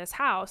out of this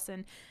house.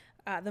 And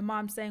the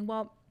mom's saying,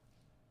 well,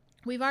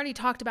 we've already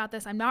talked about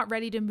this. I'm not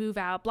ready to move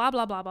out, blah,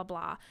 blah, blah, blah,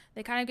 blah.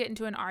 They kind of get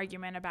into an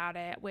argument about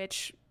it,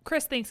 which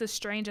Chris thinks is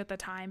strange at the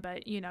time,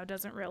 but,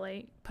 doesn't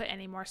really put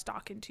any more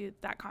stock into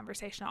that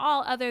conversation at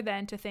all, other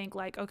than to think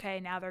like,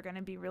 okay, now they're going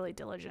to be really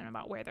diligent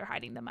about where they're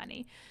hiding the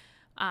money.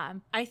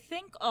 I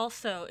think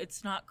also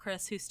it's not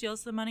Chris who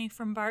steals the money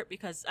from Bart,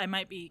 because I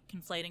might be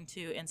conflating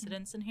two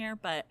incidents in here,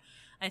 but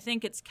I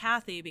think it's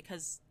Kathy,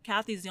 because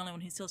Kathy's the only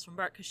one who steals from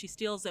Bart, because she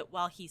steals it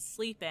while he's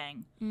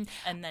sleeping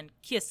and then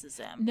kisses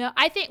him. No,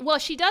 I think, well,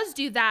 she does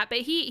do that, but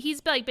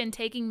he's like been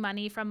taking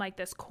money from like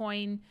this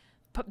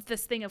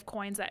thing of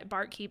coins that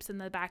Bart keeps in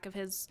the back of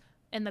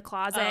in the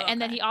closet. Oh, okay.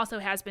 And then he also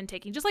has been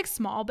taking just like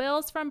small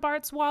bills from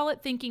Bart's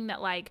wallet, thinking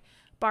that like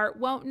Bart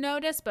won't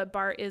notice, but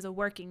Bart is a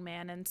working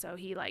man, and so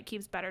he like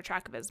keeps better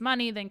track of his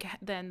money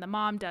than the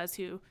mom does,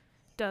 who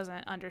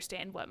doesn't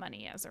understand what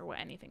money is or what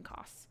anything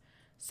costs.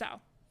 So,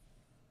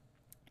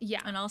 yeah.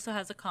 And also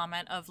has a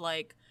comment of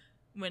like,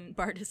 when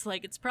Bart is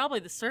like, it's probably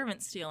the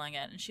servants stealing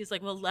it, and she's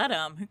like, well, let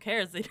them. Who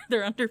cares?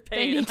 They're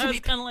underpaid. And I was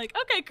kind of like,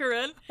 okay,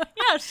 Corinne.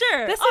 Yeah,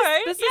 sure. This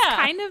is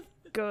kind of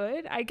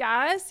good, I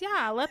guess.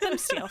 Yeah, let them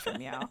steal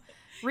from you.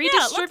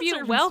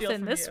 Redistribute wealth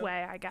in this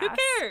way, I guess. Who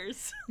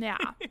cares? Yeah.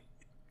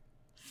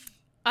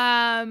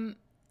 I'm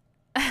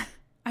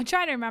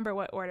trying to remember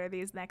what order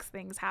these next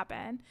things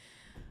happen.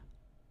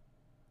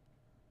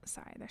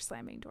 Sorry, they're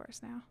slamming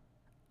doors now.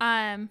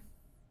 And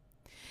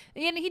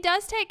he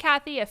does take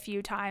Kathy a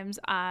few times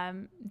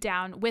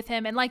down with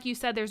him, and like you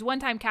said, there's one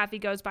time Kathy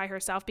goes by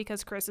herself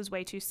because Chris is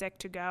way too sick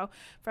to go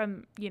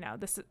from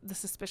the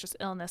suspicious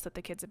illness that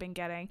the kids have been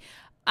getting.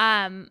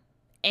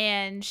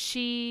 And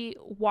she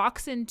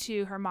walks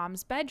into her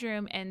mom's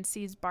bedroom and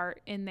sees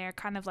Bart in there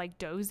kind of like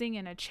dozing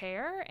in a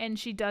chair. And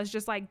she does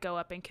just like go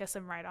up and kiss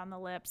him right on the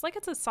lips. Like,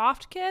 it's a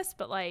soft kiss,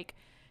 but like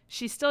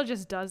she still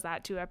just does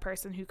that to a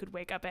person who could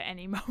wake up at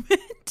any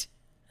moment.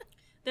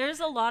 There's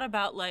a lot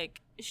about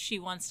like, she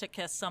wants to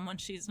kiss someone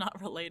she's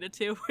not related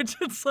to, which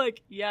is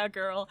like, yeah,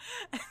 girl.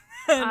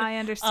 And, I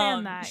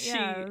understand that,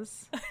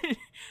 yes.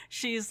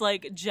 She's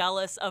like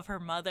jealous of her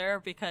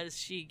mother because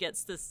she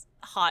gets this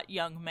hot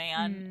young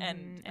man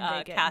and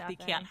Kathy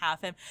nothing. Can't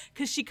have him,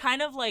 because she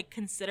kind of like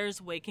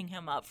considers waking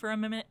him up for a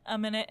minute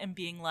and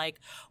being like,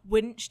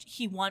 wouldn't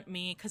he want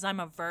me because I'm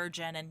a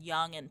virgin and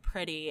young and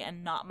pretty,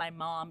 and not my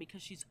mom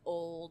because she's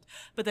old?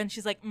 But then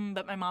she's like,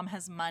 but my mom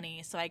has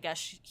money, so I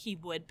guess he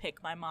would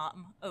pick my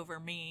mom over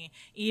me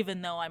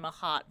even though I'm a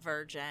hot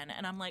virgin.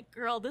 And I'm like,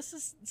 girl, this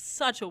is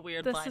such a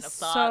weird line of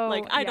thought.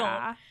 Like,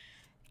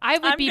 I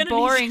would be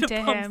boring to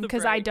him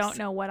because I don't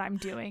know what I'm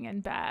doing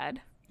in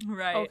bed.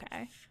 Right.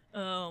 Okay.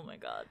 Oh my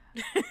God.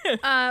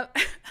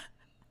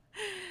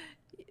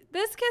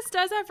 This kiss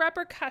does have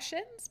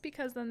repercussions,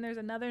 because then there's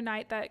another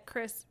night that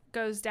Chris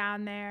goes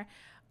down there.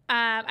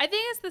 I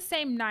think it's the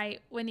same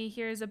night when he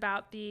hears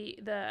about the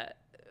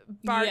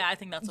Bart. Yeah, I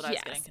think that's what I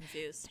was getting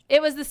confused.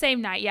 It was the same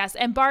night, yes.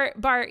 And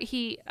Bart,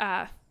 he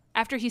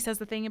after he says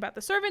the thing about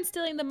the servant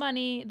stealing the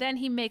money, then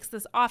he makes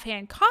this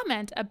offhand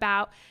comment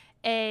about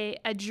a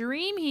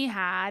dream he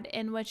had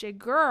in which a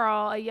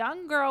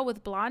young girl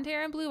with blonde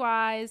hair and blue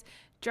eyes,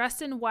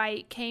 dressed in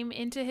white, came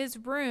into his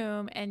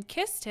room and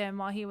kissed him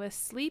while he was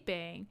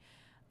sleeping,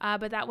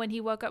 but that when he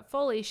woke up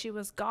fully, she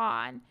was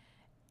gone.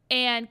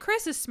 And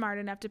Chris is smart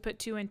enough to put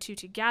two and two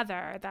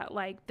together, that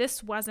like,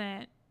 this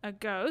wasn't a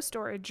ghost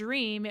or a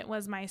dream. It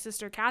was my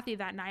sister Kathy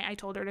that night. I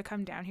told her to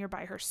come down here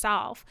by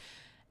herself.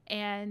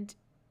 And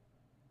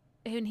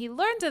when he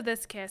learns of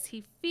this kiss,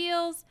 he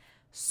feels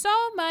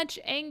so much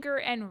anger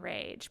and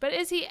rage. But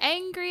is he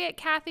angry at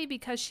Kathy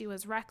because she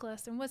was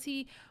reckless? And was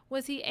he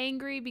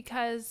angry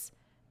because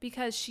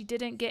she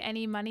didn't get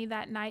any money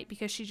that night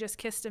because she just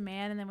kissed a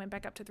man and then went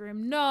back up to the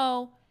room?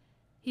 No,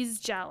 he's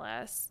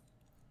jealous.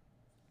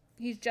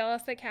 He's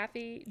jealous that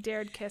Kathy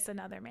dared kiss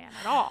another man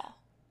at all.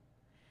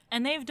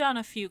 And they've done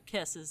a few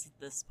kisses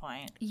at this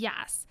point.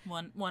 Yes.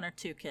 One or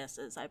two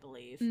kisses, I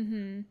believe.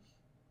 Mm-hmm.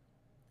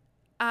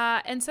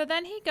 And so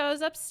then he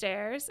goes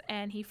upstairs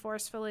and he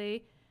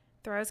forcefully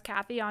throws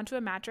Kathy onto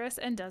a mattress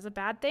and does a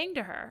bad thing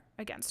to her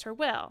against her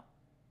will.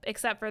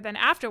 Except for then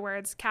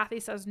afterwards, Kathy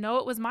says, no,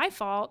 it was my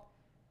fault.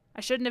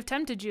 I shouldn't have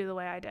tempted you the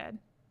way I did.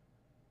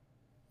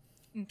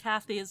 And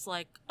Kathy is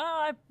like, oh,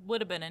 I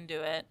would have been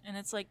into it. And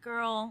it's like,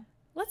 girl,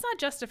 let's not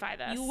justify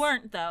this. You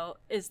weren't, though,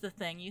 is the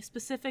thing. You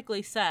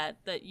specifically said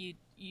that you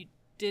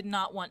did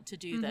not want to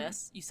do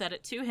this. You said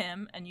it to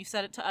him, and you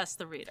said it to us,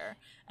 the reader.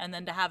 And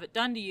then to have it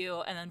done to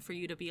you, and then for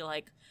you to be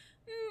like,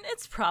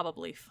 it's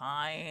probably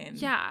fine.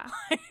 Yeah.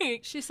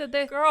 Like, she said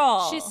that.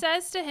 Girl. She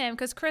says to him,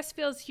 because Chris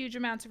feels huge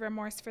amounts of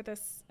remorse for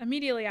this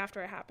immediately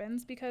after it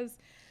happens, because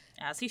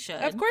as he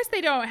should. Of course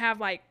they don't have,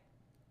 like,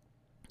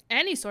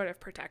 any sort of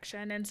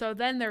protection. And so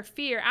then their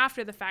fear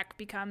after the fact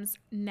becomes,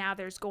 now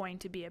there's going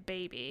to be a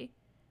baby,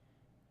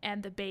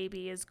 and the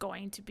baby is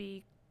going to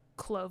be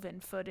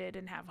cloven-footed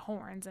and have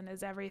horns and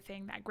is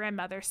everything that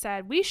grandmother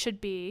said we should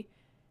be.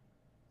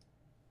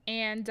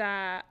 And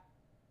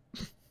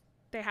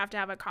they have to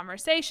have a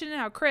conversation.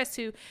 How Chris,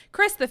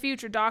 the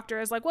future doctor,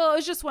 is like, well, it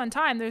was just one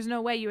time. There's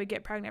no way you would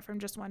get pregnant from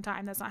just one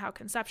time. That's not how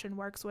conception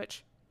works,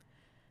 which,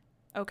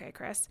 okay,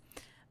 Chris,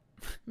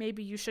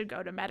 maybe you should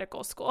go to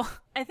medical school.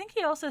 I think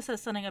he also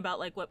says something about,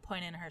 like, what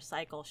point in her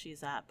cycle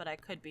she's at, but I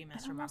could be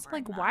misremembering.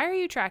 Like, why are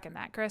you tracking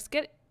that, Chris?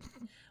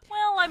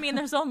 Well, I mean,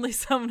 there's only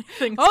so many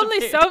things.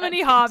 Only so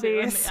many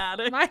hobbies.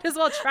 Might as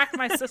well track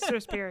my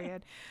sister's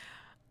period.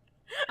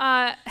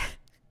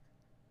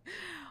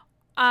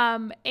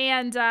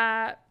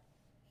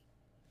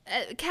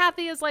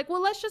 Kathy is like,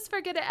 well, let's just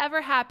forget it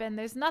ever happened.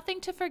 There's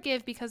nothing to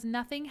forgive because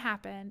nothing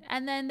happened.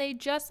 And then they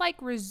just like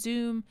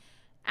resume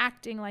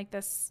acting like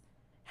this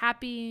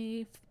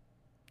happy,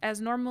 as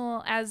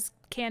normal as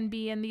can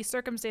be in these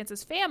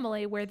circumstances,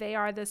 family where they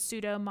are the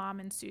pseudo mom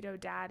and pseudo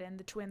dad and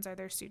the twins are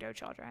their pseudo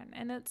children.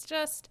 And it's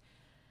just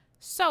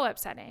so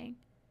upsetting.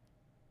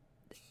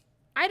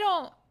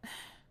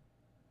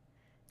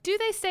 Do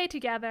they stay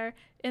together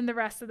in the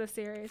rest of the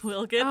series?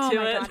 We'll get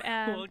to it.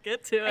 We'll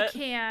get to it.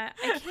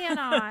 I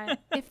cannot.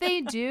 If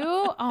they do,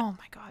 oh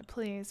my God,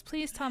 please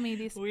tell me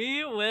these.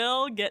 We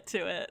will get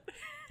to it.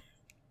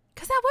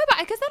 Because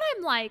then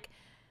I'm like,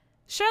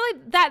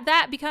 surely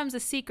that becomes a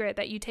secret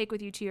that you take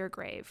with you to your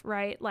grave,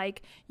 right?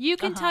 Like you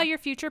can tell your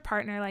future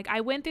partner, like,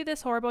 I went through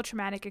this horrible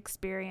traumatic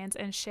experience,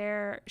 and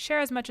share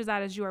as much of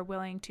that as you are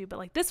willing to. But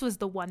like, this was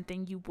the one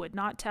thing you would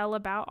not tell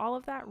about all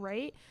of that,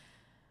 right?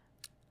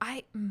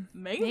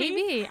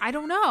 Maybe. I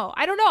don't know.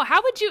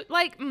 How would you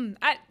like?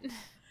 I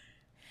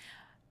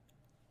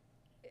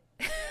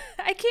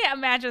can't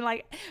imagine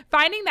like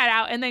finding that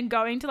out and then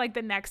going to like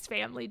the next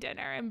family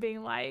dinner and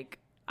being like,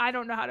 I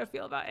don't know how to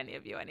feel about any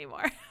of you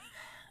anymore.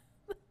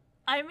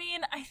 I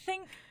mean, I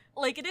think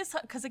like it is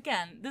because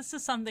again, this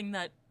is something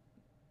that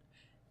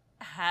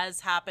has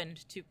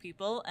happened to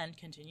people and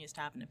continues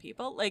to happen to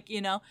people. Like,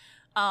 you know,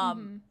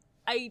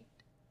 I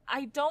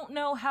don't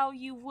know how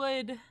you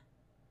would.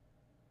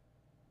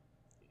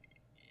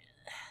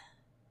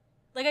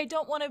 Like, I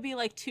don't want to be,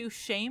 like, too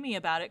shamey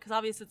about it, because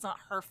obviously it's not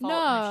her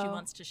fault if she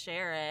wants to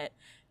share it,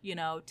 you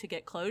know, to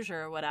get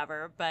closure or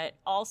whatever. But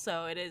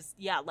also it is,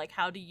 like,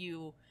 how do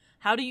you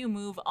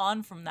move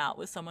on from that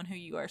with someone who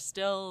you are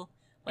still,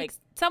 like...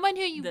 Someone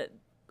who you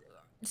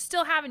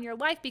still have in your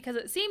life, because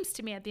it seems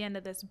to me at the end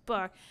of this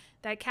book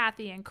that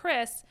Kathy and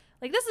Chris,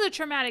 like, this is a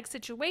traumatic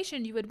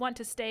situation. You would want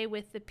to stay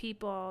with the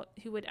people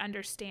who would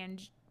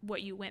understand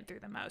what you went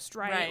through the most,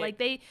 right?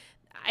 Like,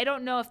 I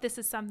don't know if this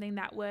is something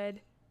that would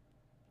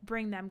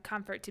bring them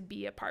comfort to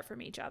be apart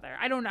from each other.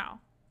 I don't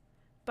know.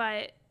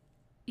 But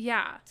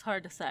yeah. It's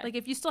hard to say. Like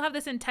if you still have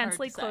this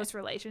intensely close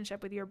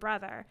relationship with your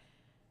brother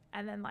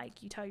and then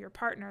like you tell your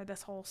partner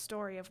this whole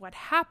story of what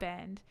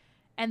happened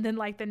and then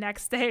like the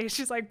next day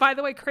she's like, by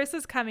the way, Chris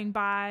is coming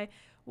by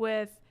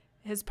with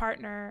his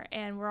partner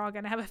and we're all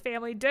going to have a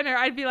family dinner.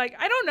 I'd be like,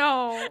 I don't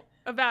know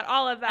about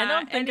all of that. I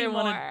don't think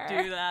anymore. I want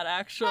to do that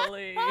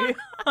actually.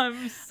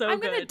 I'm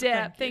going to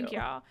dip. Thank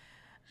y'all.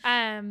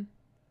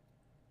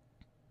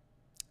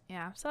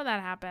 Yeah, so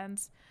that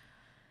happens.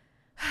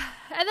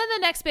 And then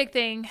the next big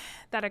thing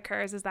that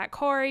occurs is that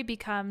Corey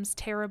becomes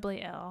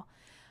terribly ill.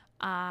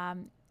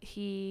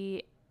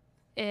 He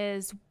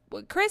is...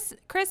 Chris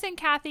and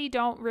Kathy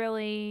don't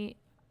really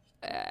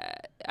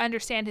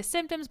understand his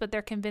symptoms, but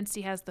they're convinced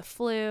he has the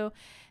flu.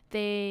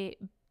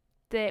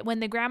 When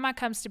the grandma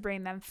comes to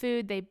bring them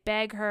food, they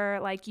beg her,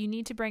 like, you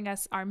need to bring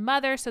us our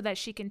mother so that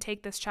she can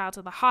take this child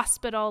to the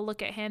hospital.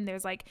 Look at him.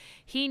 There's like,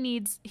 he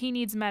needs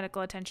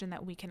medical attention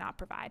that we cannot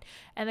provide.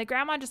 And the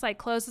grandma just like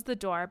closes the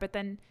door,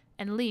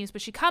 and leaves,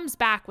 but she comes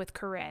back with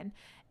Corinne.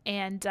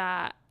 And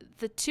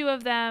the two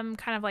of them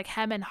kind of like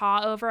hem and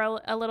haw over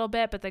a little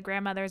bit, but the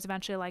grandmother is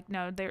eventually like,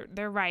 no,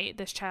 they're right.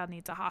 This child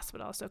needs a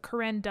hospital. So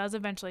Corinne does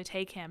eventually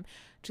take him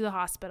to the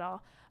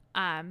hospital,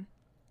 and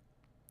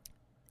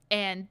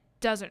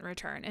doesn't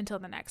return until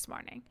the next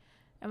morning.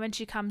 And when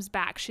she comes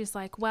back, she's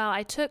like, well,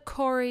 I took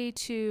Corey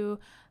to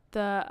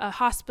the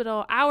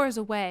hospital hours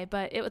away,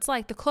 but it was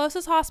like the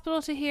closest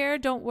hospital to here.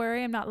 Don't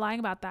worry, I'm not lying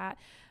about that.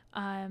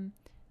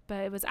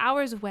 But it was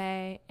hours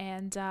away,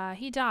 and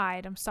he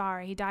died. I'm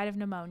sorry. He died of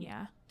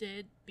pneumonia. He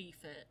did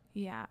beef it.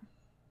 Yeah.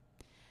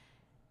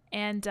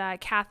 And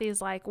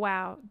Kathy's like,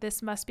 wow,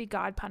 this must be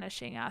God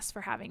punishing us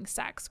for having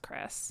sex,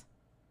 Chris.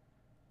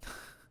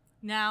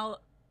 Now,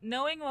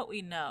 knowing what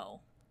we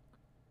know,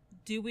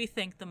 do we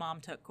think the mom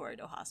took Corey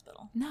to a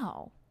hospital?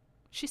 No.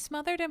 She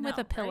smothered him with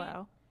a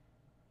pillow.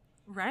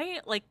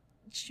 Right? Like,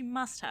 she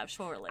must have,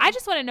 surely. I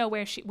just want to know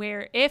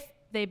if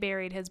they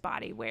buried his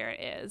body, where it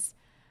is.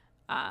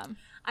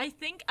 I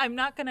think I'm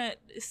not going to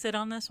sit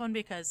on this one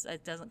because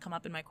it doesn't come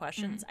up in my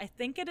questions. I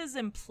think it is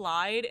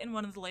implied in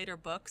one of the later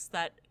books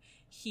that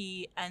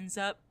he ends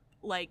up,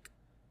 like,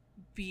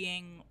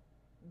 being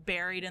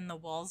buried in the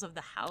walls of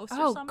the house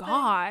or something. Oh,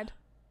 God.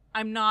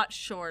 I'm not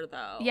sure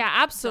though. Yeah,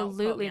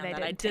 absolutely. They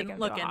didn't I take didn't him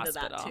look to a into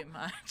hospital. that too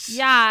much.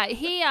 Yeah,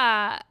 he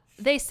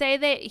they say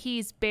that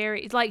he's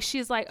buried. Like,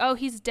 she's like, oh,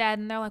 he's dead,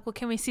 and they're like, well,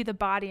 can we see the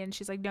body? And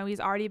she's like, no, he's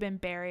already been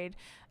buried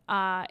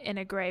in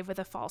a grave with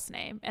a false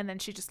name. And then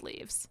she just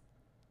leaves.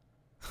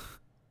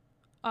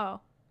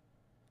 Oh,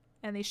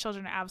 and these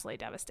children are absolutely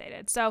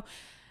devastated. So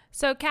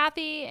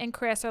Kathy and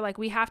Chris are like,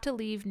 we have to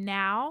leave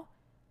now.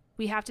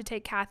 We have to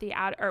take Kathy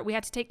out, or we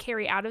have to take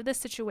Carrie out of this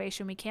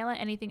situation. We can't let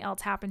anything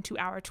else happen to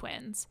our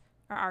twins,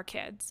 or our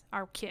kids,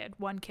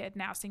 one kid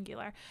now,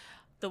 singular.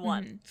 The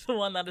one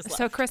that is left.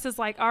 So Chris is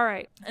like, all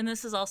right. And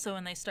this is also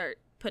when they start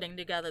putting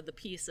together the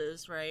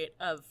pieces, right?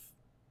 Of,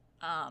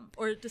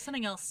 or does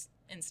something else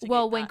instigate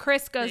Well, when that?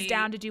 Chris goes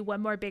down to do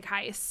one more big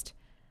heist.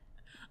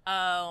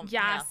 Oh,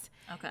 yes.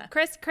 Yeah. Okay.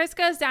 Chris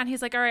goes down.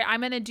 He's like, all right, I'm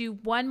going to do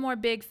one more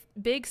big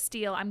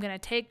steal. I'm going to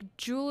take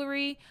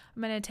jewelry.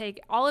 I'm going to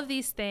take all of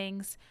these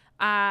things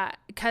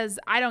because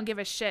I don't give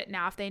a shit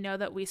now if they know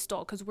that we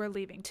stole, because we're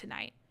leaving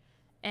tonight.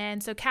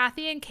 And so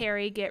Kathy and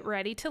Carrie get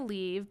ready to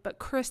leave, but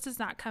Chris does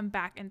not come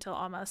back until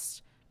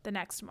almost the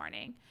next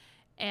morning.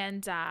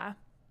 And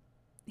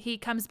he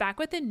comes back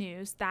with the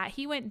news that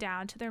he went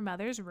down to their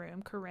mother's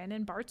room, Corinne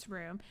and Bart's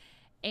room,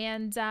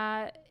 and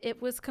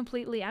it was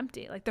completely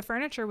empty. Like, the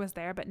furniture was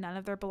there, but none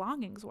of their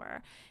belongings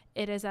were.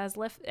 It is as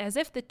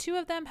if the two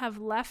of them have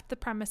left the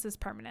premises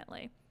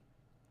permanently.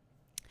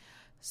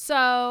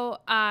 So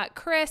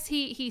Chris,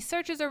 he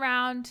searches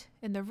around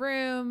in the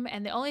room,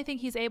 and the only thing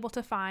he's able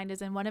to find is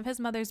in one of his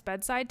mother's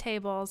bedside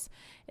tables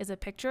is a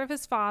picture of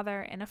his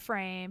father in a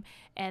frame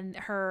and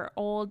her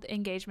old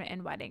engagement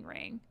and wedding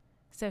ring.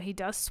 So he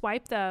does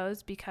swipe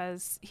those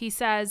because he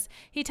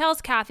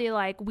tells Kathy,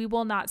 like, we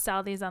will not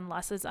sell these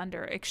unless it's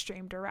under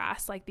extreme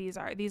duress. Like, these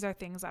are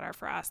things that are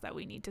for us that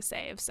we need to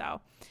save. So,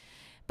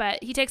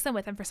 but he takes them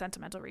with him for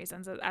sentimental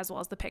reasons, as well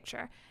as the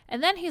picture.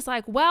 And then he's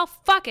like, well,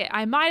 fuck it.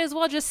 I might as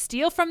well just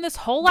steal from this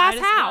whole ass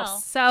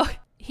house. Well. So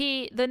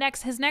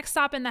his next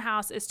stop in the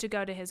house is to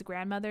go to his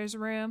grandmother's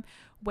room,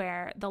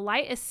 where the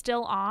light is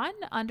still on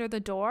under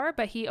the door,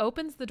 but he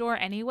opens the door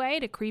anyway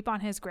to creep on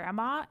his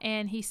grandma,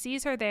 and he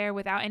sees her there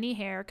without any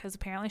hair, because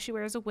apparently she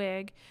wears a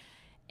wig,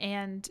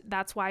 and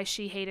that's why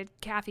she hated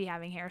Kathy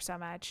having hair so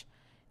much.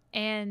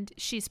 And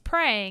she's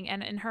praying,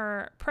 and in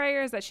her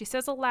prayers that she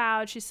says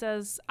aloud, she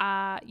says,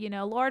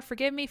 Lord,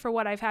 forgive me for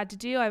what I've had to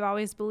do. I've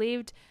always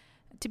believed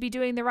to be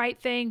doing the right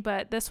thing,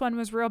 but this one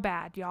was real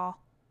bad, y'all.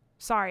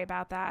 Sorry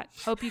about that.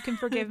 Hope you can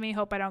forgive me.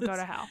 Hope I don't go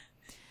to hell.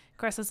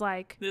 Chris is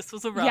like, this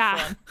was a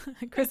rough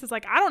one. Chris is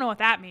like, I don't know what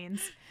that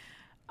means.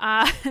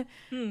 I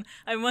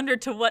wonder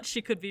to what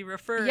she could be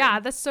referring. Yeah,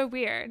 that's so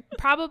weird.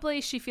 Probably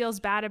she feels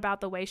bad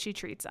about the way she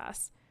treats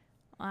us.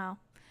 Well,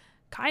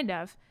 kind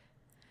of.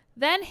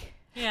 Then...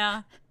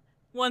 Yeah.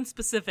 One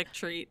specific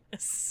treat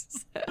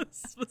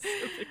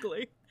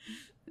specifically.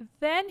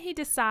 Then he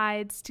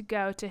decides to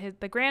go to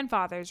the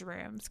grandfather's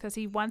rooms because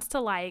he wants to,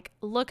 like,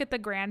 look at the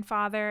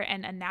grandfather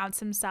and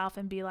announce himself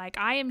and be like,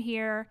 I am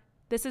here.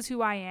 This is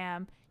who I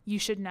am. You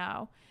should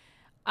know.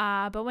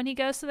 But when he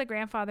goes to the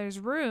grandfather's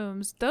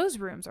rooms, those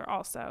rooms are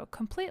also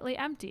completely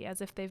empty,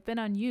 as if they've been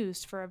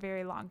unused for a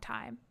very long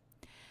time.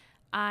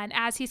 And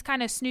as he's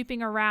kind of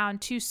snooping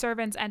around, two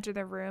servants enter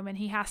the room and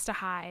he has to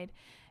hide.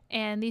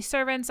 And these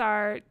servants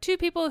are two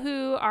people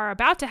who are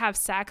about to have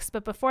sex,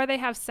 but before they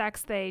have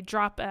sex, they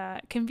drop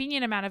a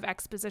convenient amount of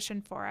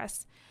exposition for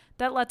us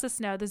that lets us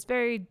know this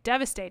very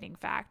devastating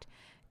fact.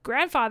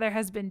 Grandfather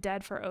has been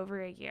dead for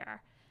over a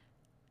year.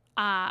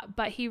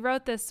 But he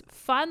wrote this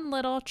fun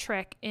little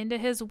trick into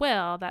his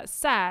will that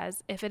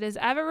says if it is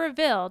ever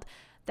revealed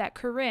that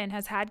Corinne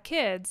has had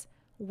kids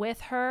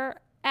with her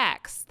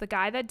ex, the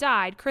guy that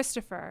died,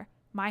 Christopher,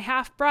 my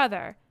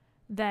half-brother,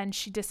 then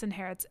she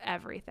disinherits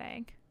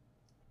everything.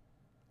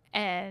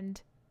 And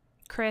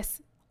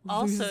Chris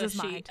loses his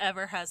mind. Also, if she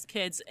ever has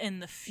kids in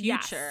the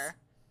future,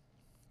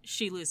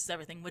 she loses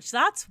everything, which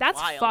that's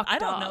wild. Fucked I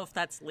don't up. know if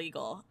that's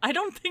legal. I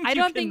don't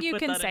think you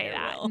can say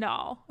that. Will.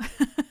 No.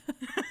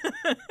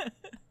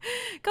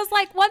 Because,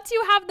 like, once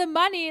you have the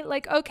money,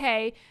 like,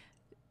 okay,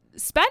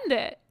 spend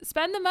it.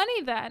 Spend the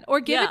money then. Or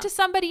give it to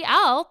somebody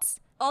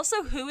else.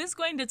 Also, who is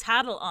going to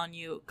tattle on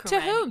you,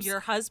 Corinne? To whom? Your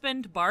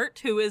husband,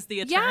 Bart, who is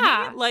the attorney?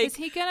 Yeah. Like, is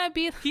he going to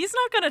be... He's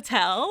not going to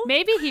tell.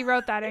 Maybe he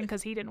wrote that in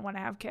because he didn't want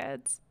to have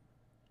kids.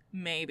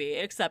 Maybe,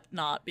 except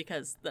not,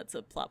 because that's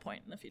a plot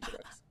point in the future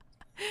books.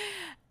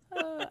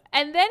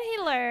 And then he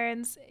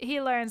learns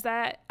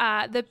that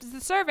the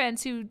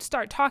servants who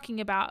start talking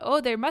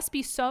about, there must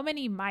be so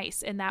many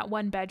mice in that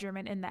one bedroom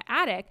and in the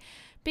attic,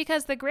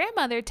 because the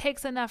grandmother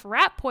takes enough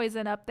rat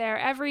poison up there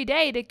every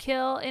day to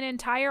kill an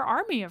entire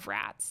army of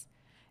rats.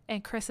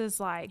 And Chris is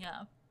like,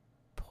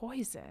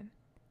 poison,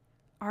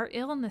 our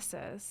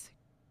illnesses,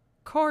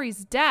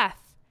 Corey's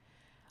death.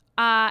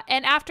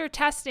 And after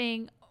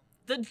testing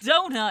the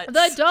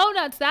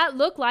donuts that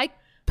look like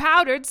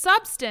powdered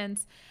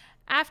substance,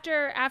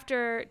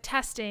 after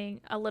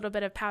testing a little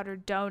bit of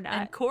powdered donut,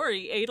 and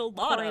Corey ate a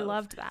lot. Corey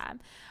loved that.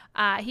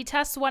 He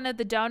tests one of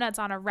the donuts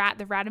on a rat.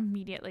 The rat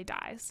immediately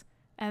dies.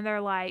 And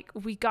they're like,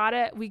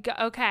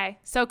 okay.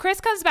 So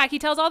Chris comes back. He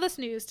tells all this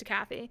news to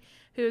Kathy,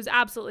 who's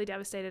absolutely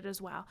devastated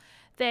as well.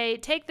 They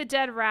take the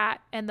dead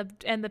rat and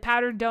the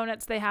powdered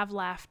donuts they have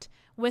left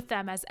with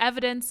them as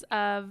evidence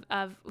of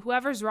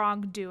whoever's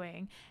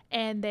wrongdoing,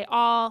 and they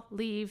all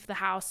leave the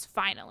house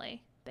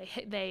finally.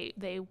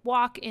 They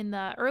walk in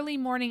the early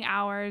morning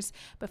hours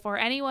before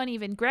anyone,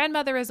 even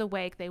grandmother, is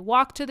awake. They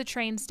walk to the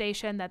train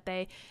station that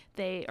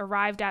they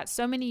arrived at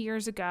so many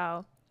years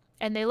ago.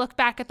 And they look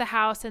back at the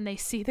house and they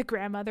see the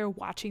grandmother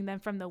watching them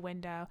from the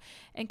window.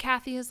 And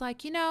Kathy is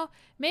like,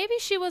 maybe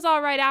she was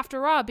all right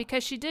after all,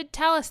 because she did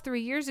tell us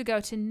 3 years ago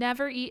to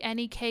never eat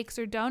any cakes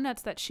or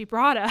donuts that she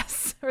brought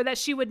us, or that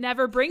she would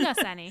never bring us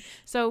any.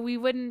 So we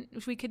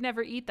could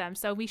never eat them.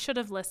 So we should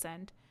have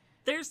listened.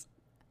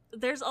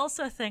 There's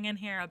also a thing in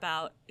here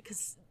about,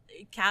 because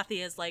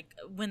Kathy is like,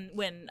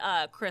 when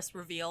Chris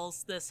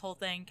reveals this whole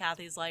thing,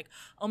 Kathy's like,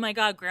 oh my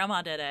God,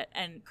 grandma did it.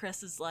 And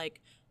Chris is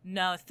like,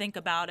 no, think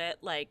about it.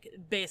 Like,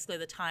 basically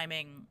the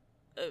timing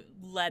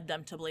led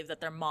them to believe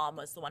that their mom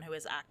was the one who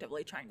was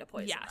actively trying to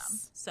poison them.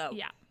 So,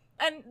 yeah.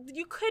 And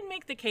you could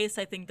make the case,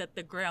 I think, that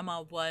the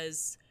grandma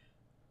was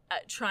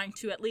trying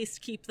to at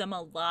least keep them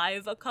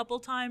alive a couple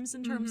times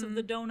in terms of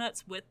the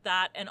donuts with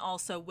that, and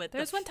also with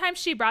there's one time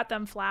she brought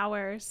them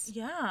flowers.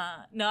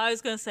 Yeah. No, I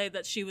was going to say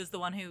that she was the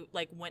one who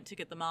like went to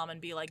get the mom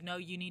and be like, no,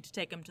 you need to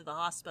take him to the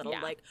hospital.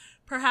 Yeah. Like,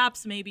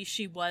 perhaps maybe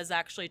she was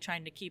actually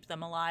trying to keep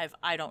them alive.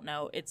 I don't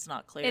know. It's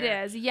not clear. It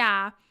is.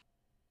 Yeah.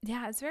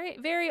 Yeah, it's very,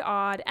 very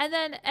odd. And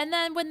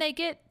then when they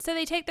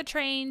take the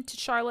train to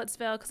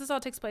Charlottesville, because this all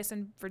takes place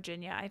in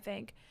Virginia, I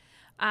think.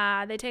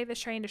 They take this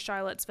train to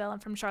Charlottesville,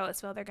 and from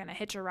Charlottesville, they're going to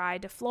hitch a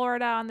ride to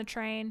Florida on the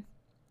train.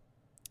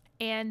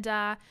 And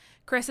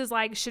Chris is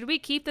like, should we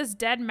keep this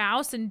dead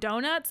mouse and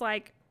donuts?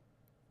 Like,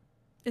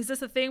 is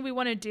this a thing we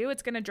want to do?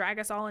 It's going to drag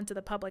us all into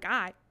the public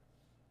eye.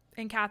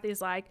 And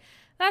Kathy's like,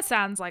 that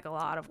sounds like a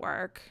lot of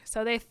work.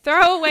 So they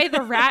throw away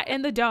the rat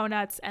and the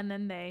donuts, and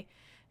then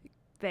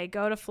they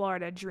go to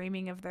Florida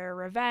dreaming of their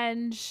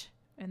revenge.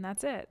 And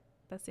that's it.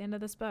 That's the end of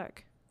this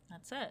book.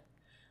 That's it.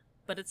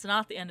 But it's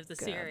not the end of the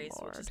series,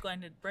 Lord. Which is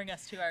going to bring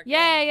us to our game.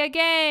 Yay, a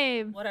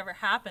game! Whatever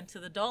happened to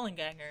the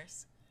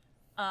Dollengangers?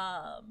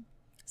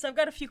 So I've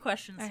got a few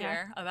questions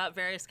here about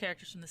various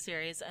characters from the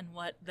series and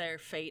what their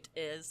fate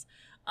is,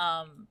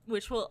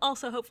 which will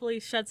also hopefully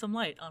shed some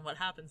light on what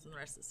happens in the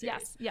rest of the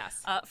series.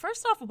 Yes.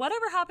 First off,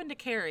 whatever happened to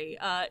Carrie?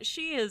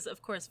 She is,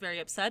 of course, very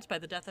upset by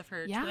the death of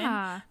her twin.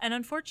 And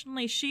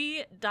unfortunately,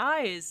 she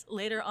dies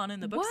later on in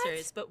the book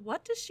series. But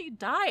what does she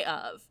die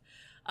of?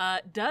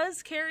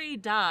 Does Carrie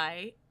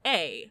die,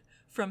 A,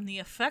 from the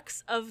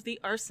effects of the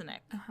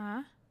arsenic?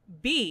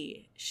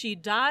 B, she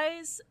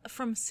dies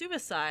from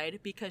suicide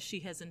because she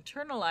has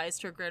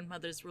internalized her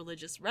grandmother's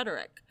religious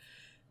rhetoric.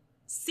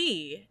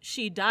 C,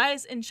 she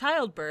dies in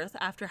childbirth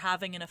after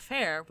having an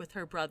affair with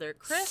her brother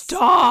Chris.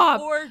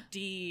 Stop! Or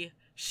D,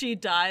 she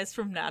dies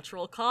from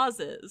natural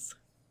causes.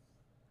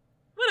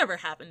 Whatever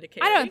happened to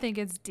Carrie? I don't think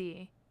it's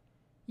D.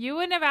 You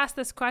wouldn't have asked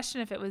this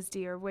question if it was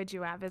D, or would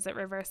you have? Is it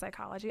reverse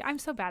psychology? I'm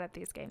so bad at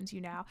these games,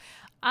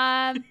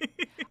 I'm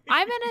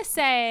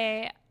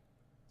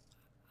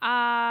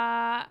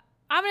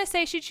gonna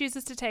say she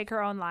chooses to take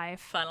her own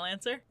life. Final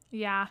answer?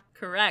 Yeah.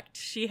 Correct.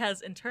 She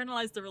has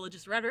internalized the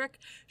religious rhetoric.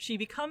 She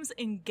becomes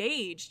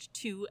engaged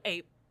to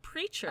a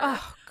preacher.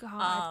 Oh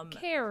God,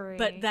 Carrie.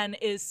 But then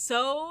is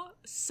so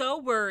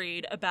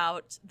worried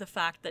about the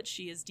fact that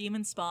she is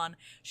demon spawn,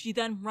 she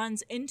then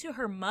runs into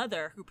her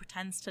mother, who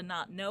pretends to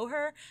not know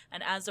her,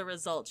 and as a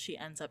result, she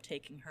ends up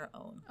taking her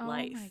own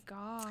life. Oh my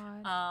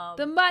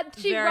God.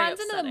 She runs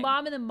upsetting. into the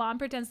mom, and the mom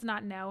pretends to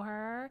not know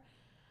her.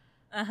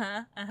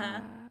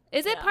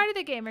 Is it part of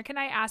the game, or can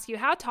I ask you,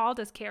 how tall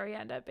does Carrie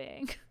end up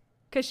being?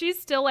 Because she's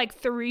still like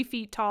 3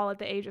 feet tall at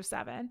the age of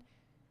 7.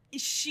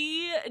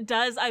 She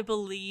does, I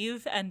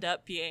believe, end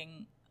up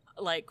being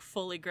like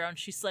fully grown.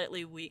 She's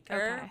slightly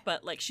weaker,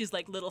 but like she's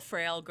like little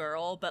frail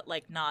girl, but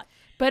like not.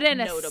 But in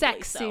a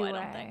sexy way. I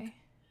don't think.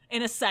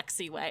 In a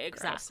sexy way,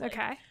 exactly. Gross.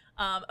 Okay.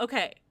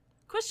 Okay.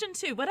 Question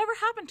 2. Whatever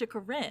happened to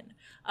Corinne?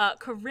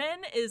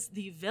 Corinne is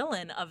the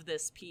villain of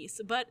this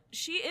piece, but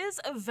she is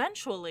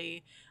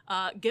eventually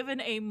given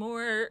a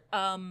more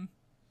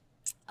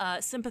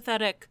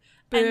sympathetic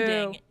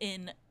ending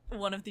in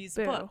one of these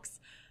books.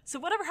 So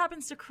whatever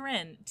happens to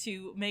Corinne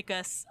to make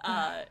us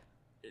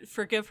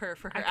forgive her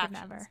for her actions?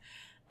 Never.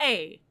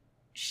 A,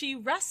 she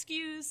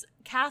rescues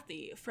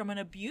Kathy from an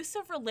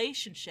abusive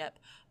relationship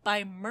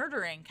by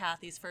murdering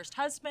Kathy's first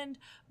husband,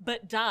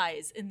 but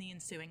dies in the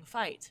ensuing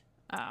fight.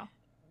 Oh.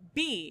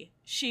 B,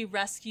 she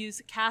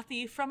rescues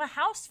Kathy from a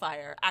house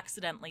fire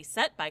accidentally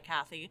set by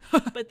Kathy,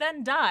 but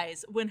then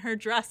dies when her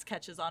dress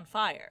catches on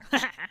fire.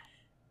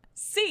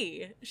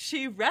 C,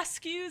 she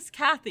rescues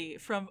Kathy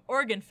from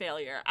organ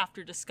failure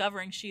after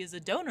discovering she is a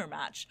donor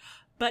match,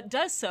 but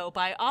does so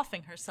by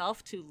offing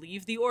herself to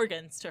leave the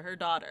organs to her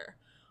daughter.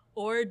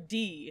 Or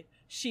D,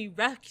 she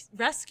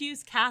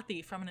rescues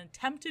Kathy from an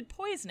attempted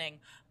poisoning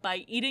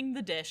by eating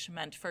the dish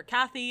meant for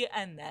Kathy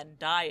and then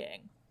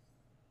dying.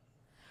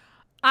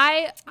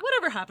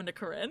 Whatever happened to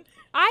Corinne?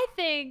 I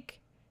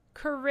think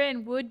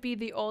Corinne would be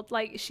the old,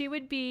 like, she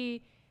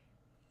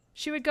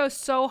would go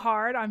so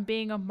hard on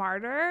being a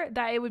martyr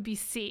that it would be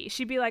C.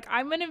 She'd be like,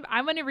 I'm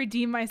gonna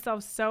redeem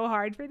myself so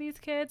hard for these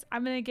kids.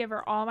 I'm gonna give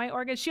her all my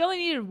organs. She only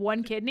needed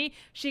one kidney.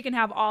 She can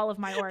have all of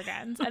my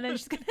organs, and then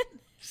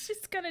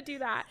she's gonna do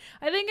that.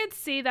 I think it's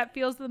C. That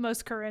feels the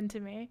most Corinne to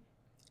me.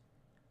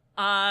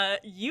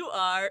 You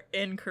are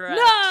incorrect.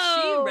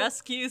 No! She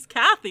rescues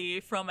Kathy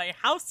from a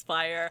house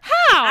fire.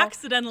 How?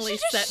 Accidentally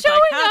She's just set by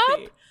showing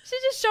Kathy. up.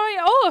 She's just showing,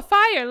 oh, a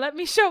fire. Let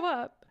me show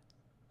up.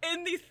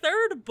 In the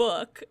third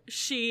book,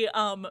 she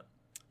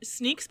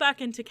sneaks back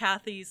into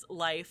Kathy's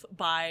life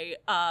by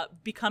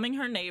becoming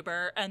her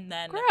neighbor and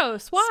then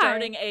Gross. Why?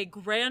 starting a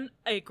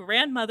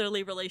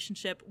grandmotherly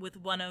relationship with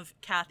one of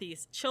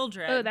Kathy's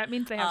children. Oh, that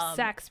means they have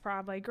sex,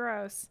 probably.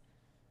 Gross.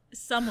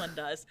 Someone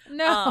does.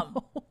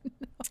 No.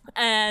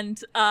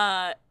 And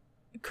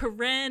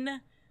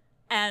Corinne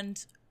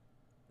and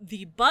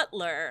the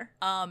butler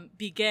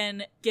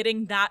begin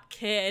getting that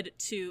kid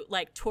to,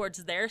 like,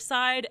 towards their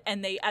side,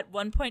 and they at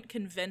one point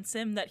convince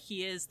him that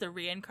he is the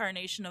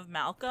reincarnation of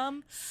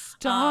Malcolm.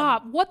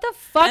 Stop. What the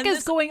fuck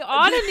is going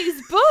on in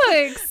these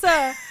books?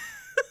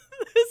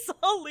 This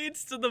all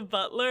leads to the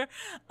butler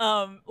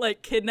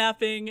like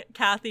kidnapping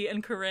Kathy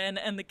and Corinne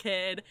and the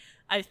kid,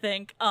 I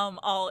think,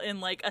 all in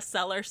like a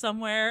cellar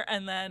somewhere,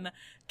 and then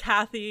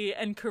Kathy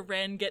and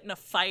Corinne get in a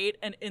fight,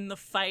 and in the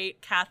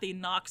fight Kathy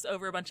knocks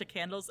over a bunch of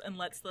candles and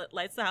lights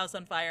the house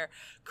on fire.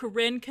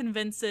 Corinne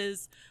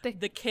convinces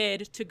the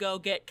kid to go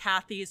get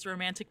Kathy's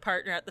romantic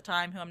partner at the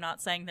time, who I'm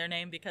not saying their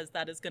name because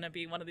that is going to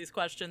be one of these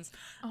questions.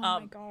 Oh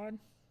my god.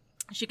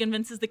 She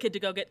convinces the kid to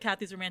go get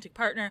Kathy's romantic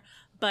partner,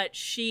 but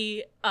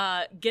she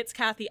gets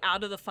Kathy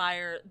out of the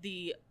fire.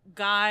 The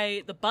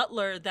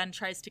butler, then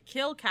tries to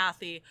kill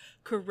Kathy.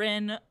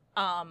 Corinne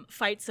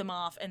fights him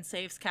off and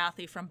saves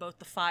Kathy from both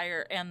the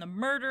fire and the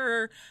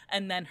murderer,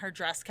 and then her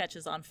dress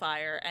catches on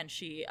fire and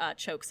she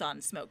chokes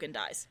on smoke and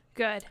dies.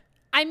 Good.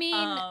 I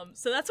mean...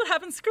 so that's what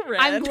happens to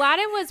Corinne. I'm glad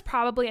it was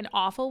probably an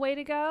awful way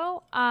to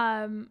go.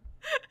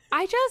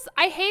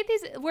 I hate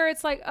these where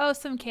it's like, oh,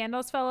 some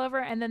candles fell over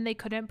and then they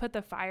couldn't put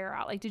the fire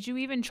out. Like, did you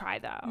even try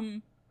though?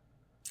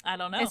 I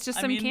don't know. It's just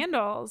some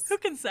candles. Who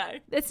can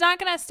say? It's not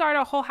going to start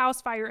a whole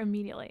house fire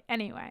immediately.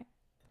 Anyway.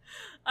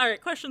 All right,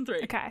 question 3.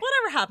 Okay.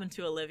 Whatever happened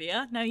to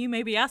Olivia? Now you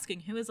may be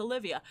asking, who is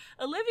Olivia?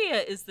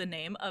 Olivia is the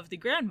name of the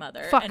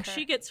grandmother, and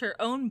she gets her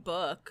own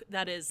book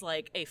that is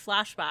like a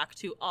flashback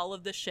to all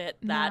of the shit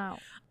that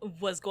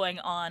was going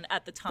on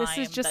at the time. This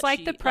is just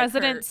like the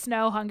President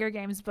Snow Hunger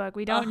Games book.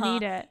 We don't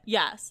need it.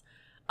 Yes.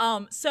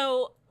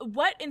 So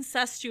what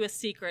incestuous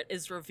secret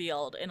is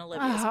revealed in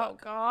Olivia's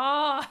book? Oh,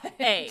 God.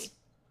 A,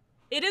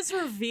 it is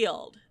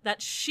revealed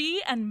that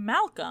she and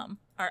Malcolm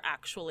are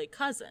actually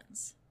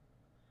cousins.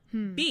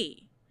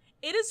 B,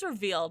 it is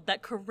revealed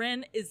that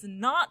Corinne is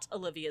not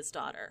Olivia's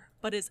daughter,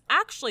 but is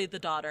actually the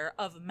daughter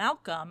of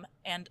Malcolm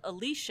and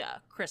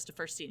Alicia,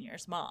 Christopher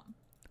Sr.'s mom.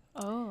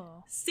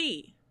 Oh.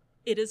 C,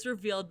 it is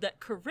revealed that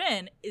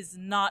Corinne is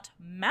not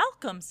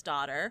Malcolm's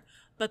daughter,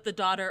 but the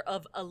daughter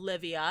of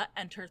Olivia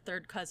and her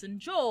third cousin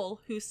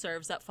Joel, who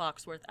serves at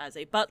Foxworth as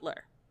a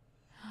butler.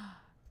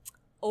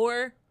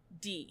 Or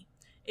D,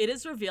 it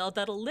is revealed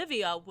that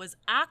Olivia was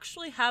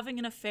actually having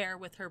an affair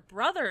with her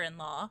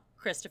brother-in-law,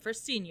 Christopher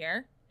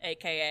Sr.,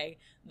 a.k.a.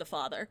 the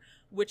father,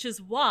 which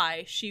is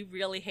why she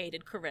really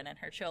hated Corinne and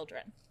her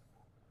children.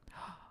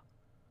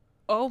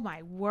 Oh,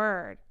 my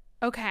word.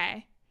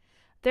 Okay.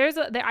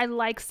 I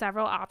like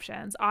several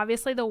options.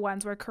 Obviously, the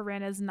ones where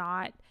Corinne is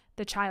not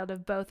the child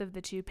of both of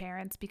the two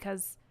parents,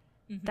 because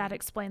that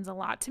explains a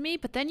lot to me.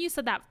 But then you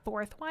said that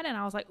fourth one, and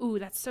I was like, ooh,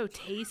 that's so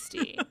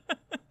tasty.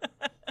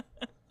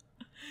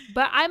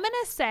 But I'm going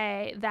to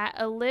say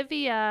that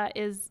Olivia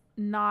is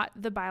not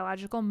the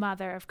biological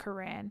mother of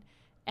Corinne,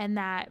 and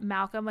that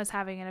Malcolm was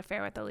having an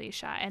affair with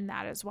Alicia, and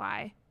that is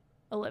why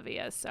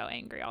Olivia is so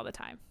angry all the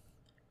time.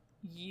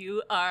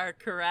 You are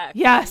correct.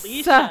 Yes.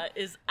 Alicia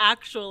is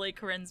actually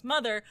Corinne's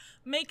mother,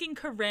 making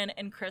Corinne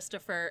and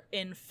Christopher,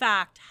 in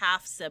fact,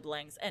 half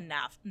siblings and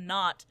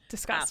not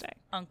disgusting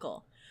half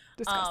uncle.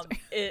 Disgusting.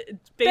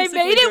 They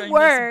made it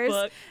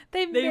worse.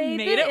 They made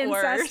the it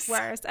incest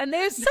worse. And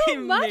there's so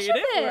much of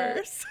it.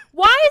 Worse.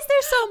 Why is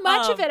there so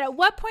much of it? At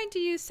what point do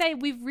you say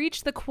we've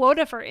reached the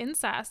quota for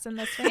incest in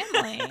this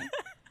family?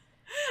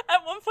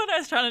 At one point I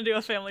was trying to do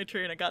a family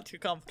tree and it got too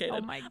complicated.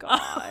 Oh my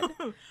God.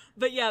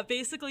 But yeah,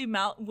 basically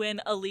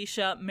when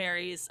Alicia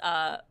marries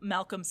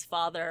Malcolm's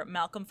father,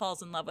 Malcolm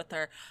falls in love with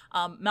her.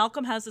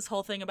 Malcolm has this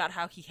whole thing about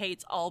how he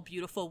hates all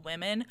beautiful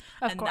women.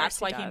 Of course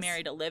that's why he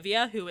married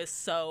Olivia, who is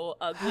so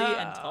ugly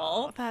and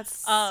tall.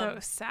 That's so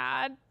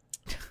sad.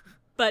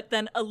 But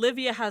then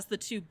Olivia has the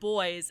two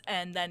boys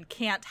and then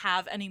can't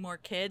have any more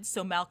kids.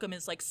 So Malcolm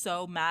is like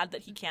so mad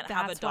that he can't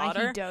have a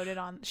daughter. That's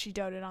why she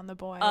doted on the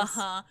boys.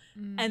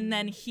 Mm-hmm. And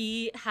then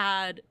he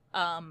had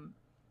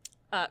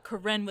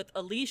Corinne with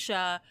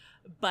Alicia,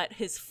 but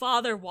his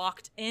father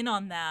walked in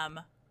on them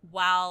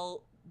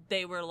while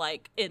they were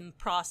like in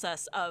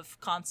process of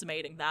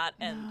consummating that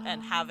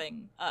and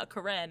having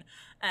Corinne.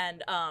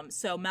 And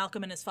so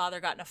Malcolm and his father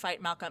got in a fight.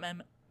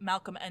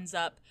 Malcolm ends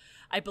up,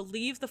 I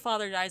believe the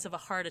father dies of a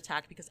heart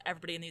attack, because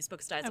everybody in these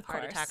books dies of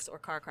heart attacks or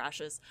car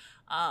crashes.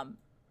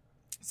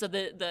 So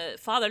the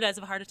father dies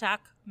of a heart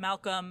attack.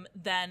 Malcolm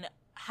then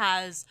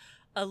has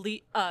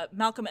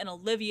Malcolm and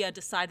Olivia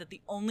decide that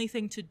the only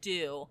thing to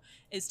do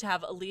is to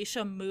have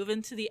Alicia move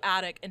into the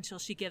attic until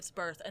she gives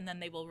birth, and then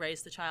they will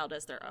raise the child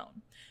as their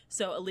own.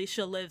 So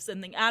Alicia lives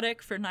in the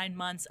attic for 9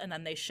 months, and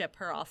then they ship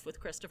her off with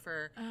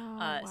Christopher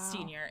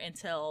Sr.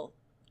 until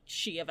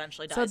she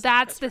eventually dies. So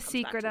that's the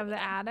secret of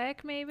the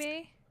attic,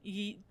 maybe?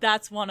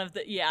 That's one of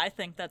the I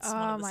think that's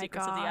one of the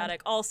secrets of the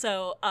attic.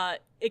 Also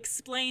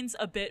explains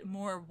a bit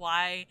more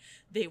why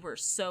they were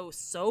so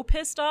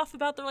pissed off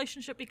about the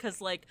relationship, because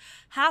like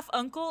half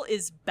uncle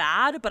is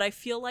bad, but I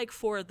feel like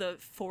for the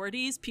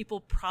 40s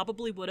people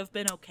probably would have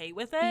been okay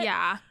with it.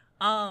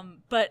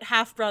 But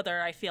half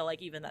brother, I feel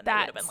like even then they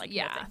would have been like,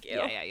 no, thank you.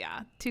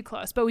 Yeah, too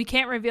close. But we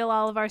can't reveal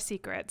all of our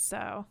secrets,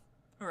 so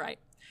right.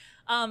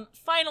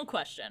 Final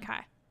question.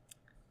 Okay.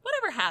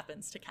 Whatever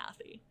happens to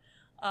Kathy?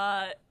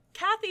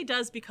 Kathy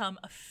does become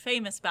a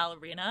famous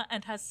ballerina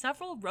and has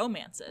several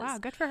romances. Wow,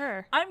 good for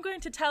her. I'm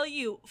going to tell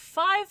you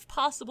 5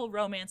 possible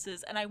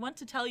romances, and I want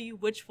to tell you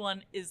which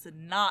one is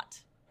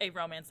not a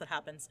romance that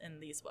happens in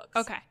these books.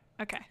 Okay.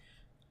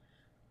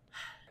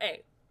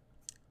 A.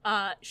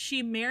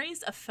 She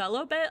marries a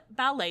fellow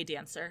ballet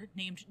dancer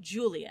named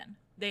Julian.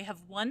 They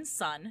have one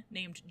son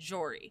named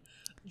Jory.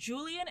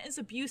 Julian is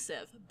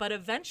abusive, but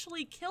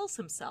eventually kills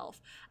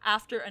himself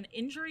after an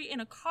injury in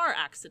a car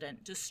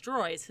accident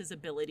destroys his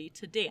ability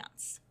to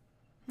dance.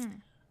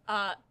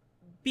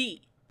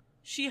 B.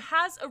 She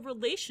has a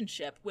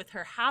relationship with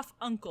her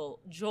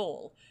half-uncle,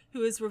 Joel,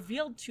 who is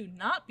revealed to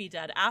not be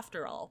dead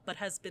after all, but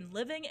has been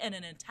living in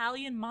an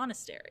Italian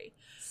monastery.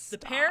 The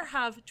pair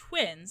have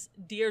twins,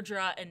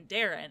 Deirdre and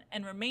Darren,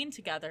 and remain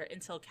together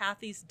until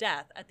Kathy's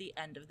death at the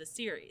end of the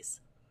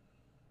series.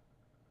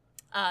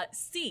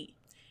 C.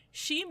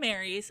 She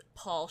marries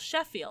Paul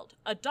Sheffield,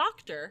 a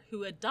doctor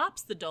who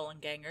adopts the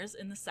Dolengangers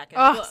in the second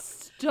book.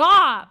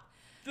 Stop!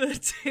 The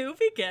two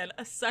begin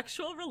a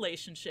sexual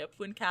relationship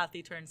when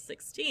Kathy turns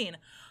 16,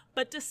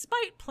 but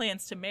despite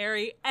plans to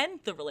marry, end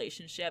the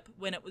relationship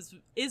when it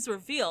is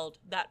revealed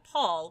that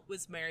Paul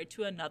was married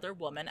to another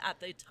woman at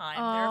the time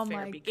their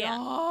affair began.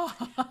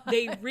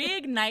 They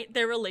reignite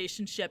their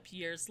relationship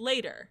years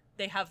later.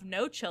 They have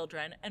no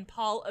children, and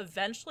Paul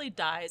eventually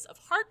dies of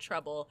heart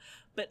trouble,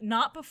 but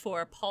not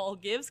before Paul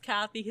gives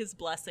Kathy his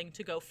blessing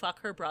to go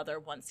fuck her brother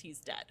once he's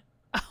dead.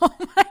 Oh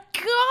my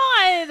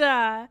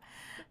God!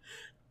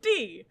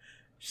 D.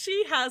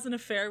 She has an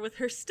affair with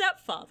her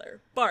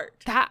stepfather,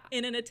 Bart,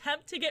 in an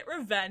attempt to get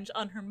revenge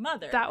on her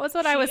mother. That was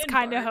what I was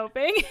kind of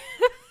hoping.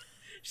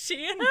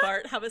 She and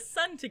Bart have a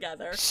son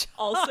together,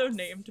 also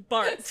named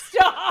Bart.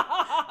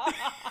 Stop!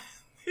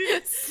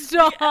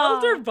 The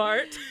elder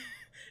Bart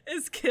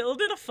is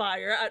killed in a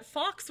fire at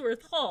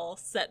Foxworth Hall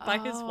set by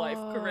his wife,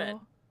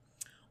 Corinne.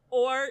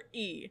 Or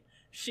E.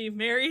 She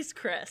marries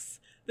Chris.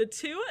 The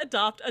two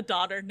adopt a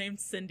daughter named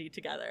Cindy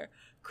together.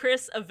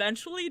 Chris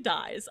eventually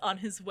dies on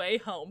his way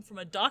home from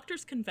a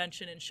doctor's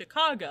convention in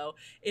Chicago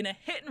in a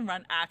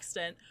hit-and-run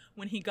accident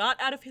when he got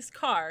out of his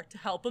car to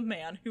help a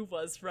man who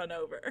was run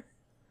over.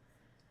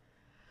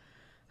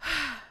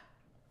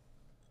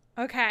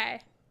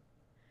 Okay.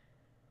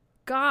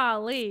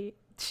 Golly.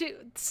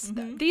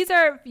 These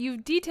are,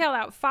 you've detailed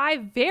out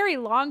 5 very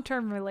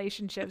long-term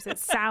relationships, it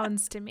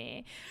sounds to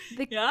me.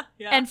 Yeah.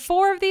 And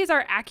 4 of these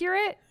are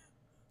accurate,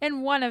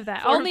 and one of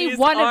them, only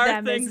one of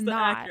them is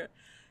not.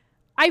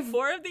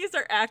 4 of these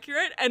are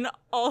accurate, and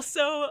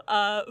also,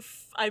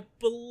 I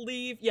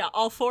believe,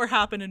 all 4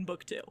 happen in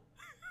book 2.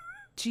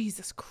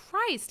 Jesus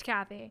Christ,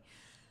 Kathy.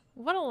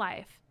 What a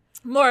life.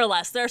 More or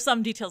less. There are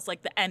some details,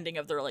 like the ending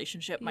of the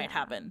relationship might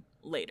happen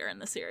later in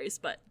the series,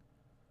 but...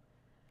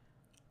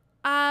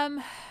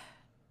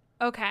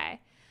 Okay.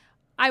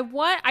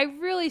 I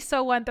really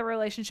so want the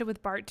relationship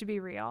with Bart to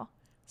be real.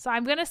 So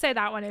I'm going to say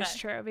that one is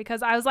true,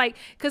 because I was like,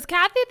 because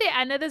Kathy at the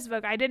end of this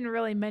book, I didn't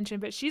really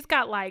mention, but she's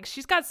got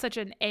such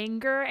an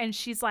anger, and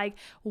she's like,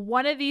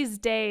 one of these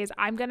days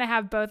I'm going to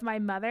have both my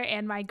mother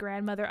and my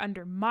grandmother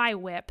under my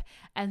whip,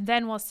 and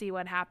then we'll see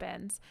what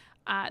happens.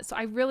 So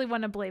I really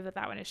want to believe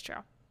that one is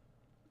true.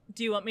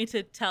 Do you want me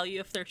to tell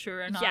you if they're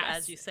true or not,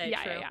 as you say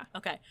true? Yeah.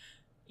 Okay.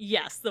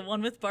 Yes, the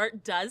one with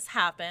Bart does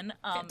happen.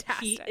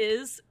 Fantastic.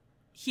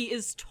 He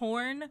is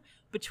torn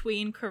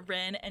between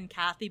Corinne and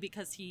Kathy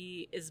because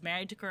he is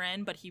married to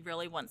Corinne, but he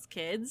really wants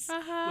kids,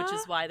 which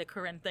is why the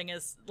Corinne thing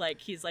is like,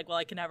 he's like, well,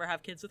 I can never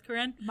have kids with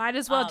Corinne. Might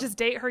as well just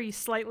date her, you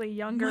slightly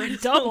younger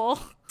double.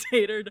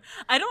 Date her.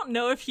 I don't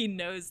know if he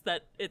knows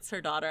that it's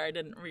her daughter. I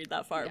didn't read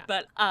that far,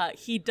 but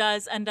he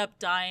does end up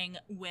dying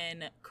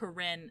when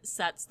Corinne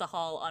sets the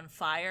hall on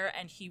fire,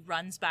 and he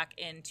runs back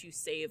in to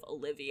save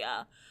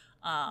Olivia.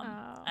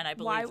 And I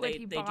believe why would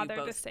he they bother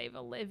do both. to save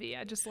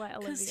Olivia? Just let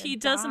Olivia Because he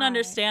doesn't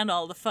understand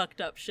all the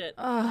fucked up shit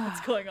that's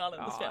going on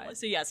in this family.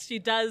 So yes, she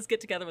does get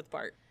together with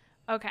Bart.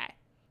 Okay.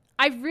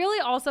 I really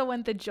also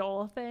want the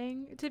Joel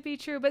thing to be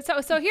true. But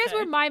so here's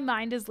where my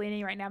mind is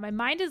leaning right now. My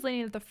mind is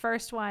leaning that the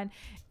first one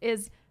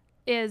is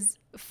is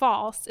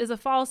false, is a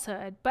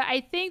falsehood. But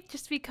I think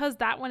just because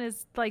that one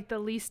is like the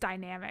least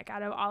dynamic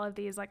out of all of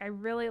these, like I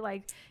really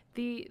like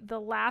the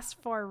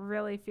last four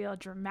really feel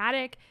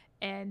dramatic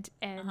and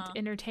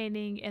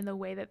entertaining in the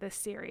way that this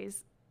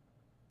series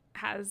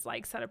has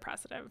like set a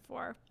precedent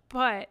for.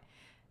 But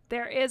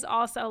there is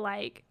also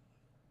like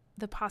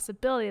the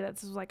possibility that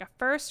this was like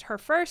her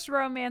first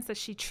romance that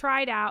she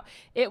tried out.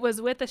 It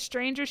was with a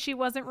stranger she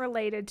wasn't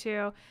related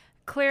to.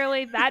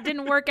 Clearly that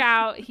didn't work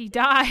out. He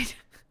died.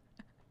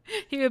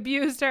 He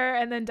abused her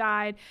and then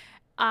died.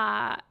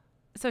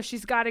 So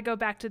she's got to go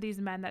back to these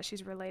men that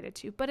she's related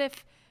to. But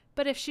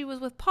if she was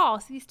with Paul,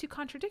 so these two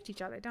contradict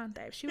each other, don't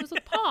they? If she was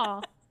with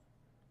Paul,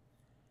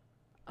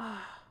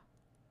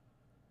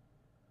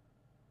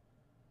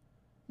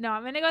 no,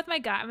 I'm going to go with my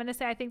gut. I'm going to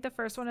say I think the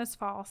first one is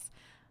false,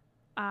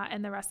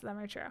 and the rest of them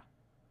are true.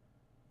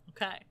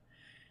 Okay.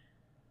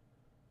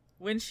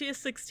 When she is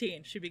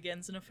 16, she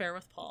begins an affair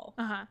with Paul.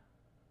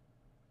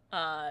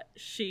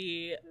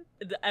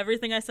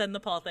 Everything I said in the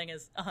Paul thing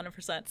is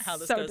 100% how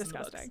this goes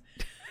disgusting. In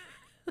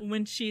the books.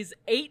 When she's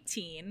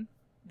 18,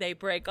 they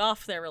break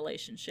off their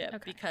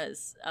relationship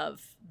because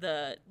of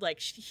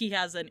he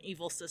has an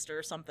evil sister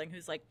or something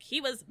who's like, he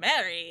was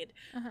married,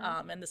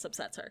 and this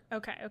upsets her.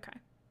 Okay.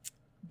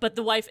 But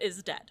the wife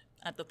is dead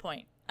at that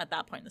point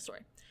in the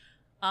story.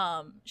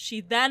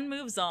 She then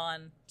moves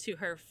on to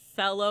her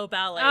fellow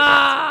ballet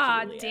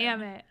dancer, Julian.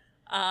 Damn it.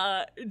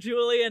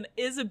 Julian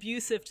is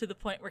abusive to the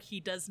point where he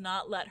does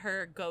not let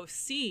her go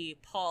see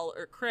Paul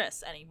or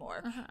Chris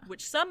anymore,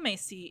 which some may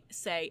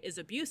say is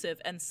abusive,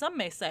 and some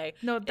may say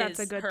that's is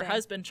a good her thing.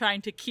 Husband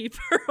trying to keep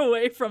her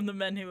away from the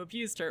men who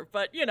abused her.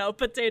 But,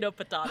 potato.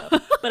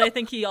 But I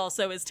think he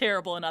also is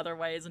terrible in other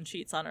ways and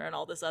cheats on her and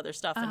all this other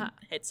stuff and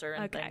hits her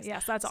and things.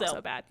 Yes, that's also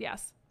bad.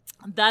 Yes.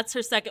 That's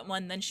her second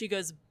one. Then she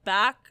goes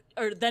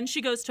then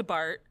she goes to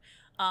Bart.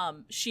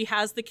 She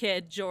has the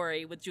kid,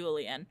 Jory, with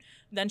Julian.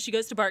 Then she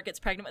goes to Bart, gets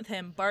pregnant with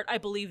him. Bart, I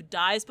believe,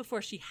 dies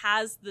before she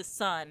has the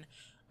son.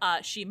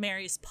 She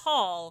marries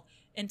Paul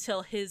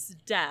until his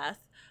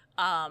death,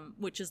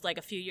 which is like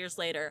a few years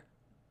later.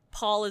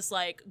 Paul is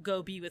like,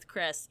 go be with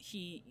Chris.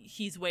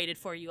 He's waited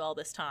for you all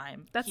this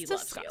time. That's he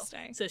disgusting. Loves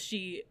you. So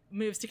she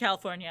moves to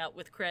California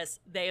with Chris.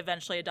 They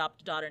eventually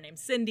adopt a daughter named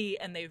Cindy,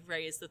 and they've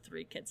raised the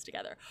 3 kids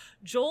together.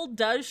 Joel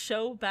does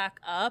show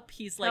back up.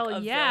 He's like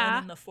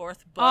villain in the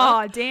 4th book.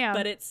 Oh, damn.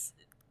 But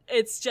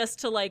it's just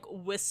to like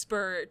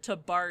whisper to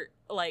Bart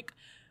like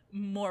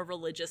more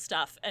religious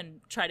stuff and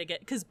try to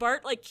get, because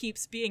Bart like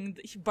keeps being,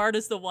 Bart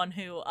is the one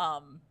who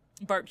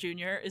Bart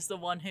Jr. is the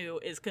one who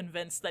is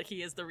convinced that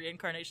he is the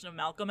reincarnation of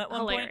Malcolm at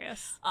one point.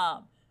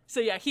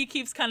 So yeah, he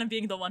keeps kind of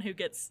being the one who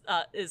gets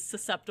is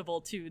susceptible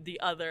to the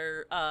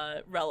other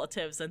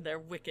relatives and their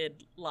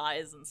wicked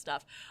lies and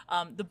stuff.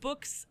 The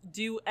books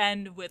do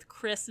end with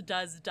Chris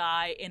does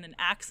die in an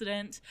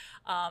accident.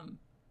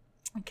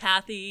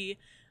 Kathy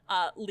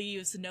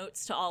leaves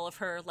notes to all of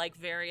her like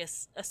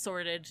various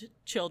assorted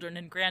children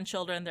and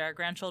grandchildren. There are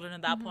grandchildren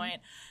at that point.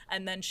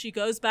 And then she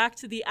goes back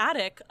to the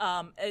attic,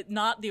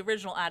 not the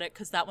original attic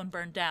because that one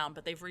burned down,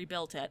 but they've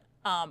rebuilt it.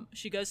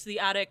 She goes to the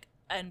attic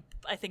and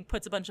I think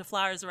puts a bunch of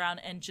flowers around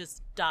and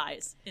just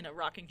dies in a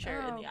rocking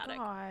chair in the attic.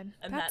 God.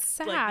 And that's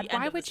sad. Like, the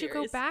end Why of would the you go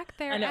series. back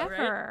there know,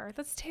 ever? Right?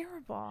 That's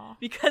terrible.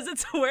 Because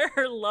it's where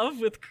her love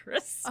with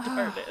Chris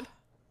started.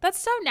 That's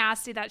so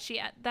nasty that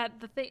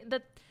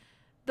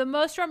the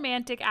most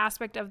romantic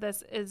aspect of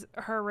this is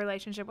her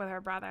relationship with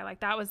her brother. Like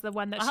that was the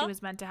one that she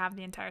was meant to have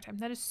the entire time.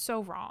 That is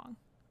so wrong.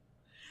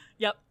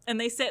 Yep. And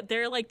they said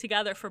they're like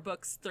together for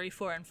books 3,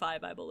 4, and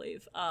 5, I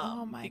believe.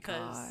 Oh my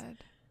God.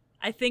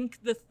 I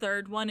think the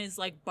third one is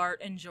like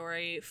Bart and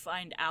Jory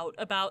find out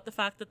about the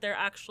fact that they're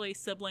actually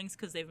siblings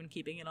because they've been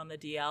keeping it on the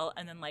DL.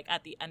 And then like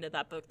at the end of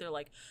that book, they're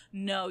like,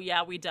 no,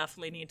 yeah, we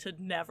definitely need to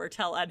never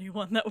tell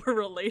anyone that we're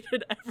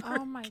related ever.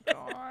 Oh my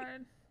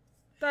God.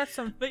 That's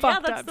some but fucked yeah,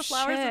 that's up the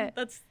flowers.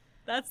 shit.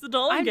 That's the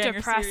Dolan I'm Ganger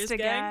depressed series,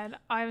 again. gang.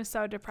 I'm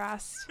so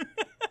depressed.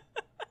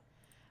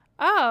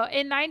 Oh,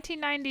 in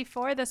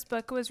 1994, this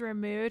book was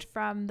removed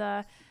from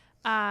the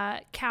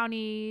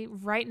county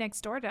right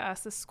next door to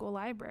us, the school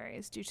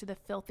libraries, due to the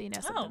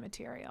filthiness of the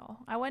material.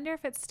 I wonder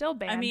if it's still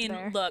banned. I mean,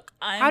 there. Look,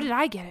 how did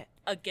I get it?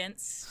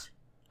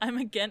 I'm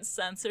against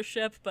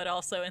censorship, but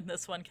also in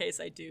this one case,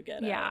 I do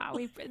get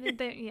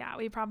it.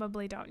 We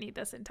probably don't need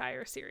this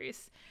entire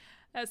series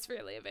that's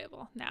freely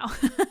available now.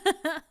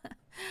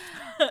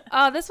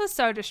 Oh, this was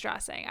so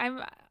distressing.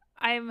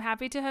 I'm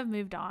happy to have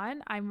moved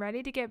on. I'm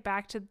ready to get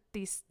back to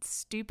these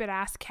stupid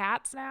ass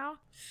cats now.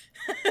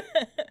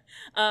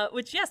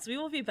 Which, yes, we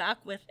will be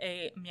back with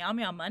a Meow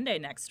Meow Monday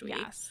next week.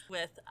 Yes.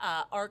 With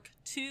arc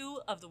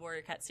 2 of the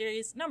Warrior Cat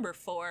series, number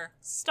 4,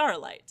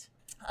 Starlight.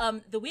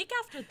 The week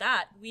after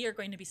that, we are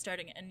going to be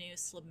starting a new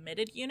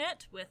submitted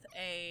unit with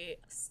a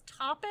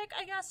topic,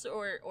 I guess,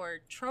 or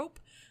trope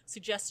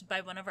suggested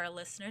by one of our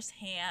listeners,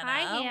 Hannah.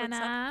 Hi,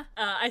 Hannah.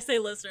 I say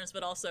listeners,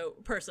 but also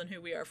person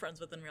who we are friends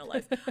with in real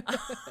life.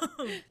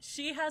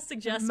 She has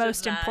suggested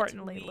most that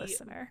importantly,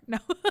 listener. No,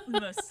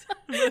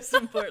 most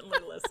importantly,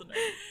 listener.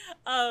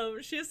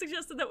 She has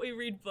suggested that we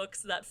read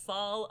books that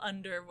fall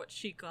under what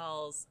she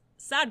calls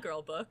sad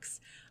girl books.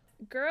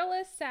 Girl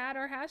is sad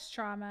or has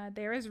trauma,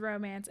 there is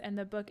romance, and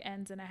the book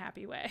ends in a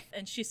happy way.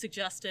 And she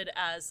suggested,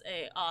 as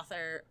a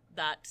author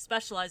that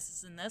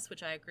specializes in this,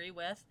 which I agree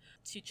with,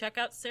 to check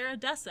out Sarah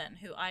Dessen,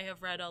 who I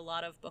have read a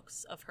lot of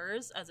books of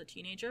hers as a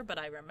teenager, but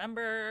I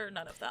remember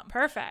none of them.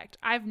 Perfect.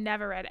 I've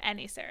never read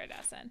any Sarah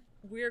Dessen.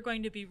 We're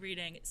going to be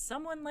reading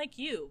Someone Like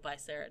You by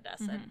Sarah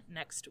Dessen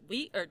next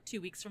week, or 2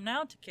 weeks from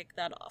now, to kick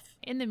that off.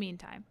 In the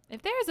meantime,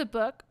 if there is a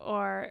book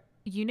or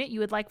unit you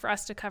would like for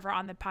us to cover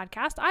on the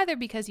podcast, either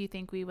because you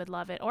think we would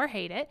love it or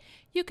hate it,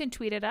 you can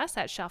tweet at us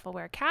at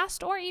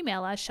ShelfAwareCast or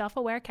email us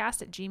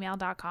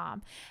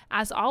shelfawarecast@gmail.com.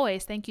 As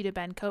always, thank you to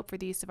Ben Cope for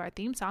the use of our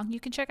theme song. You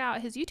can check out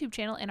his YouTube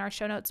channel in our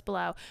show notes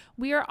below.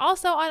 We are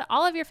also on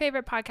all of your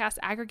favorite podcast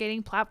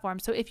aggregating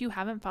platforms, so if you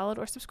haven't followed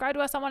or subscribed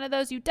to us on one of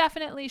those, you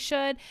definitely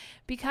should,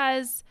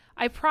 because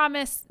I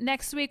promise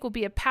next week will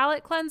be a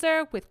palate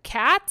cleanser with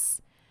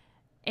cats,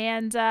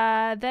 and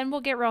then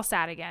we'll get real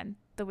sad again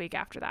the week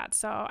after that.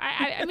 So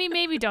I mean,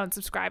 maybe don't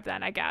subscribe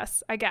then, I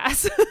guess.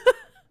 It's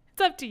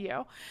up to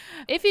you.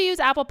 If you use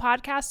Apple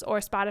Podcasts or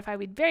Spotify,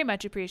 we'd very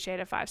much appreciate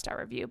a 5-star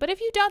review. But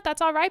if you don't,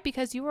 that's all right,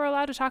 because you are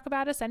allowed to talk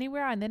about us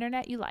anywhere on the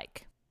internet you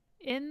like.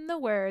 In the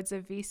words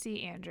of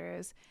V.C.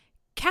 Andrews,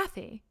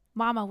 Kathy,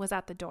 Mama was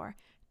at the door.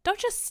 Don't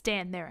just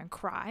stand there and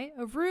cry.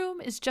 A room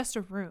is just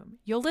a room.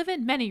 You'll live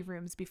in many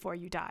rooms before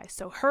you die,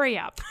 so hurry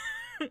up.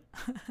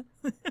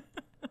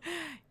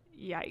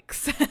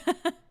 Yikes.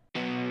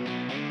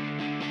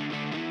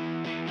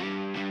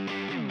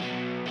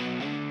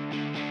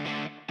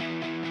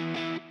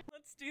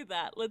 Let's do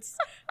that. Let's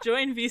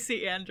join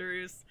V.C.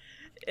 Andrews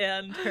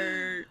and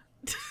her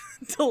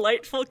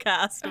delightful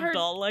cast of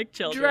doll-like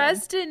children.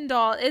 Dresden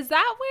Doll. Is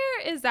that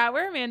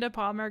where Amanda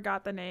Palmer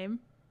got the name?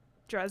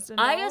 Dresden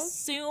Dolls? I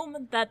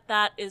assume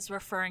that is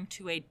referring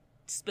to a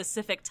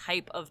specific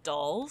type of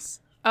dolls.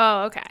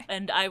 Oh, okay.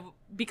 And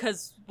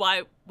because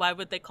why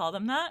would they call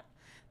them that?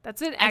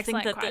 That's an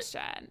excellent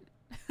question.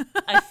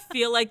 I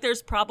feel like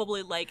there's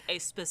probably like a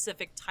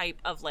specific type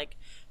of like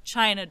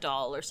China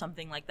doll or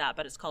something like that,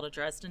 but it's called a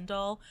Dresden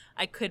doll.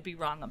 I could be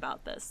wrong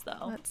about this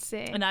though. Let's see.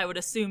 And I would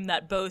assume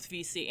that both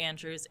V.C.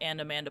 Andrews and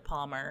Amanda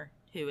Palmer,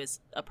 who is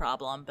a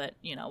problem, but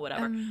you know,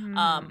 whatever,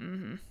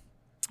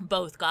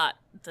 both got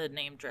the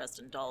name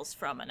Dresden Dolls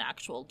from an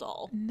actual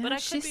doll. No, but I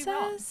could be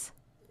wrong.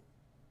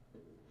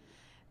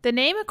 The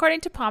name,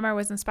 according to Palmer,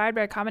 was inspired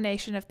by a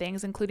combination of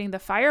things, including the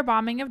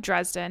firebombing of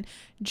Dresden,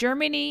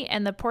 Germany,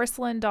 and the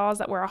porcelain dolls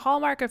that were a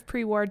hallmark of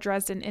pre-war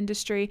Dresden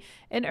industry,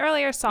 an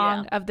earlier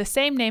song of the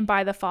same name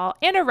by The Fall,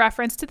 and a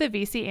reference to the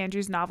V.C.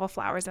 Andrews novel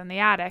Flowers in the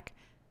Attic.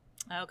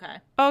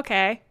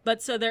 Okay.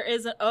 But so there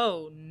is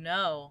oh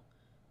no.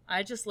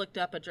 I just looked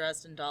up a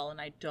Dresden doll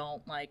and I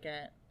don't like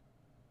it.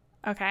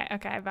 Okay,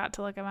 about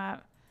to look him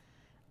up.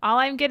 All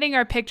I'm getting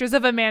are pictures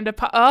of Amanda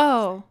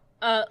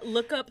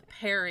look up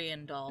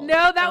Parian doll.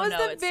 No, that was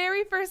the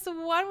very first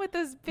one with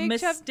this big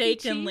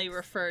mistakenly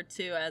referred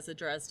to as a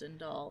Dresden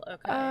doll.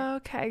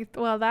 Okay,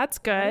 well that's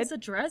good. What is a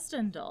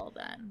Dresden doll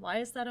then? Why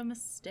is that a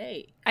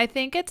mistake? I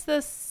think it's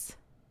this.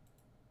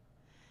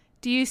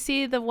 Do you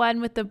see the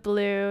one with the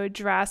blue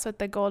dress with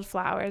the gold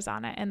flowers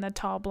on it and the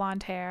tall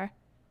blonde hair?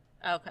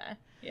 Okay,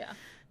 yeah.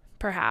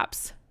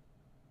 Perhaps.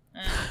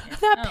 Yeah.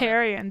 That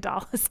Parian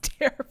doll is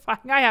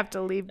terrifying. I have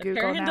to leave Google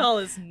now. Parian doll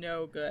is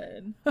no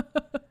good.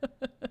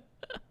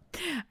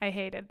 I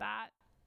hated that.